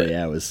fucking 3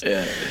 hours.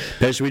 Yeah.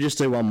 But should we just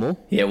do one more?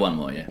 Yeah, one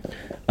more. Yeah.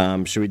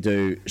 Should we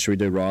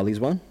do Riley's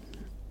one?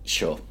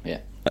 Sure. Yeah.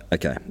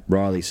 Okay.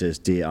 Riley says,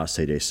 "Dear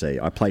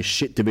RCDC, I play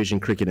shit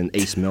division cricket in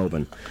East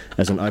Melbourne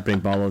as an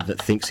opening bowler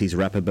that thinks he's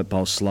rapid but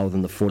bowls slower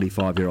than the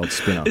 45-year-old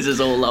spinner." This is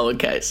all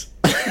lowercase.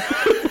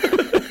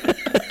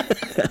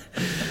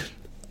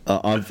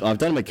 I've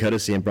done my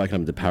courtesy and broken up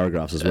into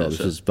paragraphs as well.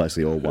 This is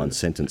basically all one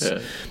sentence.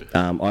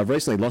 I've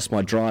recently lost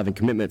my drive and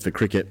commitment for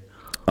cricket.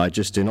 I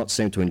just do not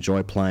seem to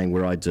enjoy playing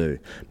where I do.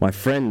 My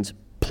friend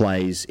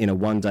plays in a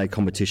one-day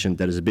competition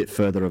that is a bit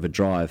further of a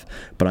drive,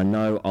 but I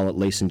know I'll at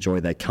least enjoy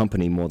their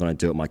company more than I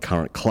do at my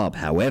current club.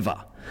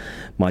 However,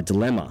 my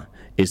dilemma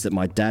is that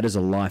my dad is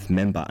a life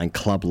member and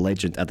club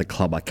legend at the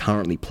club I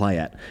currently play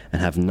at,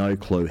 and have no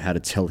clue how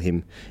to tell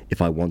him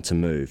if I want to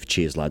move.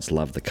 Cheers, lads.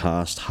 Love the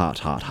cast. Heart,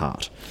 heart,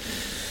 heart.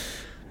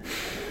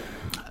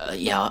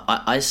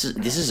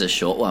 This is a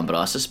short one, but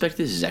I suspect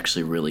this is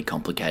actually really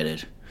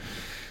complicated.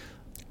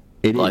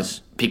 It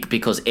is.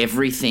 Because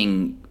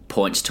everything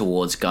points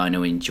towards going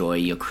to enjoy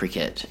your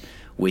cricket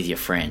with your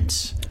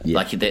friends.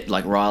 Yeah.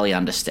 Like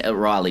Riley's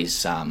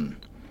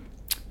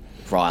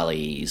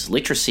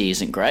literacy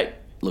isn't great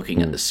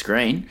looking at the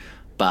screen,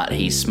 but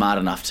he's smart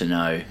enough to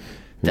know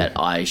that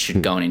I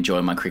should go and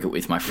enjoy my cricket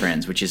with my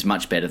friends, which is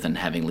much better than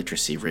having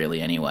literacy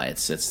really anyway.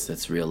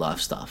 It's real life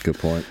stuff. Good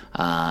point.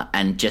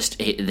 And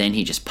then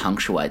he just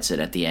punctuates it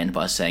at the end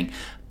by saying,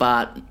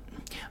 but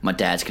my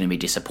dad's going to be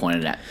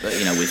disappointed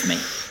with me.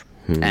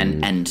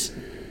 And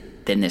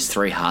then there's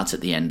 3 hearts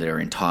at the end that are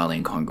entirely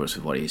incongruous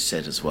with what he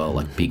said as well,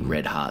 like big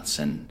red hearts.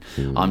 And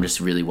I'm just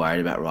really worried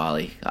about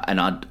Riley.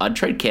 And I'd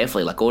tread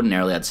carefully. Like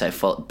ordinarily I'd say,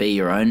 be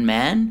your own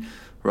man,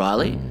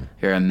 Riley.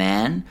 You're a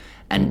man.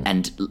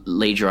 And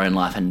lead your own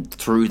life, and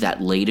through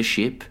that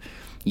leadership,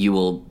 you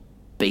will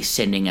be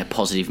sending a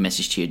positive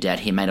message to your dad.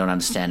 He may not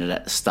understand it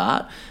at the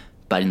start,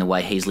 but in the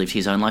way he's lived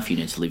his own life, you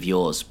need to live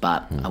yours.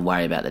 But I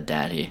worry about the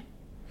dad here.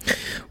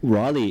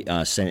 Riley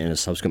sent in a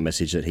subsequent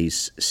message that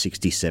he's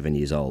 67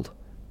 years old.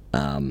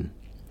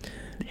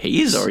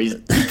 He is, or he's...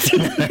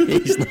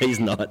 he's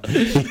not.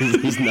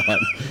 He's not.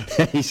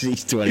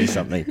 He's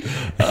 20-something.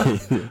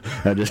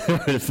 I just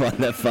find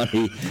that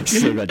funny.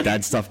 Still got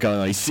dad stuff going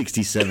on. He's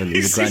 67.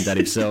 He's a granddad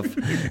himself.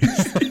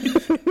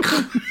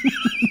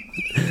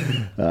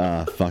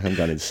 Fuck, I'm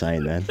going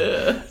insane, man.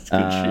 It's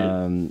good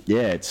shit.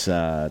 Yeah,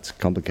 it's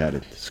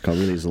complicated. It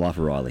really is the life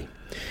of Riley.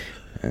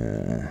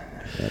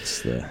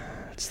 That's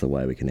the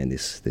way we can end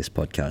this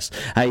podcast.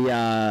 Hey,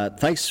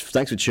 thanks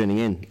for tuning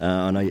in.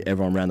 I know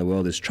everyone around the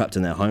world is trapped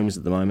in their homes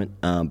at the moment,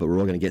 but we're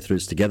all going to get through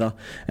this together.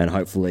 And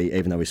hopefully,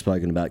 even though we've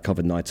spoken about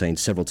COVID-19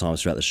 several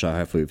times throughout the show,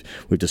 hopefully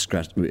we've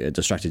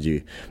distracted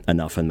you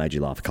enough and made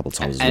you laugh a couple of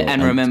times as well.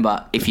 And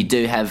remember, if you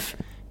do have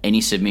any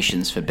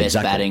submissions for best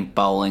batting,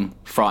 bowling,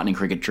 frightening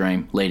cricket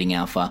dream, leading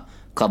alpha,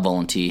 club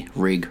volunteer,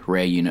 rig,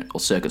 rare unit, or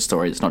circuit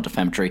story that's not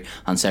defamatory,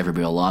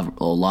 unsavoury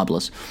or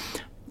libelous,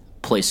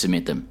 please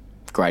submit them.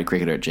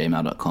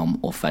 gradecricketer@gmail.com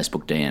or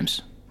Facebook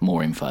DMs.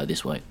 More info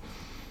this week.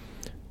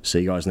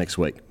 See you guys next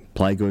week.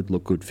 Play good,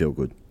 look good, feel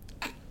good.